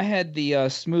 Anyway, I had the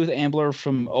Smooth Ambler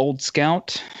from Old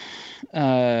Scout.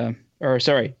 The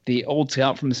Old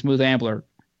Scout from the Smooth Ambler.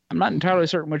 I'm not entirely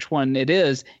certain which one it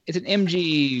is. It's an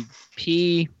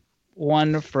MGP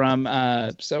one from,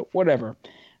 so whatever.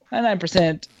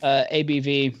 99%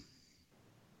 ABV.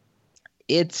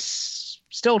 It's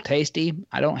still tasty.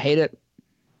 I don't hate it.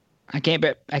 I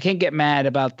can't get mad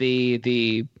about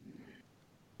the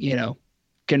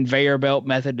conveyor belt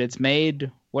method it's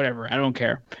made. Whatever. I don't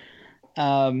care.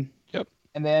 Yep.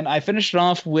 And then I finished it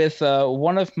off with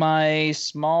one of my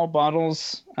small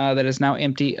bottles that is now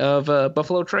empty of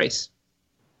Buffalo Trace.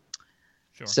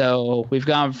 Sure. So we've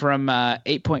gone from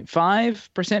 8.5%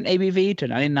 ABV to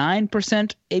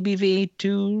 99% ABV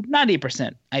to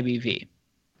 90% ABV.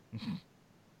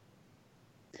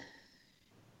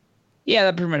 Yeah,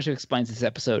 that pretty much explains this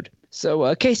episode.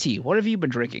 So, Casey, what have you been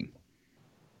drinking?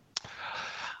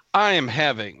 I am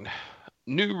having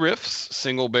New Riff's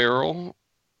single barrel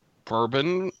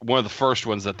bourbon, one of the first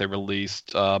ones that they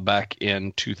released back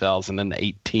in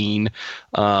 2018.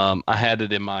 I had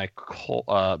it in my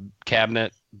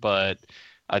cabinet, but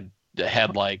I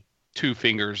had like 2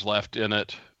 fingers left in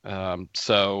it.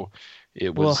 So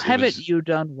it was. Well, haven't you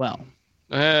done well?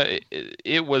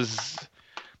 It was.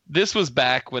 This was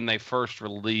back when they first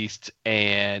released,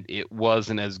 and it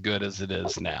wasn't as good as it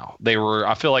is now.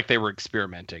 I feel like they were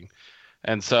experimenting,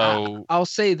 and so I'll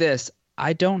say this: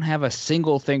 I don't have a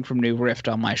single thing from New Rift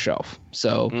on my shelf.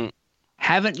 So,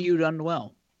 haven't you done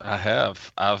well? I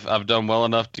have. I've done well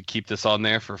enough to keep this on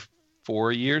there for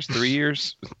 3 years.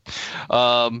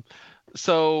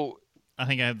 So I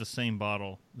think I have the same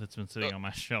bottle that's been sitting on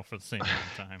my shelf for the same amount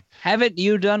of time. Haven't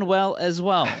you done well as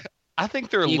well? I think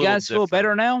they're You guys feel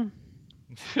better now?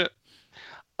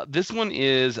 This one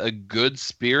is a good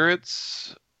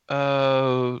spirits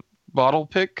bottle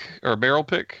pick or barrel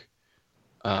pick.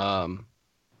 But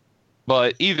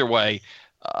either way,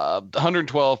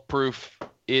 112 proof,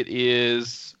 it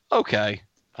is okay.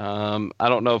 I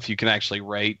don't know if you can actually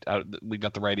rate. We've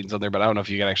got the ratings on there, but I don't know if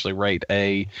you can actually rate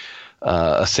a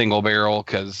single barrel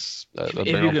because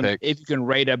if you can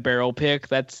rate a barrel pick,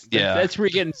 that's where you're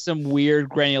getting some weird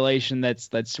granulation.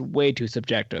 That's way too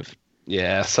subjective.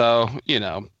 Yeah, so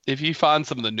if you find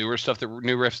some of the newer stuff that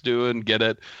New Riff's doing, get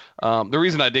it. The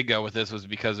reason I did go with this was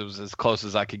because it was as close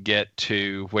as I could get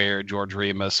to where George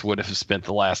Remus would have spent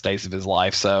the last days of his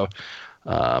life. So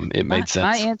it made sense.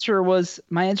 My answer was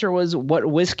what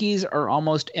whiskeys are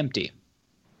almost empty.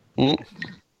 Well,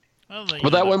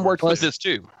 that one worked with this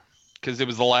too, because it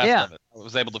was the last of it. I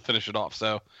was able to finish it off,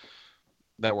 so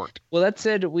that worked. Well, that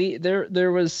said,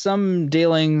 there was some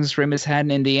dealings Remus had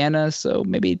in Indiana, so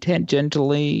maybe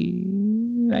tangentially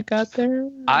that got there.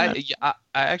 I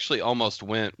actually almost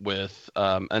went with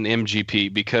an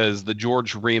MGP because the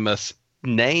George Remus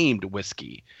named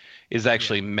whiskey is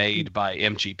actually made by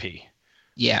MGP.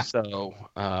 Yeah. So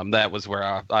that was where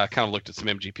I kind of looked at some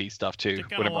MGP stuff too. I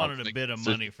kind of wanted a bit of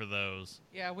money for those.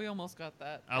 Yeah, we almost got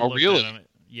that. Really?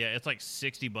 Yeah, it's like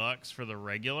 $60 for the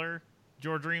regular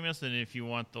George Remus, and if you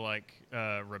want the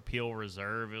Repeal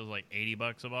Reserve, it was like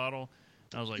 $80 a bottle.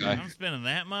 And I was like, I'm spending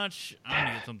that much, I'm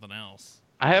gonna get something else.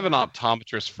 I have an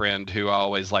optometrist friend who I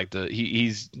always like to.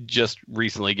 He's just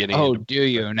recently getting. Oh, do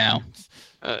you now?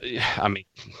 I mean,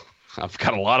 I've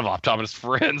got a lot of optometrist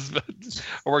friends, but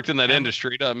I worked in that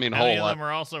industry. Doesn't mean a whole lot. Many of them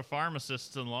are also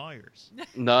pharmacists and lawyers.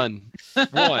 None.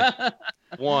 One. I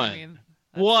mean,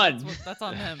 One. That's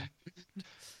on him.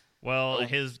 Well,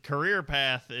 his career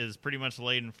path is pretty much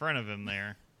laid in front of him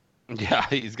there. Yeah,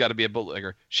 he's got to be a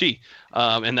bootlegger.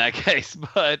 In that case,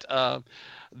 but that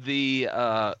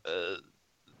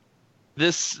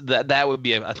would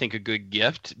be, I think, a good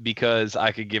gift because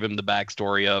I could give him the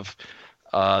backstory of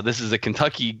this is a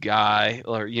Kentucky guy,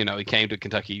 or he came to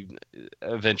Kentucky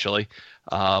eventually,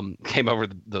 came over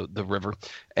the river,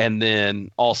 and then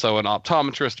also an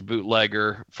optometrist,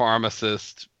 bootlegger,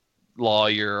 pharmacist,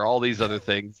 lawyer, all these other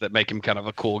things that make him kind of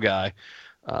a cool guy,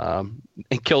 and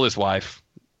killed his wife.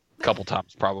 couple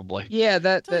times probably. Yeah,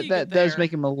 that Till you get does there.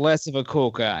 make him a less of a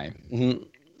cool guy. Mhm.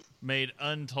 Made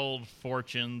untold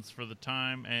fortunes for the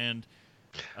time, and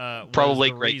was Probably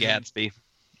the Great reason- Gatsby.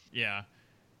 Yeah,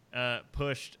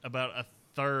 pushed about a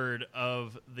third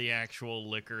of the actual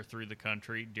liquor through the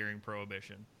country during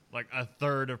Prohibition. Like a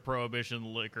third of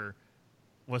Prohibition liquor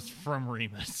was from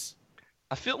Remus.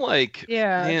 I feel like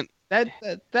Yeah, man,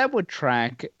 that would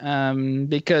track because I mean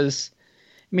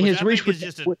Which his I reach think would, is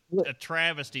just would- a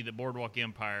travesty that Boardwalk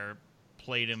Empire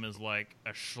played him as like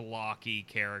a schlocky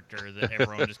character that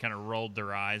everyone just kind of rolled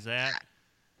their eyes at.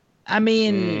 I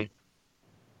mean,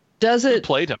 does who it?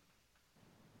 played him?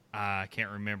 I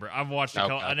can't remember. I've watched Oh,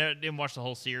 I God. didn't watch the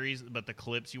whole series, but the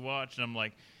clips you watch, and I'm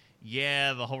like,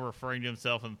 yeah, the whole referring to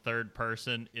himself in third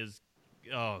person is,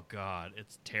 oh God,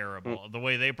 it's terrible. The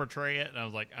way they portray it, and I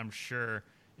was like, I'm sure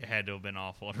it had to have been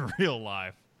awful in real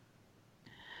life.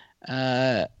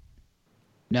 No,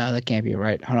 that can't be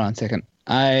right. Hold on a second.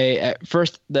 The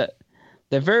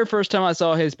very first time I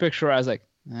saw his picture, I was like,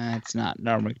 it's not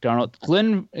Norm Macdonald.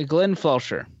 Glenn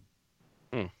Felsher.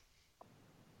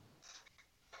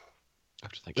 I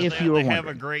have to think. If they, you were they have a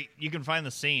wondering. great, you can find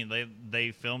the scene.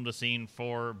 They filmed a scene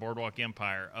for Boardwalk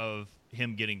Empire of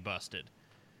him getting busted,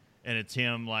 and it's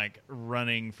him like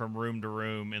running from room to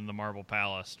room in the Marble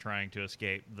Palace trying to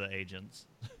escape the agents.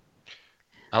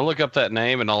 I look up that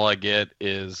name and all I get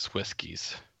is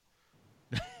whiskeys.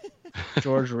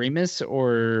 George Remus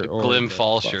or Glenn the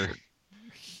Felsher.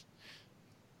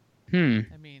 Felsher?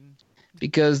 I mean,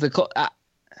 Because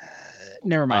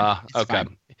never mind. It's Okay.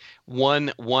 fine.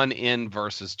 One N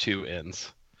versus two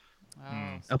N's.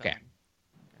 Okay.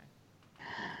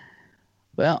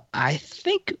 Well, I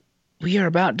think we are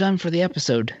about done for the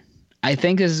episode. I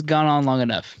think this has gone on long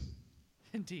enough.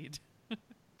 Indeed.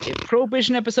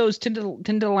 Prohibition episodes tend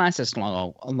to last us a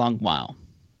long while.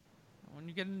 When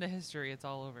you get into history, it's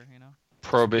all over, you know.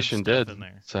 Prohibition Good stuff did. in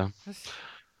there.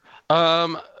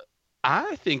 So,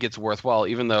 I think it's worthwhile,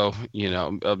 even though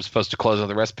I'm supposed to close out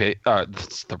the recipe.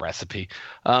 That's the recipe.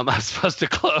 I'm supposed to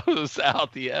close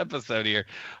out the episode here,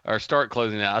 or start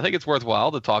closing out. I think it's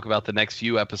worthwhile to talk about the next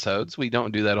few episodes. We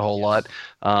don't do that a whole lot,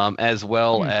 as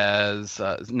well as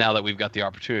now that we've got the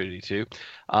opportunity to,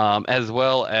 as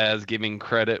well as giving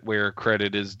credit where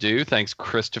credit is due. Thanks,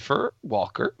 Christopher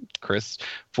Walker, Chris,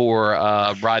 for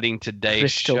writing today's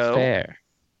Crystal show. Fair.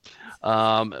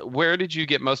 Where did you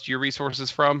get most of your resources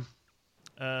from?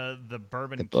 The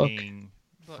Bourbon The book. King,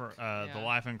 Book, The yeah.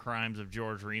 Life and Crimes of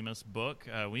George Remus book.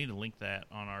 We need to link that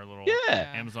on our little Yeah.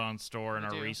 Amazon store and We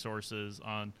our do. resources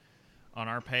on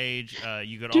our page.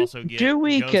 You could Do, also get do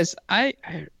we? Ghost- Because I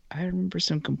remember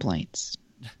some complaints.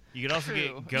 You could also True.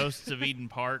 get Ghosts of Eden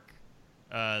Park.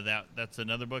 That's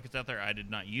another book that's out there. I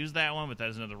did not use that one, but that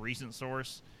is another recent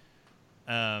source.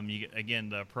 Again,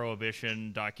 the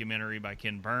Prohibition documentary by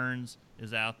Ken Burns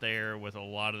is out there with a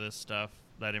lot of this stuff.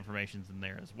 That information's in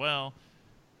there as well.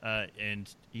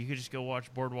 And you could just go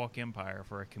watch Boardwalk Empire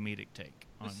for a comedic take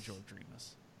on George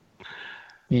Remus. I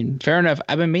mean, fair enough.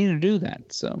 I've been meaning to do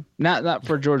that. So not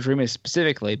for George Remus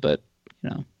specifically, but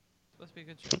Supposed to be a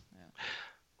good show. Yeah.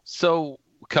 So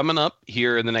coming up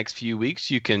here in the next few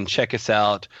weeks, you can check us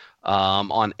out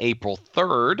on April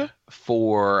 3rd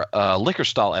for a liquor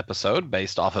style episode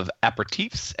based off of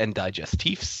aperitifs and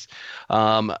digestifs.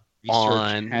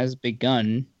 research has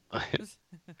begun.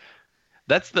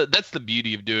 That's the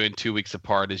beauty of doing 2 weeks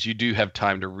apart is you do have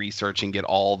time to research and get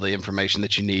all the information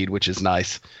that you need, which is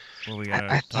nice. Well, we gotta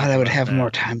I talk thought I would about have that.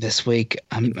 more time this week.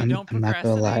 I'm If you don't not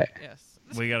gonna lie. procrastinate,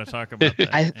 yes. We got to talk about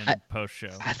that I- in post show.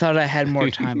 I thought I had more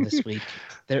time this week.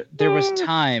 There was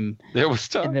time, There was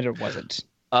time. and then it wasn't.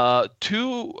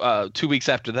 2 weeks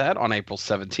after that, on April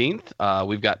 17th,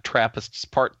 we've got Trappists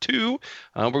Part 2.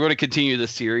 We're going to continue the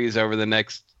series over the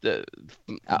next,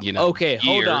 Okay,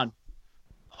 hold year. on.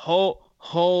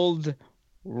 Hold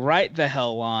right the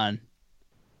hell on.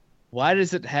 Why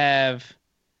does it have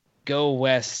Go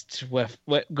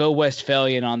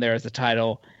Westphalian on there as the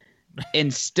title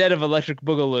instead of Electric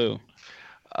Boogaloo?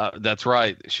 That's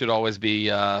right. It should always be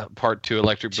Part 2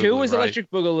 Electric Boogaloo. 2 is right?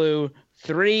 Electric Boogaloo.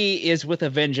 3 is With a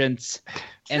Vengeance,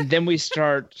 and then we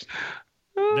start.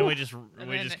 Then we just And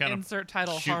we then just kind of insert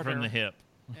title shoot harder. from the hip.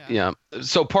 Yeah.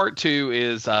 So Part 2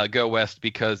 is Go West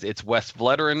because it's West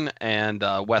Vleteren and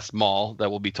West Mall that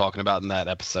we'll be talking about in that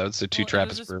episode. So two Well, it'll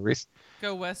Trappist just- breweries.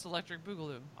 Go West Electric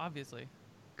Boogaloo, obviously.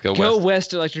 Go Go West.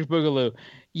 West Electric Boogaloo.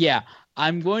 Yeah,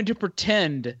 I'm going to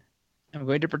pretend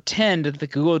that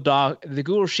the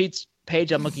Google Sheets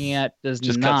page I'm looking at does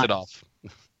Just not cuts it off.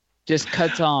 Just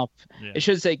cuts off. Yeah. It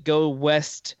should say Go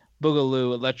West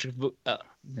Boogaloo Electric.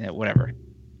 Whatever.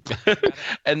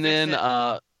 And then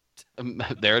Fix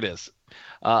there it is.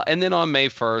 And then on May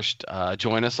 1st,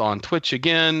 join us on Twitch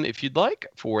again, if you'd like,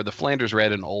 for the Flanders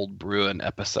Red and Old Bruin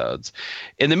episodes.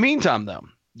 In the meantime, though,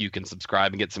 you can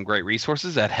subscribe and get some great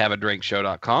resources at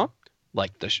haveadrinkshow.com,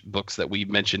 like the books that we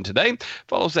mentioned today.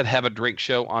 Follow us at Have a Drink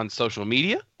Show on social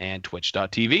media and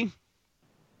twitch.tv.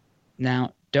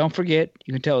 Now, don't forget,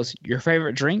 you can tell us your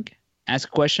favorite drink, ask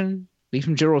a question, leave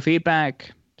some general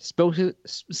feedback,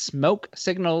 smoke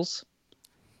signals,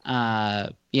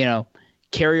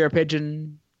 carrier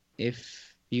pigeon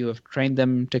if you have trained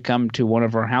them to come to one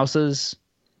of our houses.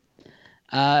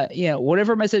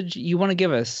 Whatever message you want to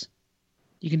give us,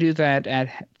 you can do that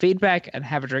at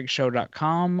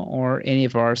feedback@haveadrinkshow.com or any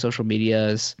of our social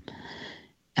medias.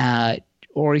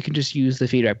 Or you can just use the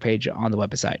feedback page on the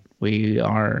website. We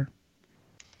are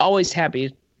always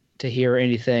happy to hear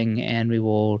anything, and we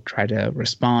will try to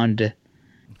respond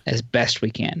as best we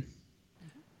can.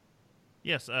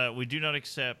 Yes, we do not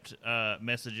accept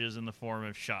messages in the form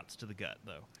of shots to the gut,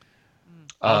 though.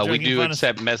 We do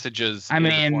accept messages in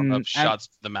the form of shots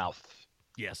to the mouth.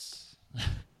 Yes.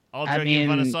 All joking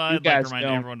fun aside, I'd like to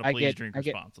remind everyone to please drink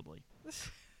responsibly.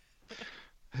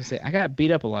 I got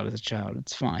beat up a lot as a child.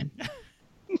 It's fine.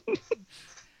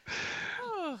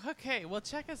 Okay, well,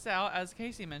 check us out, as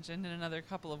Casey mentioned, in another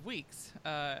couple of weeks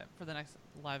for the next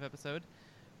live episode.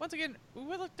 Once again, we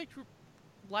would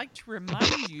like to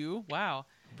remind you,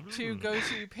 to go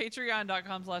to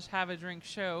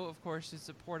patreon.com/haveadrinkshow, of course, to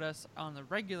support us on the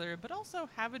regular, but also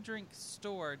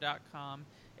haveadrinkstore.com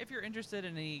if you're interested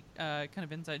in any kind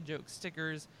of inside joke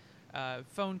stickers,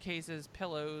 phone cases,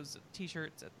 pillows,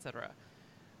 t-shirts, etc.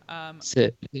 Does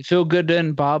it feel good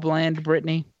in Bobland,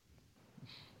 Brittany?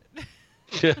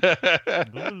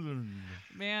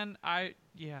 Man,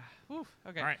 Whew,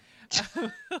 okay. All right.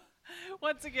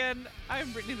 Once again,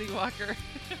 I'm Brittany Lee Walker.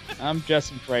 I'm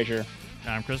Justin Frazier.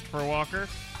 I'm Christopher Walker.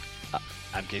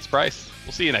 I'm Case Price.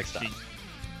 We'll see you next time.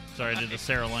 Sorry, I did the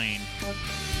Sarah Lane.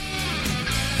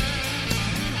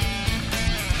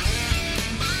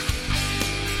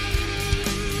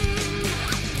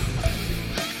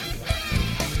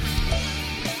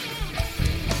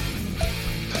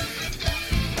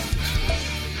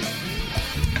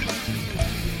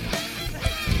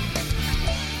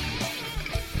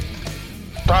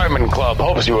 Diamond Club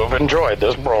hopes you have enjoyed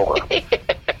this program.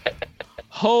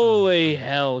 Holy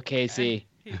hell, Casey.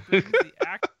 He brings the